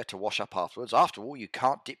area there to wash up afterwards. After all, you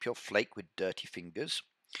can't dip your flake with dirty fingers.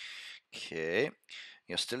 Okay,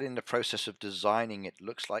 you're still in the process of designing. It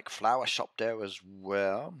looks like flower shop there as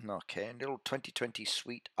well. Okay, a little 2020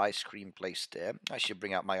 sweet ice cream place there. I should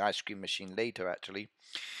bring out my ice cream machine later, actually.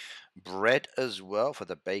 Bread as well for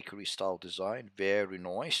the bakery style design. Very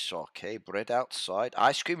nice. Okay, bread outside.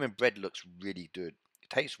 Ice cream and bread looks really good. It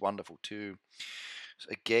tastes wonderful too. So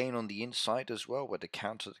again on the inside as well, where the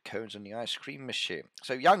counter, the cones, and the ice cream machine.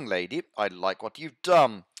 So young lady, I like what you've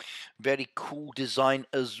done. Very cool design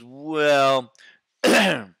as well.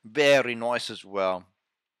 Very nice as well.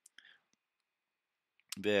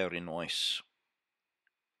 Very nice.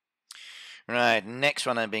 Right, next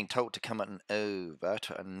one I'm being told to come on over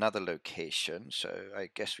to another location, so I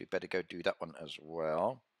guess we better go do that one as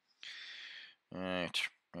well. Right,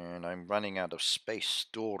 and I'm running out of space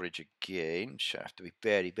storage again, so I have to be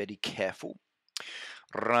very, very careful.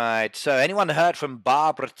 Right, so anyone heard from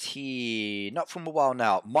Barbara T? Not from a while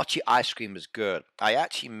now. Mochi ice cream is good. I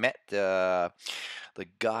actually met the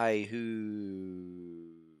guy who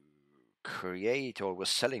created or was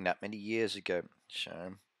selling that many years ago.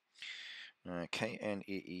 So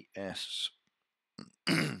Knees.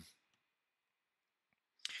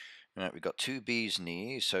 Right, we've got 2 bees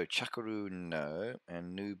knees, so Chakaru no,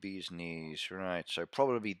 and new bees knees. Right, so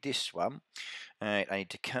probably this one. Alright, I need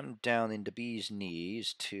to come down in the bees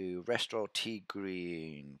knees to restaurant tea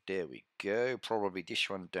green. There we go. Probably this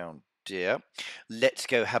one down there. Let's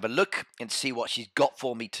go have a look and see what she's got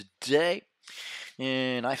for me today.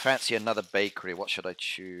 And I fancy another bakery. What should I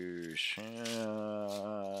choose?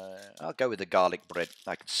 I'll go with the garlic bread.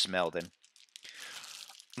 I can smell then.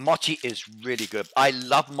 Mochi is really good. I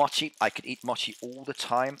love mochi. I could eat mochi all the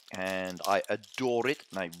time and I adore it.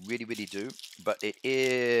 And I really, really do. But it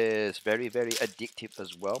is very, very addictive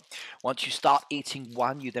as well. Once you start eating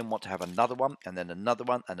one, you then want to have another one and then another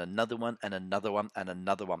one and another one and another one and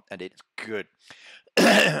another one. And it's good.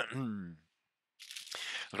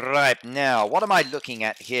 Right, now, what am I looking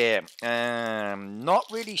at here? Not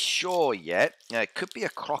really sure yet. It could be a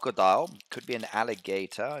crocodile, could be an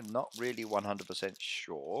alligator. Not really 100%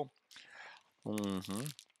 sure. Mm-hmm.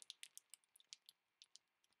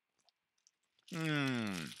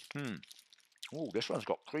 Oh, this one's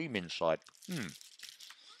got cream inside.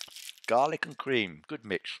 Garlic and cream, good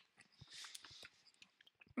mix.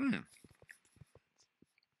 Hmm.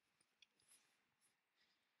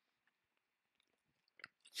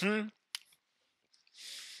 Hmm.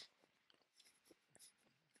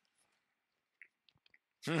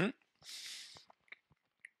 Hmm.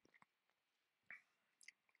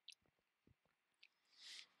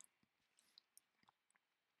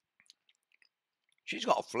 She's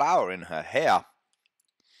got a flower in her hair.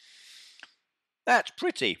 That's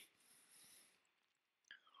pretty.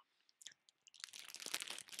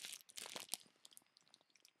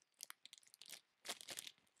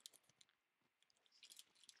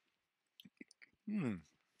 Hmm.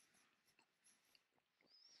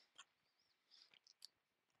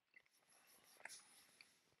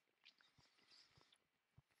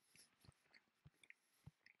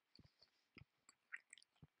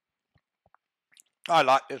 I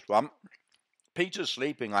like this one. Peter's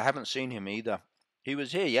sleeping. I haven't seen him either. He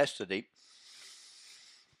was here yesterday.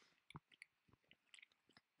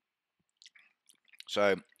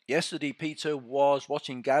 So yesterday Peter was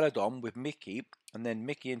watching Galadon with Mickey, and then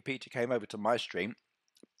Mickey and Peter came over to my stream.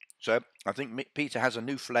 So I think Peter has a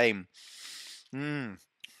new flame.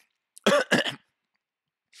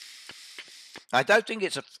 I don't think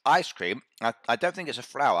it's ice cream. I don't think it's a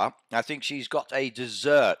flower. I think she's got a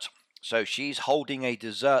dessert. So she's holding a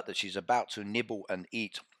dessert that she's about to nibble and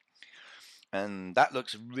eat. And that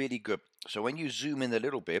looks really good. So when you zoom in a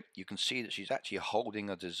little bit, you can see that she's actually holding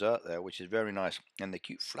a dessert there, which is very nice. And the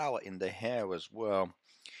cute flower in the hair as well.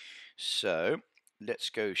 So let's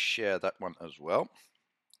go share that one as well.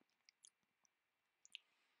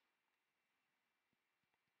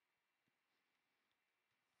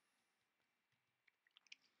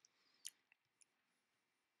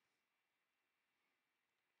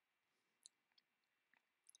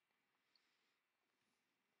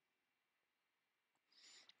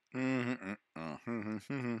 And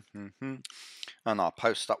I'll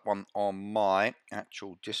post that one on my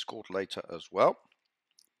actual Discord later as well.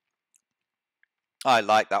 I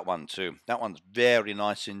like that one too. That one's very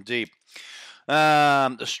nice indeed.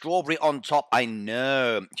 The strawberry on top, I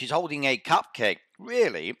know. She's holding a cupcake.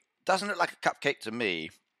 Really? Doesn't look like a cupcake to me.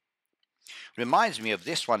 Reminds me of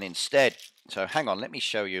this one instead. So hang on, let me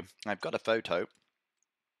show you. I've got a photo.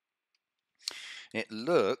 It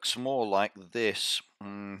looks more like this.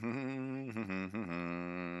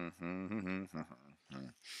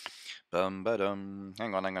 Bum ba dum.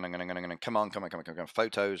 Hang on. Come on.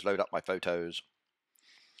 Photos. Load up my photos.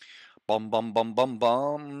 Bum bum bum bum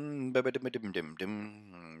bum.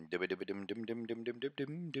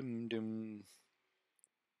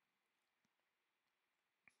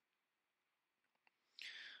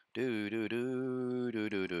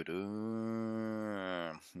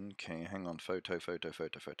 Okay, hang on. Photo.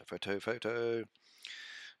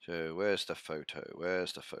 So where's the photo?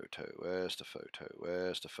 Where's the photo? Where's the photo?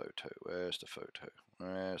 Where's the photo? Where's the photo? Where's the photo?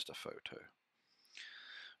 Where's the photo?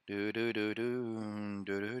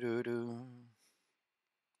 Come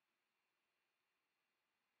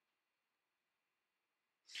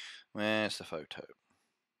on. Where's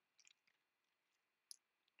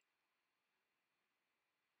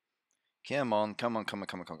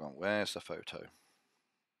the photo?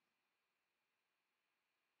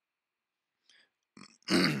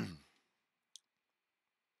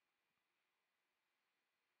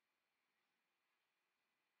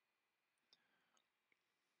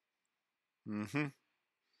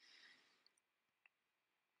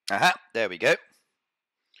 Aha, there we go.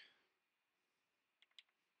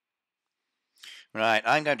 Right,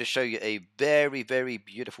 I'm going to show you a very, very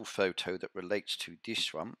beautiful photo that relates to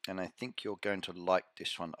this one, and I think you're going to like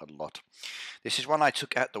this one a lot. This is one I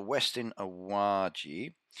took at the Westin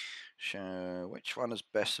Awaji. So, which one is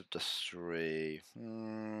best of the three?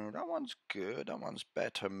 That one's good. That one's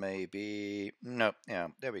better, maybe. No, yeah,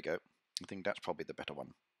 there we go. I think that's probably the better one.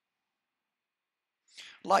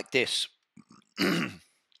 Like this.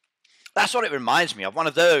 That's what it reminds me of, one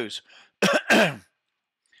of those.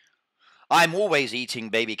 I'm always eating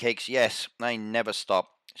baby cakes, yes. I never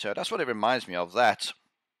stop. So that's what it reminds me of, that.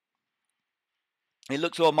 It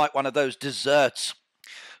looks all like one of those desserts.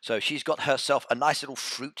 So she's got herself a nice little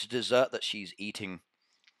fruit dessert that she's eating.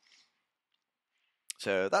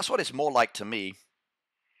 So that's what it's more like to me.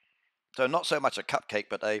 So not so much a cupcake,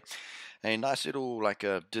 but a nice little, like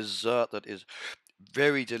a dessert that is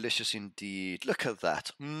very delicious indeed. Look at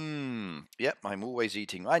that. Yep, I'm always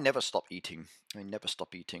eating. I never stop eating. I never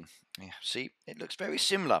stop eating. Yeah, see, it looks very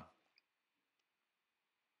similar.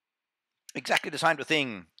 Exactly the same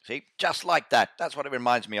thing. See, just like that. That's what it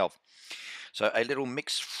reminds me of. So a little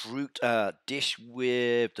mixed fruit dish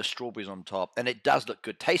with the strawberries on top. And it does look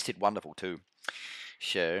good. Tasted wonderful too.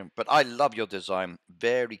 So, but I love your design.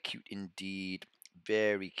 Very cute indeed.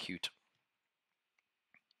 Very cute.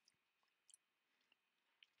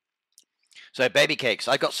 So baby cakes,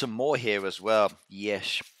 I got some more here as well.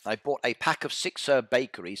 Yes, I bought a pack of 6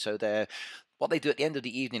 bakery. So they're what they do at the end of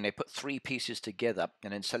the evening. They put 3 pieces together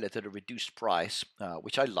and then sell it at a reduced price,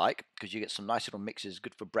 which I like because you get some nice little mixes,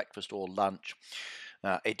 good for breakfast or lunch.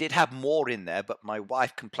 It did have more in there, but my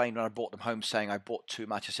wife complained when I brought them home, saying I bought too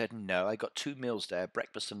much. I said no, I got 2 meals there,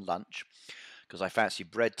 breakfast and lunch, because I fancy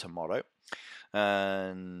bread tomorrow.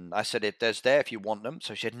 And I said, there's there if you want them.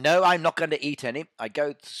 So she said, no, I'm not going to eat any. I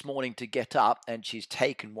go this morning to get up, and she's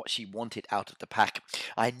taken what she wanted out of the pack.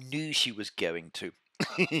 I knew she was going to.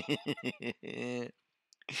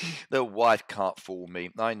 The wife can't fool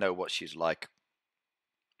me. I know what she's like.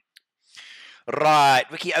 Right,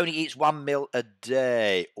 Ricky only eats 1 meal a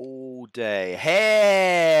day, all day.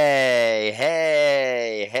 Hey,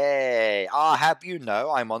 hey, hey. I'll have you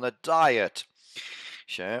know I'm on a diet.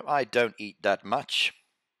 So I don't eat that much.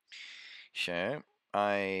 So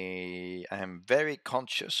I am very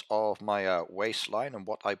conscious of my waistline and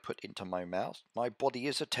what I put into my mouth. My body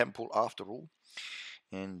is a temple after all.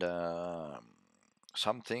 And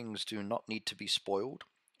some things do not need to be spoiled.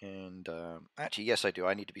 And actually, yes, I do.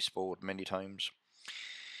 I need to be spoiled many times.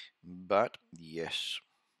 But yes.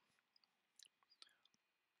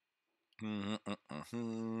 Alright,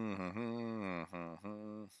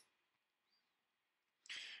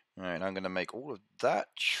 I'm going to make all of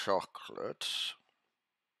that chocolate.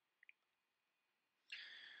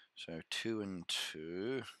 So 2 and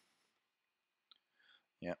 2.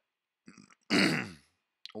 Yep.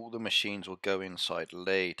 All the machines will go inside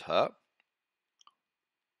later.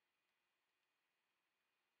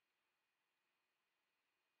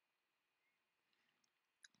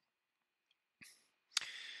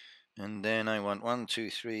 And then I want 1, 2,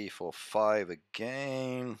 3, 4, 5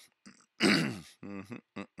 again. 1,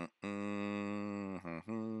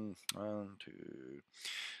 2,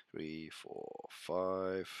 3, 4,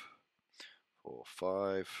 5. 4,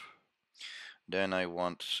 5. Then I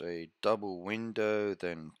want, say, double window,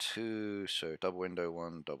 then 2. So double window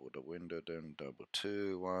 1, double the window, then double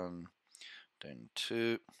 2, 1, then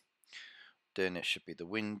 2. Then it should be the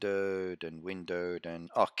window, then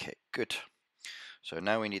okay, good. So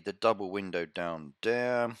now we need the double window down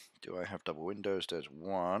there. Do I have double windows? There's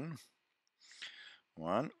 1.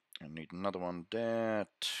 I need another one there,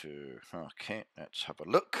 2. Okay, let's have a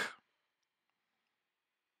look.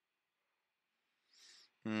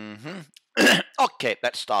 Okay,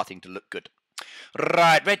 that's starting to look good.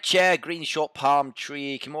 Right, red chair, green short palm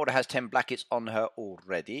tree. Kimura has 10 blankets on her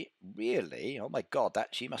already. Really? Oh my god,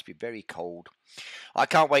 that she must be very cold. I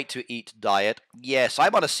can't wait to eat diet. Yes,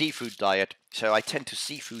 I'm on a seafood diet, so I tend to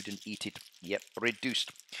seafood and eat it. Yep,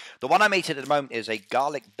 reduced. The one I'm eating at the moment is a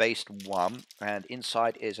garlic-based one, and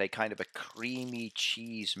inside is a kind of a creamy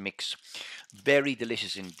cheese mix. Very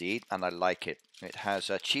delicious indeed, and I like it. It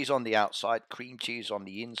has cheese on the outside, cream cheese on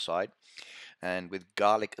the inside, and with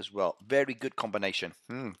garlic as well. Very good combination.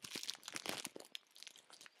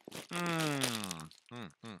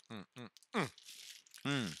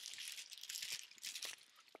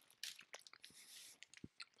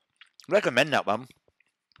 Recommend that one.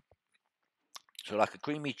 So like a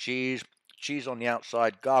creamy cheese, cheese on the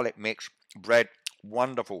outside, garlic mix, bread,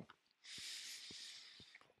 wonderful.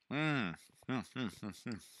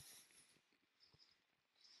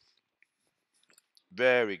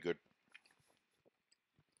 Very good.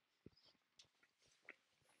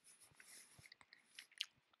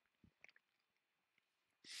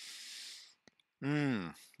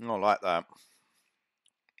 I like that.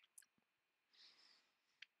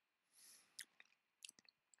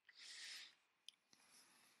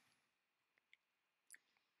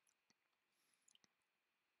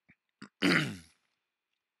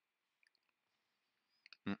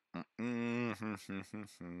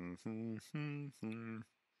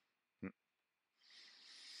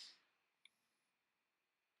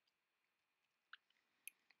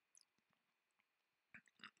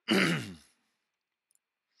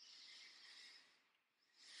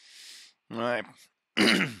 Right.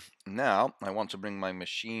 Now I want to bring my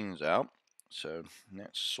machines out. So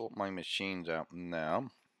let's sort my machines out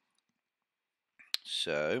now.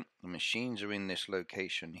 So the machines are in this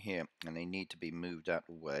location here and they need to be moved out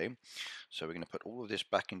of the way. So we're going to put all of this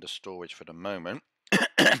back into storage for the moment.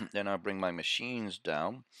 Then I'll bring my machines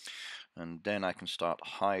down and then I can start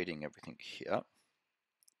hiding everything here.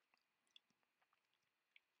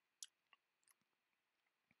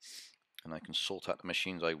 And I can sort out the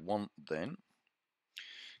machines I want then.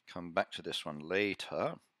 Come back to this one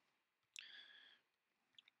later.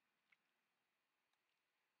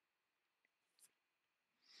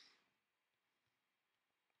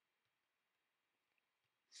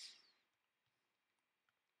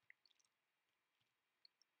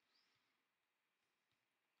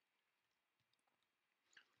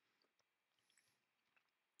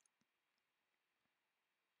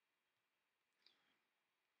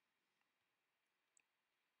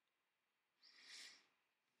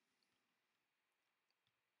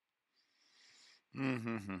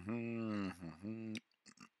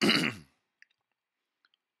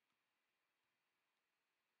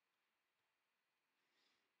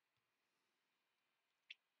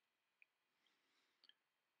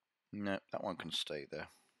 No, that one can stay there.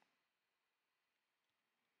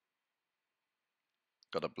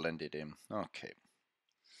 Got to blend it in. Okay.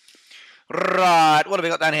 Right, what have we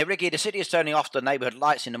got down here? Ricky, the city is turning off the neighborhood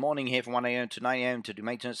lights in the morning here from 1 a.m. to 9 a.m. to do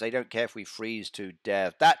maintenance. They don't care if we freeze to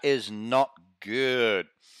death. That is not good.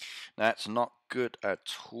 That's not good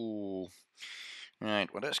at all. Right,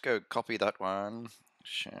 well, let's go copy that one.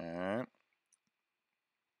 Share.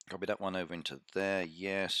 Copy that one over into there.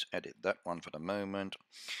 Yes, edit that one for the moment.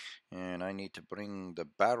 And I need to bring the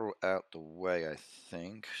barrel out the way, I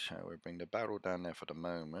think. So we'll bring the barrel down there for the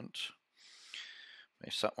moment.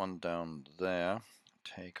 Place that one down there.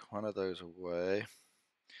 Take one of those away.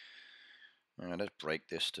 And let's break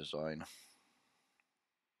this design.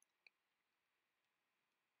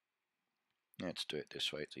 Let's do it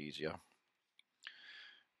this way, it's easier.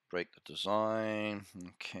 Break the design.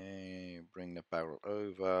 Okay, bring the barrel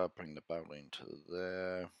over, bring the barrel into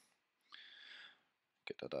there.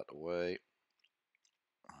 Get that out of the way.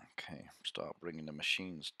 Okay, start bringing the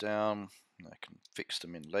machines down. I can fix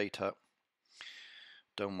them in later.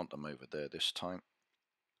 Don't want them over there this time.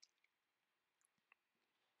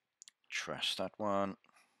 Trash that one.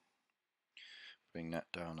 Bring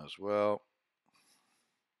that down as well.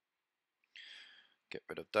 Get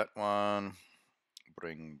rid of that one.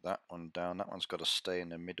 Bring that one down. That one's got to stay in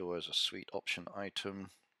the middle as a suite option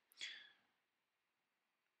item.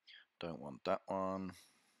 Don't want that one.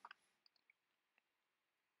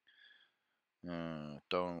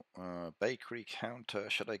 Bakery counter.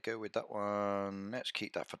 Should I go with that one? Let's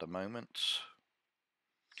keep that for the moment.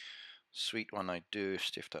 Sweet one I do.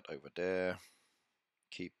 Stiff that over there.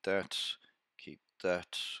 Keep that. Keep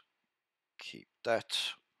that. Keep that.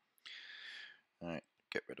 Alright,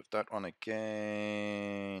 get rid of that one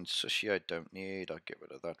again. Sushi I don't need. I'll get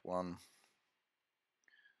rid of that one.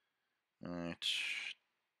 Alright.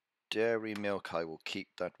 Dairy milk I will keep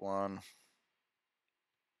that one.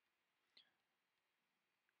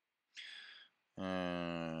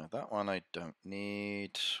 That one I don't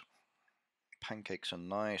need. Pancakes are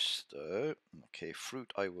nice though. Okay,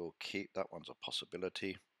 fruit I will keep. That one's a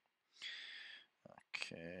possibility.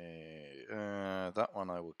 Okay, that one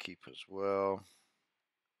I will keep as well.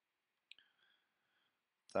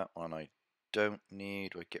 That one I don't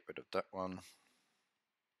need. We'll get rid of that one.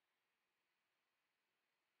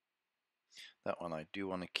 That one I do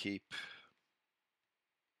want to keep.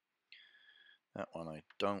 That one I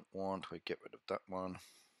don't want. We'll get rid of that one.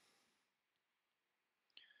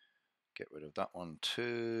 Get rid of that one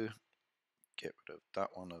too. Get rid of that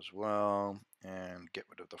one as well. And get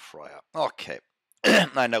rid of the fryer. Okay.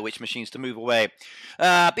 I know which machines to move away.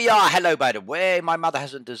 BR, hello, by the way. My mother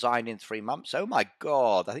hasn't designed in 3 months. Oh, my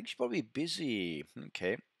God. I think she's probably busy.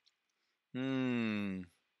 Okay.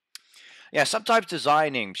 Yeah, sometimes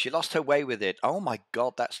designing, she lost her way with it. Oh my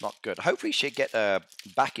God, that's not good. Hopefully she'll get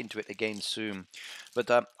back into it again soon. But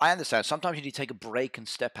I understand. Sometimes you need to take a break and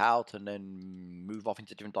step out and then move off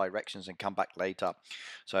into different directions and come back later.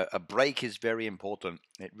 So a break is very important.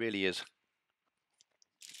 It really is.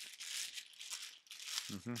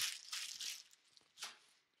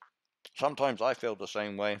 Sometimes I feel the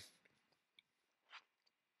same way.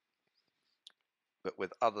 But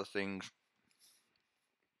with other things.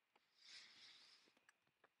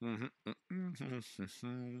 Well,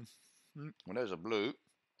 there's a blue.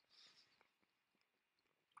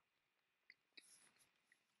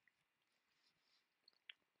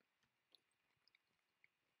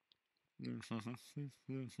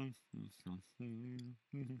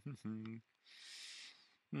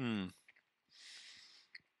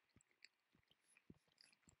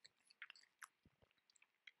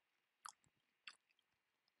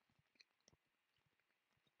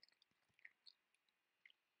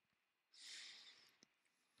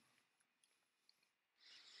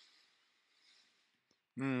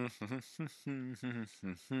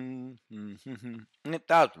 It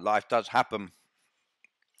does. Life does happen.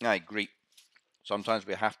 I agree. Sometimes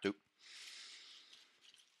we have to.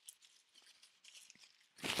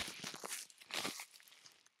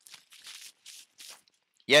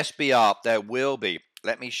 Yes, BR, there will be.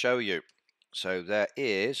 Let me show you. So there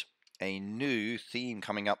is a new theme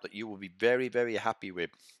coming up that you will be very, very happy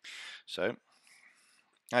with. So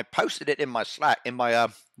I posted it in my Slack, in my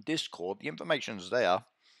Discord. The information's there.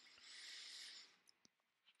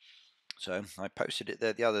 So I posted it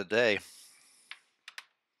there the other day.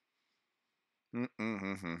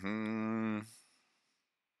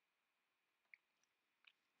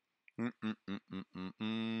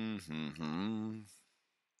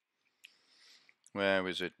 Where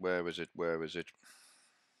is it? Where is it? Where is it?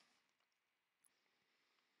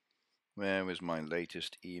 Where is my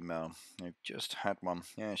latest email? I've just had one.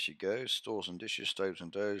 There she goes. Stores and dishes, stoves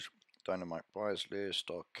and doughs. Dynamite price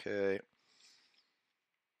list. Okay.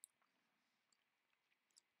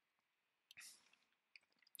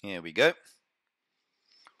 Here we go.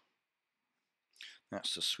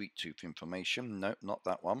 That's the sweet tooth information. No, not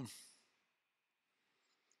that one.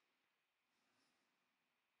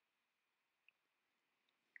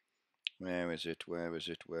 Where is it? Where is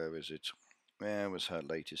it? Where is it? Where was her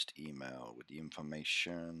latest email with the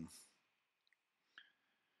information?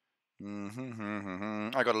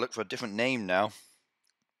 I got to look for a different name now.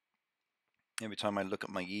 Every time I look at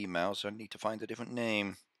my emails, I need to find a different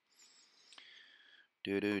name.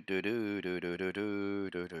 Okay,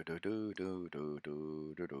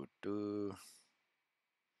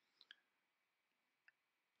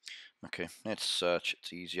 let's search.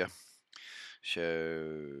 It's easier.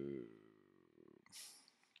 So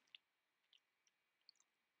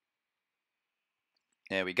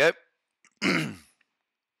there we go.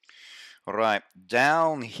 Right,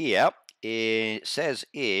 down here it says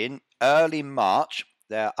in early March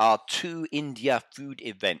there are 2 India food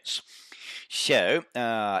events. So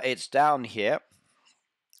it's down here.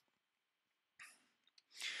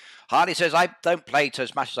 Harley says, I don't play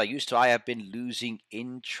as much as I used to. I have been losing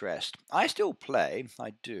interest. I still play.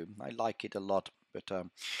 I do. I like it a lot. But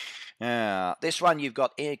this one, you've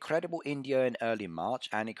got Incredible India in early March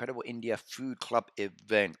and Incredible India Food Club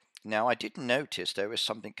event. Now, I did notice there is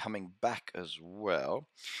something coming back as well.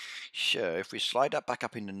 So, if we slide that back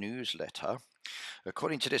up in the newsletter,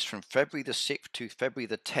 according to this, from February the 6th to February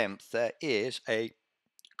the 10th, there is a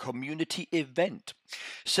community event.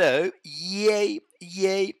 So, yay,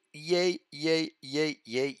 yay, yay, yay, yay,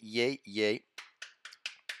 yay, yay, yay.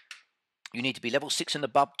 You need to be level 6 and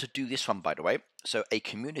above to do this one, by the way. So, a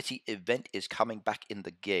community event is coming back in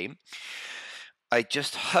the game. I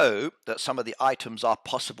just hope that some of the items are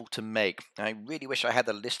possible to make. I really wish I had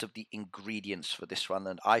a list of the ingredients for this one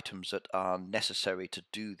and items that are necessary to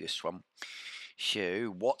do this one. So,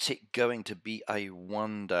 what's it going to be? I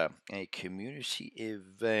wonder. A community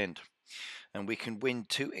event. And we can win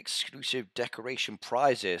 2 exclusive decoration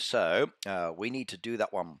prizes. So, we need to do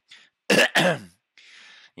that one.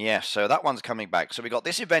 Yeah, so that one's coming back. So, we got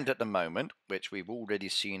this event at the moment, which we've already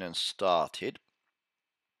seen and started.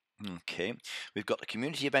 Okay, we've got the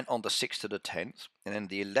community event on the 6th to the 10th, and then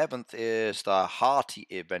the 11th is the Hearty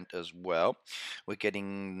event as well. We're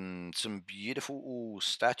getting some beautiful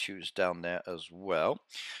statues down there as well.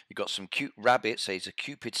 You've got some cute rabbits, there's a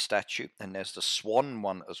Cupid statue, and there's the swan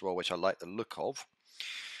one as well, which I like the look of.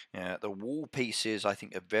 The wall pieces I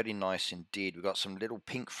think are very nice indeed. We've got some little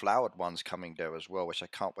pink flowered ones coming there as well, which I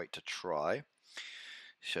can't wait to try.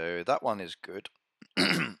 So that one is good.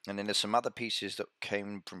 And then there's some other pieces that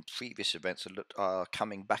came from previous events that are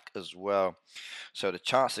coming back as well. So the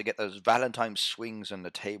chance to get those Valentine swings and the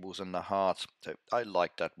tables and the hearts. So I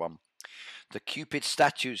like that one. The Cupid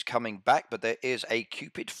statue's coming back, but there is a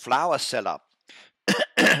Cupid flower seller.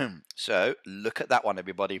 So look at that one,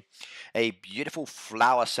 everybody. A beautiful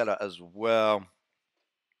flower seller as well.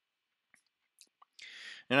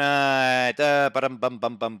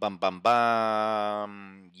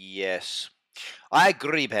 Yes. I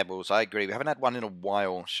agree, Pebbles. I agree. We haven't had one in a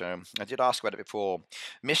while, so I did ask about it before.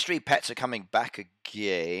 Mystery pets are coming back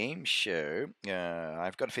again, so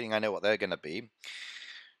I've got a feeling I know what they're going to be.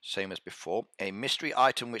 Same as before. A mystery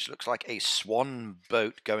item which looks like a swan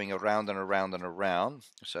boat going around and around and around.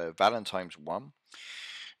 So Valentine's one.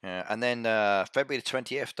 And then February the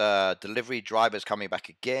 20th, delivery drivers coming back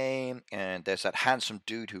again. And there's that handsome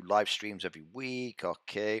dude who live streams every week.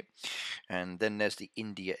 Okay. And then there's the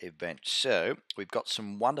India event. So we've got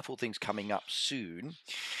some wonderful things coming up soon.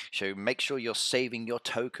 So make sure you're saving your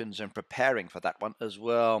tokens and preparing for that one as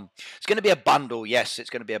well. It's going to be a bundle. Yes, it's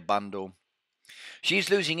going to be a bundle. She's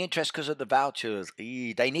losing interest because of the vouchers.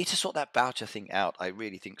 They need to sort that voucher thing out. I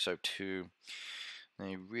really think so too.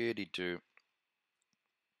 They really do.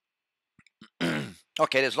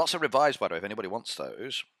 Okay, there's lots of revives, by the way, if anybody wants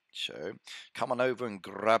those. So come on over and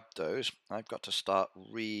grab those. I've got to start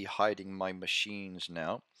re-hiding my machines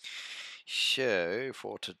now. So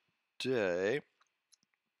for today,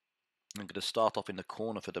 I'm going to start off in the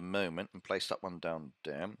corner for the moment and place that one down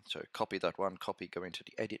there. So copy that one, copy, go into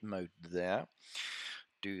the edit mode there.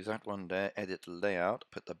 Do that one there, edit layout,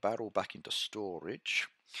 put the barrel back into storage.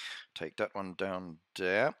 Take that one down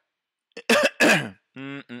there.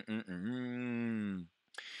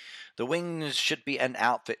 The wings should be an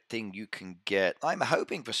outfit thing you can get. I'm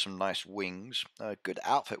hoping for some nice wings. A good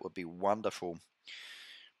outfit would be wonderful.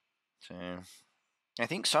 So I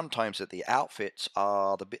think sometimes that the outfits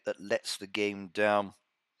are the bit that lets the game down.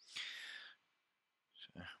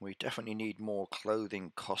 So we definitely need more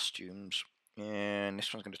clothing costumes. And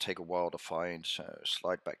this one's going to take a while to find. So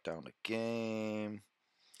slide back down the game.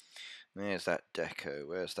 There's that deco.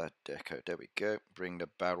 Where's that deco? There we go. Bring the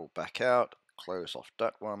barrel back out. Close off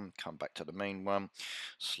that one. Come back to the main one.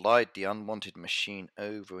 Slide the unwanted machine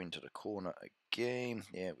over into the corner again.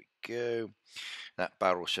 There we go. That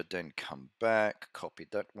barrel should then come back. Copy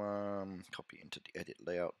that one. Copy into the edit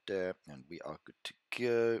layout there. And we are good to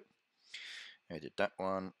go. Edit that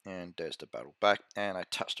one. And there's the barrel back. And I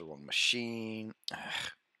touched the wrong machine.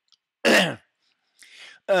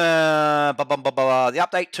 The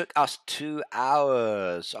update took us 2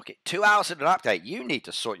 hours. Okay, 2 hours in an update. You need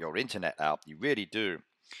to sort your internet out. You really do.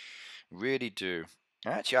 Really do.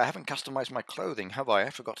 Actually, I haven't customized my clothing, have I?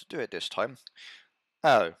 I forgot to do it this time.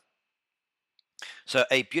 Oh. So,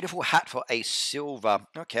 a beautiful hat for a silver.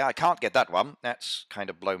 Okay, I can't get that one. That's kind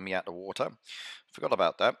of blown me out the water. Forgot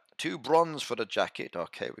about that. 2 bronze for the jacket.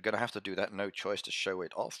 Okay, we're going to have to do that. No choice to show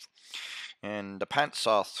it off. And the pants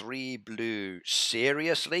are 3 blue.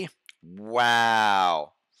 Seriously?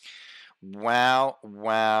 Wow. Wow,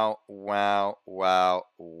 wow, wow, wow,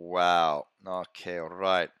 wow. Okay,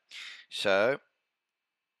 right. So,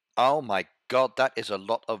 oh my God, that is a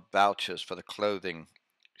lot of vouchers for the clothing.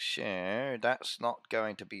 So, that's not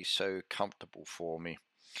going to be so comfortable for me.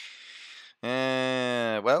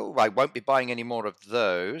 Well, I won't be buying any more of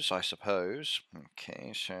those, I suppose.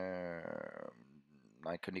 Okay, so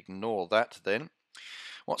I can ignore that then.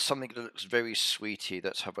 What's something that looks very sweetie?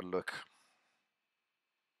 Let's have a look.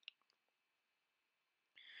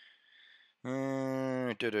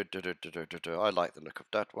 I like the look of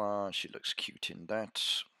that one. She looks cute in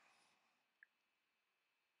that.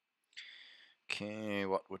 Okay,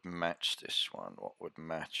 what would match this one? What would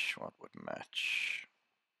match? What would match?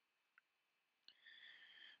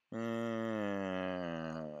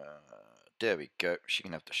 There we go. She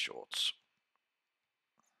can have the shorts.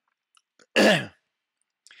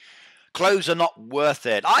 Clothes are not worth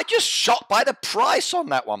it. I just shot by the price on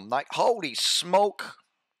that one. Like, holy smoke.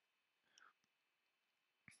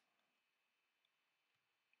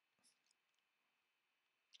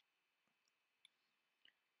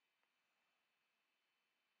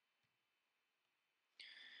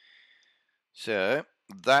 So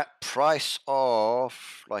that price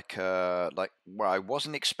of well, I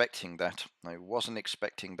wasn't expecting that. I wasn't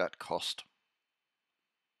expecting that cost.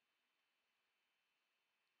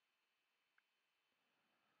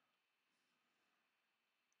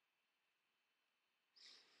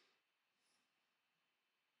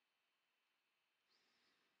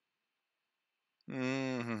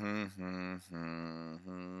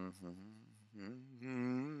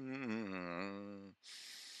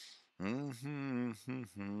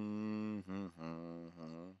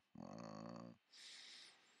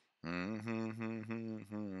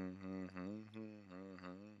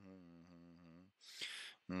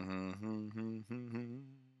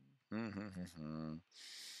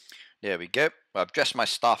 There we go. I've dressed my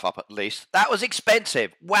staff up at least. That was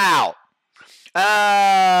expensive. Wow.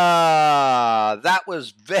 That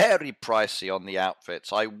was very pricey on the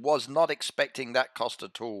outfits. I was not expecting that cost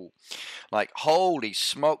at all. Like, holy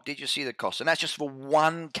smoke, did you see the cost? And that's just for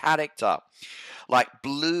one character. Like,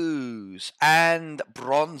 blues and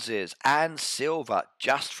bronzes and silver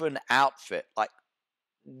just for an outfit. Like,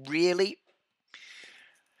 really?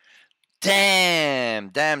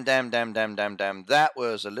 Damn. That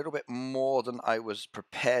was a little bit more than I was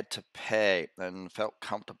prepared to pay and felt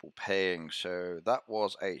comfortable paying. So that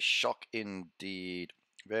was a shock indeed.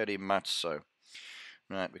 Very much so.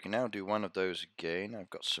 Right, we can now do one of those again. I've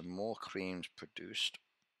got some more creams produced.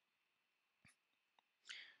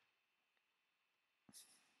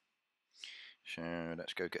 So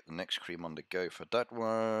let's go get the next cream on the go for that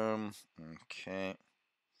one. Okay.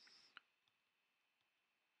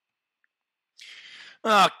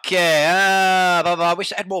 Okay, I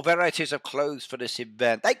wish I had more varieties of clothes for this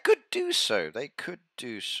event. They could do so. They could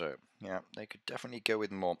do so. Yeah, they could definitely go with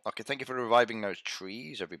more. Okay, thank you for reviving those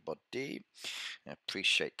trees, everybody. I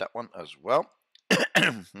appreciate that one as well.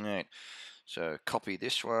 Right. So copy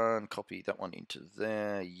this one, copy that one into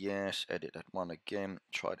there. Yes, edit that one again.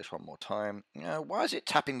 Try this one more time. Why is it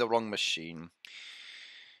tapping the wrong machine?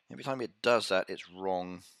 Every time it does that, it's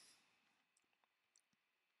wrong.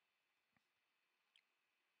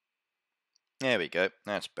 There we go.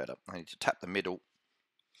 That's better. I need to tap the middle.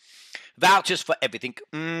 Vouchers for everything.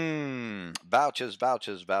 Vouchers.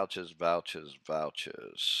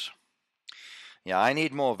 Yeah, I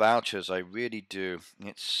need more vouchers. I really do.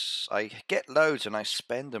 I get loads and I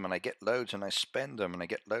spend them, and I get loads and I spend them, and I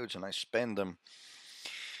get loads and I spend them.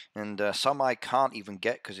 And some I can't even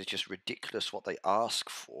get because it's just ridiculous what they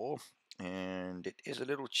ask for. And it is a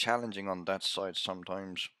little challenging on that side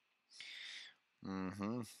sometimes.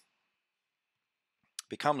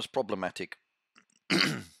 becomes problematic.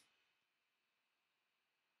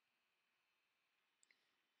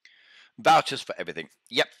 Vouchers for everything.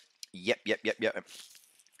 Yep. You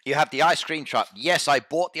have the ice cream truck. Yes, I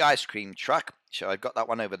bought the ice cream truck. So I've got that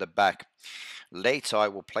one over the back. Later, I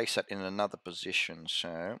will place that in another position.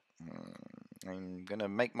 So I'm going to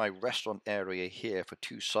make my restaurant area here for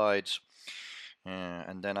two sides.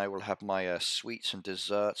 And then I will have my sweets and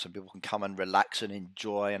desserts, and people can come and relax and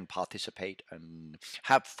enjoy and participate and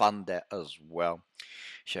have fun there as well.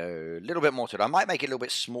 So a little bit more to it. I might make it a little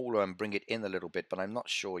bit smaller and bring it in a little bit, but I'm not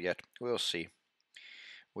sure yet. We'll see.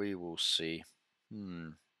 We will see.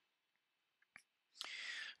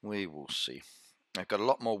 We will see. I've got a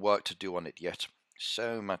lot more work to do on it yet.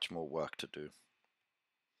 So much more work to do.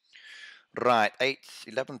 Right,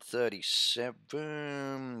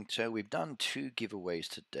 11:37. So we've done 2 giveaways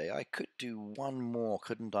today. I could do one more,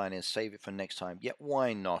 couldn't I, and save it for next time. Yet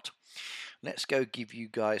why not? Let's go give you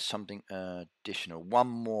guys something additional. One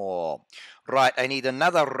more. Right, I need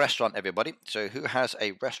another restaurant, everybody. So who has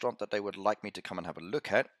a restaurant that they would like me to come and have a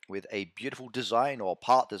look at with a beautiful design or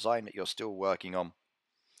part design that you're still working on?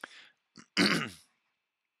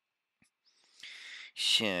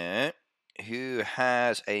 So, who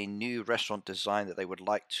has a new restaurant design that they would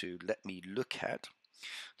like to let me look at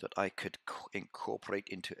that I could incorporate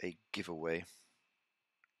into a giveaway?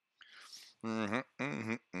 Okay,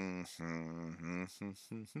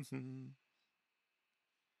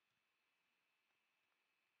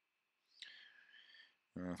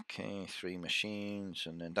 3 machines,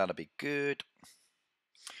 and then that'll be good.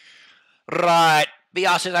 Right.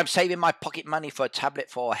 BR says, I'm saving my pocket money for a tablet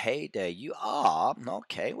for Heyday. You are?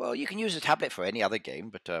 Okay, well, you can use a tablet for any other game,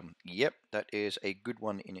 but yep, that is a good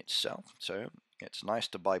one in itself. So it's nice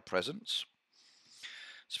to buy presents,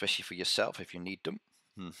 especially for yourself if you need them.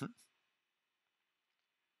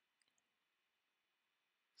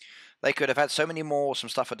 They could have had so many more, some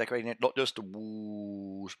stuff for decorating it, not just the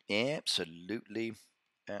walls. Absolutely.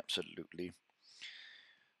 Absolutely.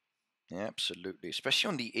 Absolutely. Especially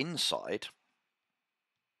on the inside.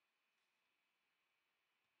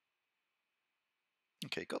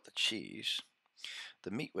 Okay, got the cheese. The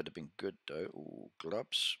meat would have been good though. Ooh,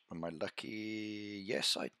 gloves. Am I lucky?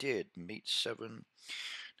 Yes, I did. Meat 7.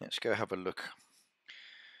 Let's go have a look.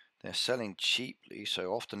 They're selling cheaply,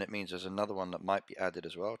 so often it means there's another one that might be added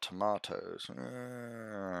as well. Tomatoes.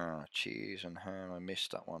 Cheese and ham. I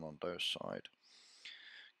missed that one on those side.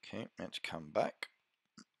 Okay, let's come back.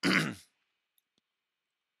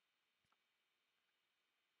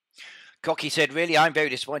 Cocky said, really, I'm very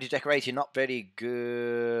disappointed. Decorating, not very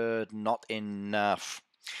good. Not enough.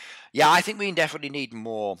 Yeah, I think we definitely need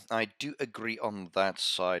more. I do agree on that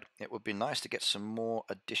side. It would be nice to get some more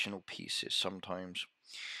additional pieces sometimes.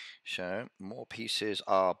 So, more pieces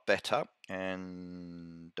are better,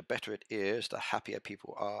 and the better it is, the happier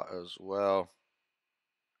people are as well.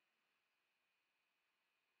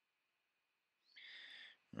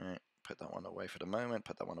 Right, put that one away for the moment,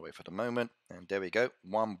 put that one away for the moment, and there we go.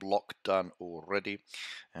 1 block done already.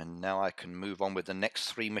 And now I can move on with the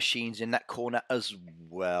next 3 machines in that corner as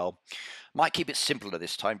well. Might keep it simpler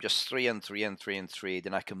this time, just 3 and 3 and 3 and 3,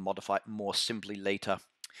 then I can modify it more simply later.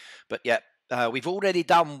 But yeah, we've already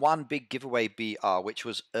done one big giveaway BR, which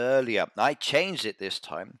was earlier. I changed it this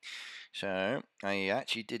time. So I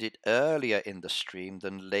actually did it earlier in the stream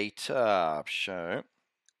than later. So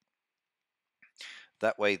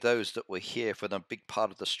that way those that were here for the big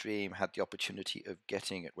part of the stream had the opportunity of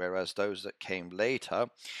getting it, whereas those that came later,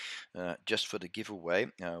 just for the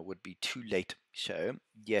giveaway, would be too late. So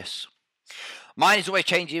yes. Mine is always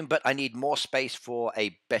changing, but I need more space for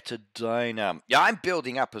a better diner. Yeah, I'm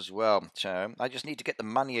building up as well, so I just need to get the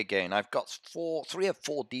money again. I've got 3 or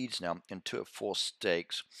 4 deeds now and 2 or 4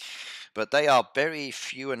 stakes, but they are very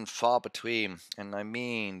few and far between. And I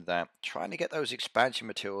mean that trying to get those expansion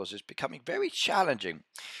materials is becoming very challenging.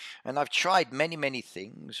 And I've tried many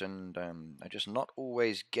things, and I'm just not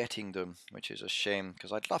always getting them, which is a shame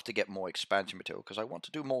because I'd love to get more expansion material because I want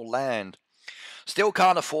to do more land. Still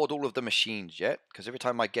can't afford all of the machines yet, because every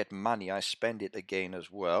time I get money, I spend it again as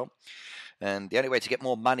well. And the only way to get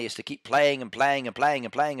more money is to keep playing and playing and playing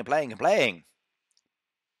and playing and playing and playing.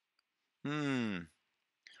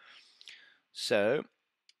 So,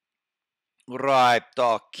 right,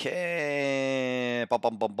 okay.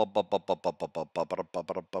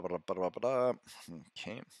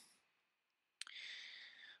 Okay.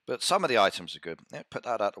 But some of the items are good. Yeah, put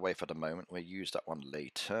that out of the way for the moment. We'll use that one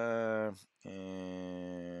later.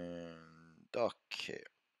 And okay.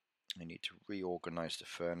 I need to reorganize the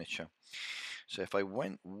furniture. So if I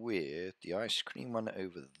went with the ice cream one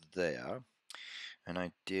over there, And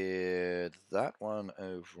I did that one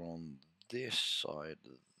over on this side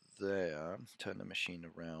there. Turn the machine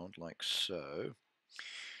around like so.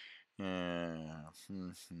 Yeah.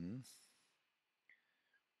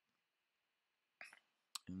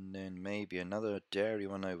 And then maybe another dairy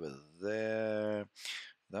one over there.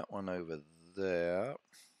 That one over there.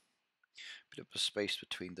 Bit of a space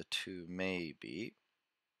between the two, maybe.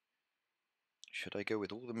 Should I go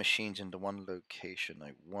with all the machines into one location?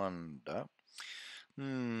 I wonder.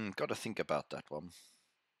 Got to think about that one.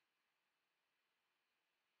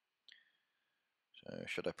 So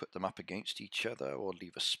should I put them up against each other or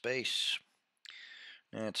leave a space?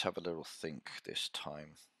 Let's have a little think this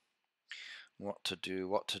time. What to do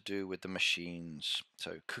with the machines.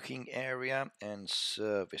 So cooking area and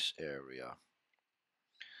service area.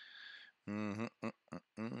 We'll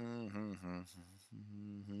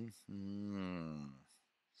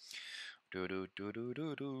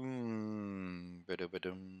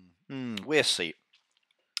see.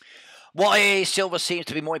 Why silver seems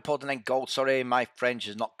to be more important than gold? Sorry, my French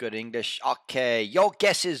is not good English. Okay, your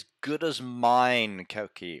guess is good as mine,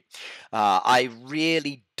 Koki. I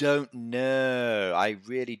really don't know.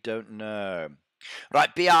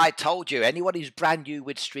 Right, B.I. told you, anyone who's brand new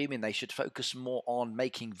with streaming, they should focus more on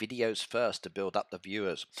making videos first to build up the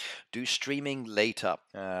viewers. Do streaming later.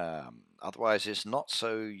 Otherwise, it's not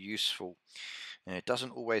so useful. And it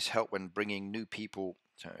doesn't always help when bringing new people.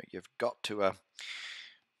 So you've got to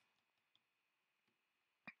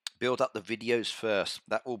build up the videos first.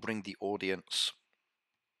 That will bring the audience.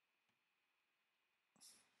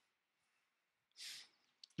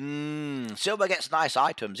 Silver gets nice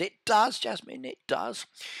items. It does, Jasmine, it does.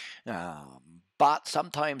 But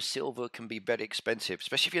sometimes silver can be very expensive,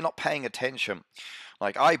 especially if you're not paying attention.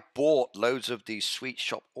 Like, I bought loads of these sweet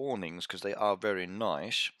shop awnings because they are very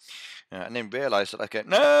nice. And then realized that I go,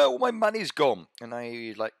 no, all my money's gone. And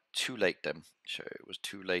I, like, too late then. So it was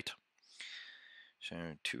too late.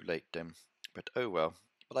 But oh well.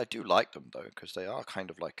 But I do like them though, because they are kind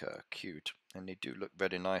of like cute. And they do look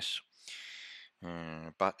very nice.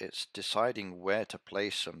 But it's deciding where to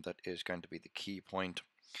place them that is going to be the key point.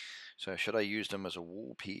 So should I use them as a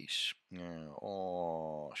wall piece?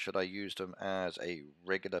 Or should I use them as a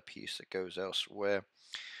regular piece that goes elsewhere?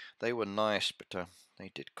 They were nice, but they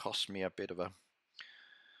did cost me a bit of a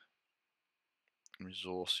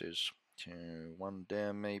resources. One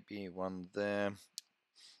there maybe, one there.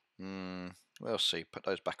 We'll see. Put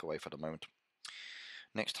those back away for the moment.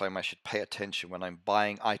 Next time I should pay attention when I'm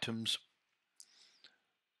buying items.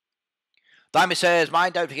 Diamond says, my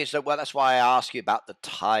notifications don't work. That's why I ask you about the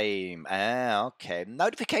time. Okay.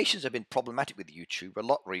 Notifications have been problematic with YouTube a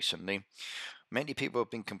lot recently. Many people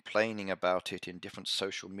have been complaining about it in different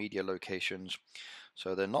social media locations.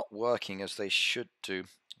 So they're not working as they should do.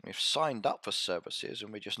 We've signed up for services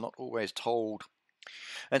and we're just not always told.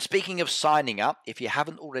 And speaking of signing up, if you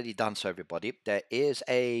haven't already done so, everybody, there is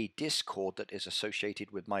a Discord that is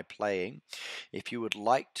associated with my playing. If you would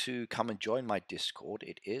like to come and join my Discord,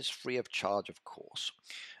 it is free of charge, of course.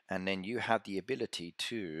 And then you have the ability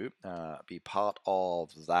to be part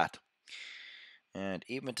of that. And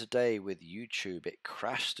even today with YouTube, it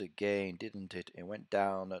crashed again, didn't it? It went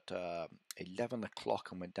down at 11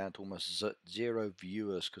 o'clock and went down to almost 0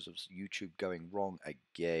 viewers because of YouTube going wrong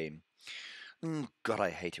again. God,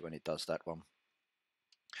 I hate it when it does that one.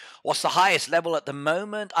 What's the highest level at the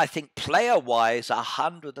moment? I think player-wise,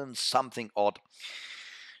 100 and something odd.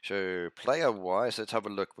 So player-wise, let's have a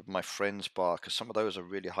look with my friends bar, because some of those are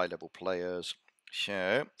really high-level players.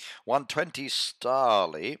 So 120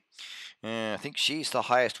 Starly. I think she's the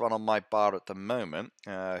highest one on my bar at the moment.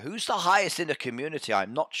 Who's the highest in the community?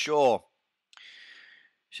 I'm not sure.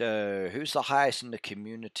 So who's the highest in the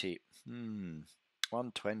community?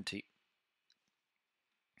 120.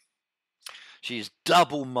 She's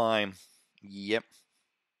double mine. Yep.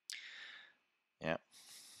 Yeah.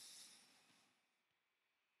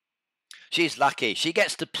 She's lucky. She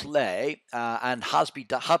gets to play, and hubby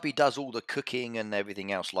does all the cooking and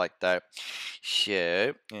everything else like that.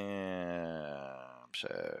 So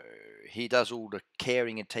he does all the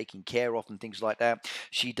caring and taking care of and things like that.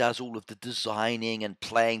 She does all of the designing and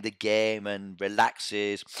playing the game and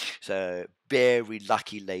relaxes. So very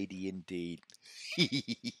lucky lady indeed.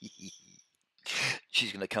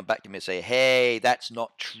 She's going to come back to me and say, hey, that's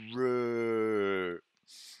not true.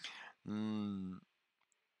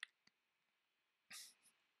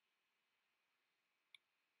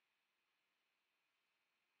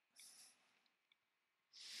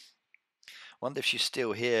 Wonder if she's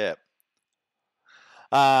still here.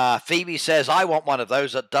 Phoebe says, I want one of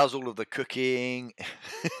those that does all of the cooking.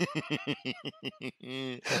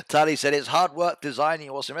 Tally said, it's hard work designing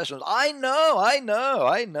awesome restaurants. I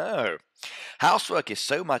know. Housework is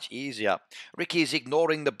so much easier. Ricky's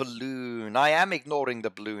ignoring the balloon. I am ignoring the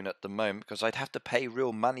balloon at the moment because I'd have to pay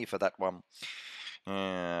real money for that one.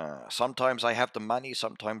 Sometimes I have the money,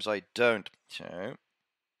 sometimes I don't. So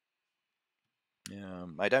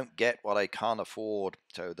I don't get what I can't afford.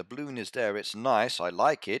 So the balloon is there. It's nice. I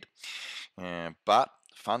like it. But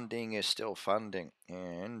funding is still funding.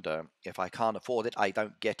 And if I can't afford it, I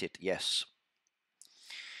don't get it. Yes.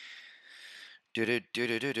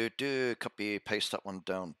 Copy, paste that one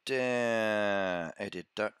down there. Edit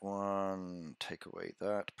that one. Take away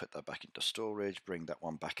that. Put that back into storage. Bring that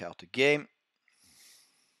one back out again.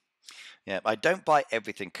 Yeah, I don't buy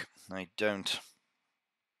everything. I don't.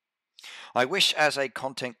 I wish as a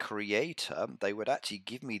content creator they would actually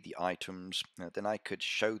give me the items, then I could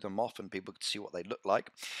show them off and people could see what they look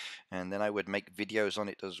like, and then I would make videos on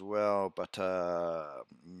it as well, but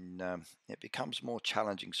no, it becomes more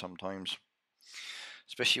challenging sometimes,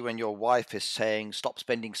 especially when your wife is saying stop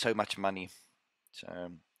spending so much money.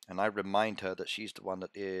 So, and I remind her that she's the one that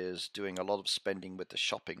is doing a lot of spending with the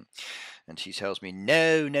shopping. And she tells me,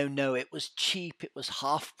 no, it was cheap. It was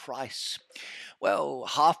half price. Well,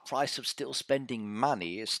 half price of still spending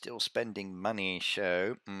money is still spending money.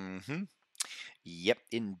 So, yep,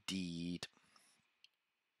 indeed.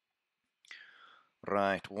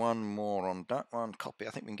 Right, one more on that one. Copy. I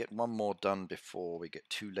think we can get one more done before we get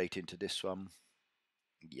too late into this one.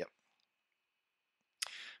 Yep.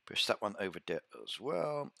 Push that one over there as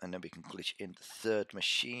well, and then we can glitch in the third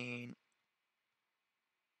machine.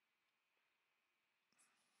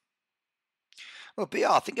 Well,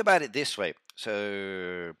 BR, think about it this way.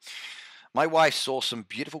 So my wife saw some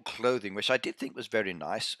beautiful clothing, which I did think was very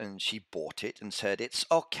nice, and she bought it and said, it's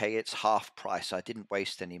okay, it's half price. I didn't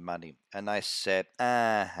waste any money. And I said,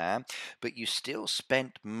 but you still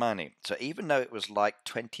spent money. So even though it was like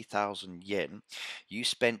 20,000 yen, you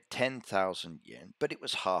spent 10,000 yen, but it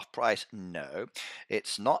was half price. No,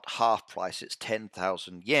 it's not half price, it's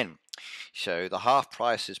 10,000 yen. So the half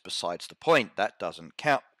price is besides the point. That doesn't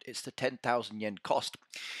count. It's the 10,000 yen cost.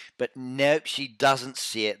 But nope, she doesn't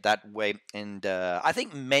see it that way. And I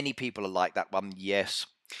think many people are like that one, yes.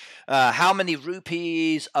 How many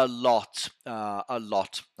rupees? A lot. A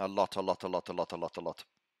lot.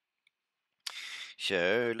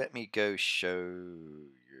 So let me go show you.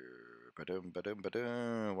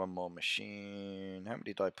 One more machine. How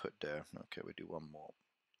many did I put there? Okay, we'll do one more.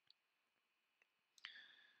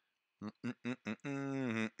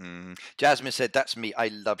 Jasmine said, that's me. I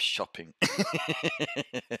love shopping.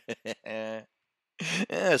 Yeah,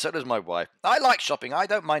 so does my wife. I like shopping. I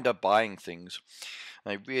don't mind her buying things.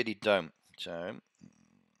 I really don't. So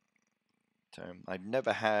I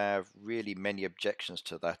never have really many objections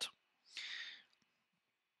to that.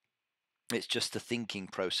 It's just the thinking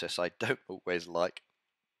process I don't always like.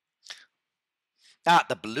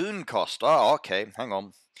 The balloon cost. Oh, okay. Hang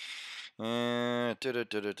on. Let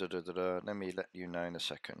me let you know in a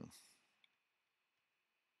second.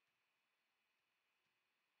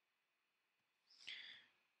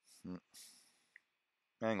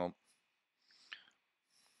 Hang on.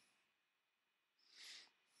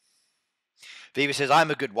 Phoebe says,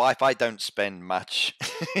 I'm a good wife. I don't spend much.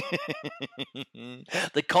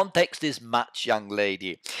 The context is much, young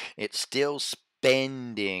lady. It's still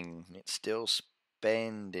spending. It's still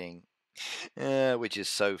spending. Which is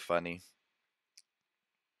so funny.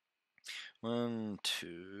 1,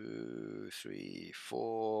 2, 3,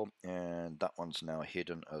 4. And that one's now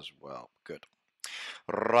hidden as well. Good.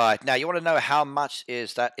 Right, now you want to know how much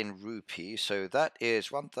is that in rupees. So that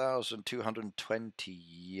is 1,220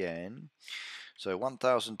 yen. So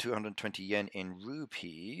 1,220 yen in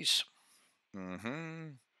rupees.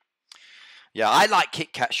 Yeah, I like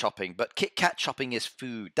Kit Kat shopping, but Kit Kat shopping is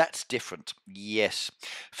food. That's different. Yes,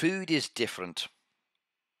 food is different.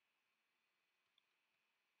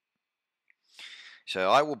 So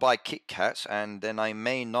I will buy Kit Kats, and then I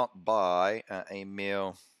may not buy a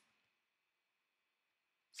meal.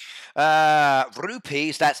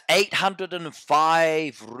 Rupees, that's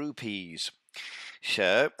 805 rupees.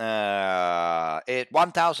 So,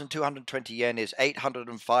 1,220 yen is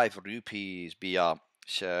 805 rupees, BR.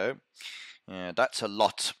 So, that's a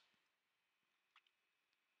lot.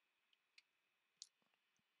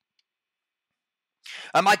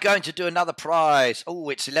 Am I going to do another prize? Oh,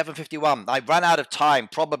 it's 11:51. I ran out of time.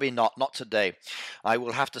 Probably not. Not today. I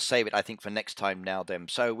will have to save it, I think, for next time now then.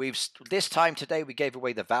 So this time today we gave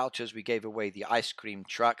away the vouchers. We gave away the ice cream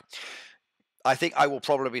truck. I think I will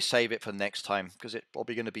probably save it for next time because it's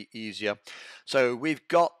probably going to be easier. So we've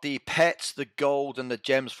got the pets, the gold, and the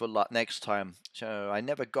gems for next time. So I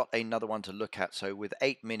never got another one to look at. So with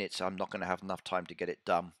 8 minutes, I'm not going to have enough time to get it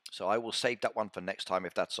done. So I will save that one for next time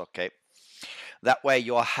if that's okay. That way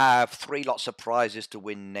you'll have 3 lots of prizes to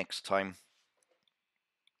win next time.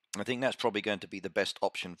 I think that's probably going to be the best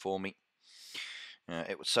option for me.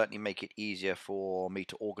 It would certainly make it easier for me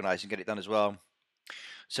to organize and get it done as well.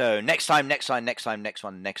 So next time, next time, next time, next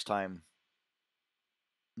one, next time.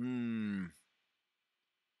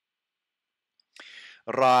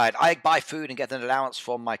 Right, I buy food and get an allowance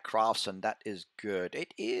for my crafts, and that is good.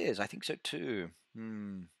 It is, I think so too.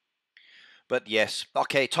 But yes,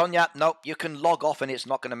 okay, Tonya, nope, you can log off, and it's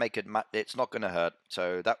not going to make it. It's not going to hurt,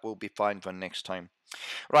 so that will be fine for next time.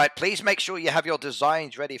 Right, please make sure you have your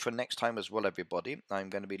designs ready for next time as well, everybody. I'm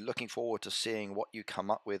going to be looking forward to seeing what you come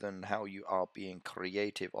up with and how you are being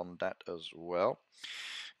creative on that as well.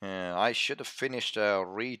 I should have finished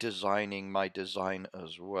redesigning my design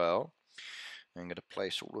as well. I'm going to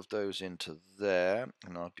place all of those into there,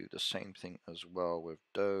 and I'll do the same thing as well with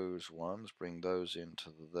those ones. Bring those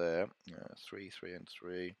into there, 3, 3, and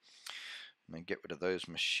 3, and then get rid of those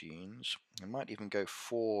machines. I might even go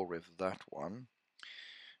 4 with that one.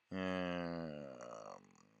 And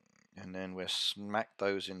then we'll smack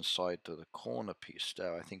those inside to the corner piece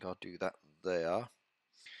there. I think I'll do that there.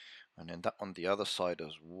 And then that on the other side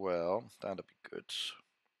as well. That'll be good.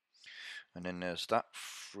 And then there's that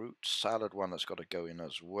fruit salad one that's got to go in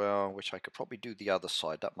as well, which I could probably do the other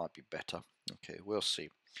side. That might be better. Okay, we'll see.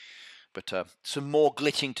 But some more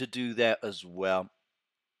glitching to do there as well.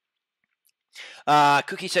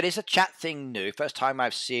 Cookie said, is a chat thing new? First time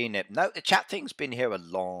I've seen it. No, the chat thing's been here a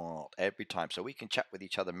lot, every time. So we can chat with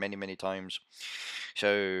each other many, many times. So,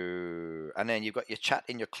 and then you've got your chat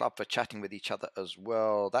in your club for chatting with each other as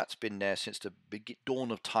well. That's been there since the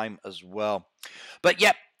dawn of time as well. But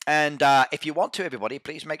yep. And if you want to, everybody,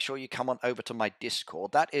 please make sure you come on over to my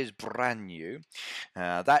Discord. That is brand new.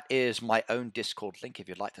 That is my own Discord link if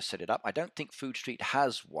you'd like to set it up. I don't think Food Street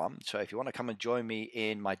has one. So if you want to come and join me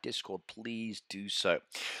in my Discord, please do so.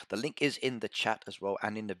 The link is in the chat as well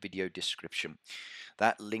and in the video description.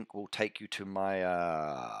 That link will take you to my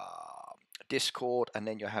Discord, and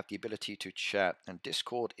then you'll have the ability to chat. And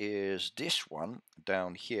Discord is this one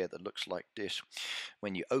down here that looks like this.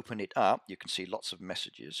 When you open it up, you can see lots of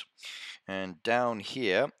messages. And down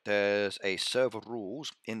here, there's a server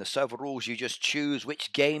rules. In the server rules, you just choose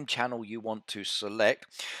which game channel you want to select.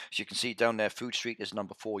 As you can see down there, Food Street is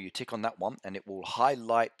number 4. You tick on that one, and it will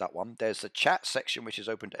highlight that one. There's the chat section, which is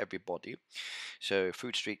open to everybody. So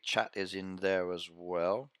Food Street chat is in there as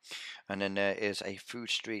well. And then there is a Food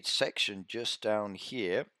Street section just down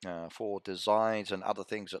here for designs and other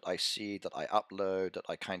things that I see, that I upload, that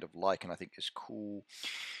I kind of like and I think is cool.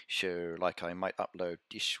 So like I might upload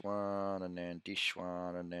this one, and then this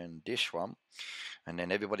one, and then this one. And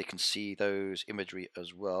then everybody can see those imagery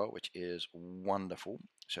as well, which is wonderful.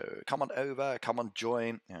 So come on over, come on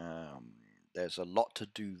join. There's a lot to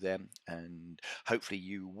do there, and hopefully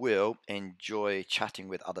you will enjoy chatting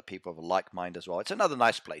with other people of like mind as well. It's another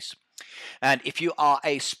nice place. And if you are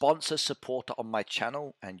a sponsor supporter on my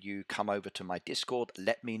channel and you come over to my Discord,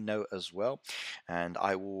 let me know as well. And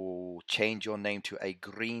I will change your name to a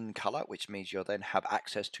green color, which means you'll then have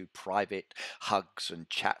access to private hugs and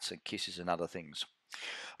chats and kisses and other things.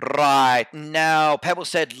 Right, now, Pebbles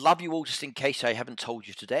said, love you all, just in case I haven't told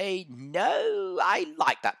you today. No, I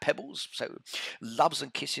like that, Pebbles. So, loves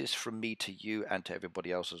and kisses from me to you and to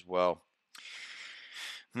everybody else as well.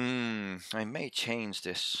 I may change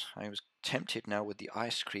this. I was tempted now with the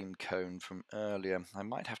ice cream cone from earlier. I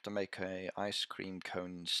might have to make a ice cream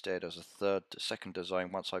cone instead as a second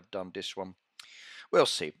design once I've done this one. We'll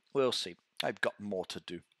see, we'll see. I've got more to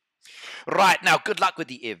do. Right, now good luck with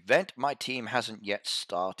the event. My team hasn't yet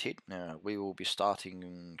started. We will be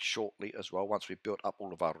starting shortly as well once we've built up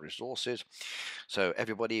all of our resources. So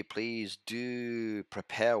everybody, please do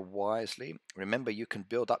prepare wisely. Remember, you can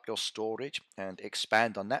build up your storage and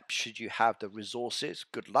expand on that should you have the resources.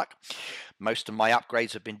 Good luck. Most of my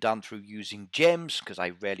upgrades have been done through using gems because I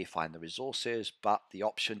rarely find the resources, but the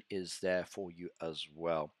option is there for you as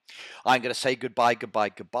well. I'm going to say goodbye, goodbye,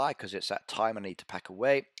 goodbye because it's that time I need to pack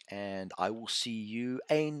away. And I will see you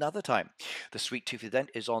another time. The Sweet Tooth event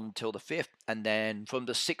is on until the 5th, and then from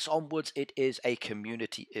the 6th onwards, it is a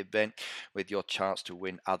community event with your chance to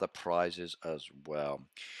win other prizes as well.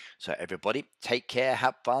 So everybody, take care,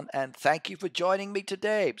 have fun, and thank you for joining me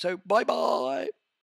today. So bye-bye.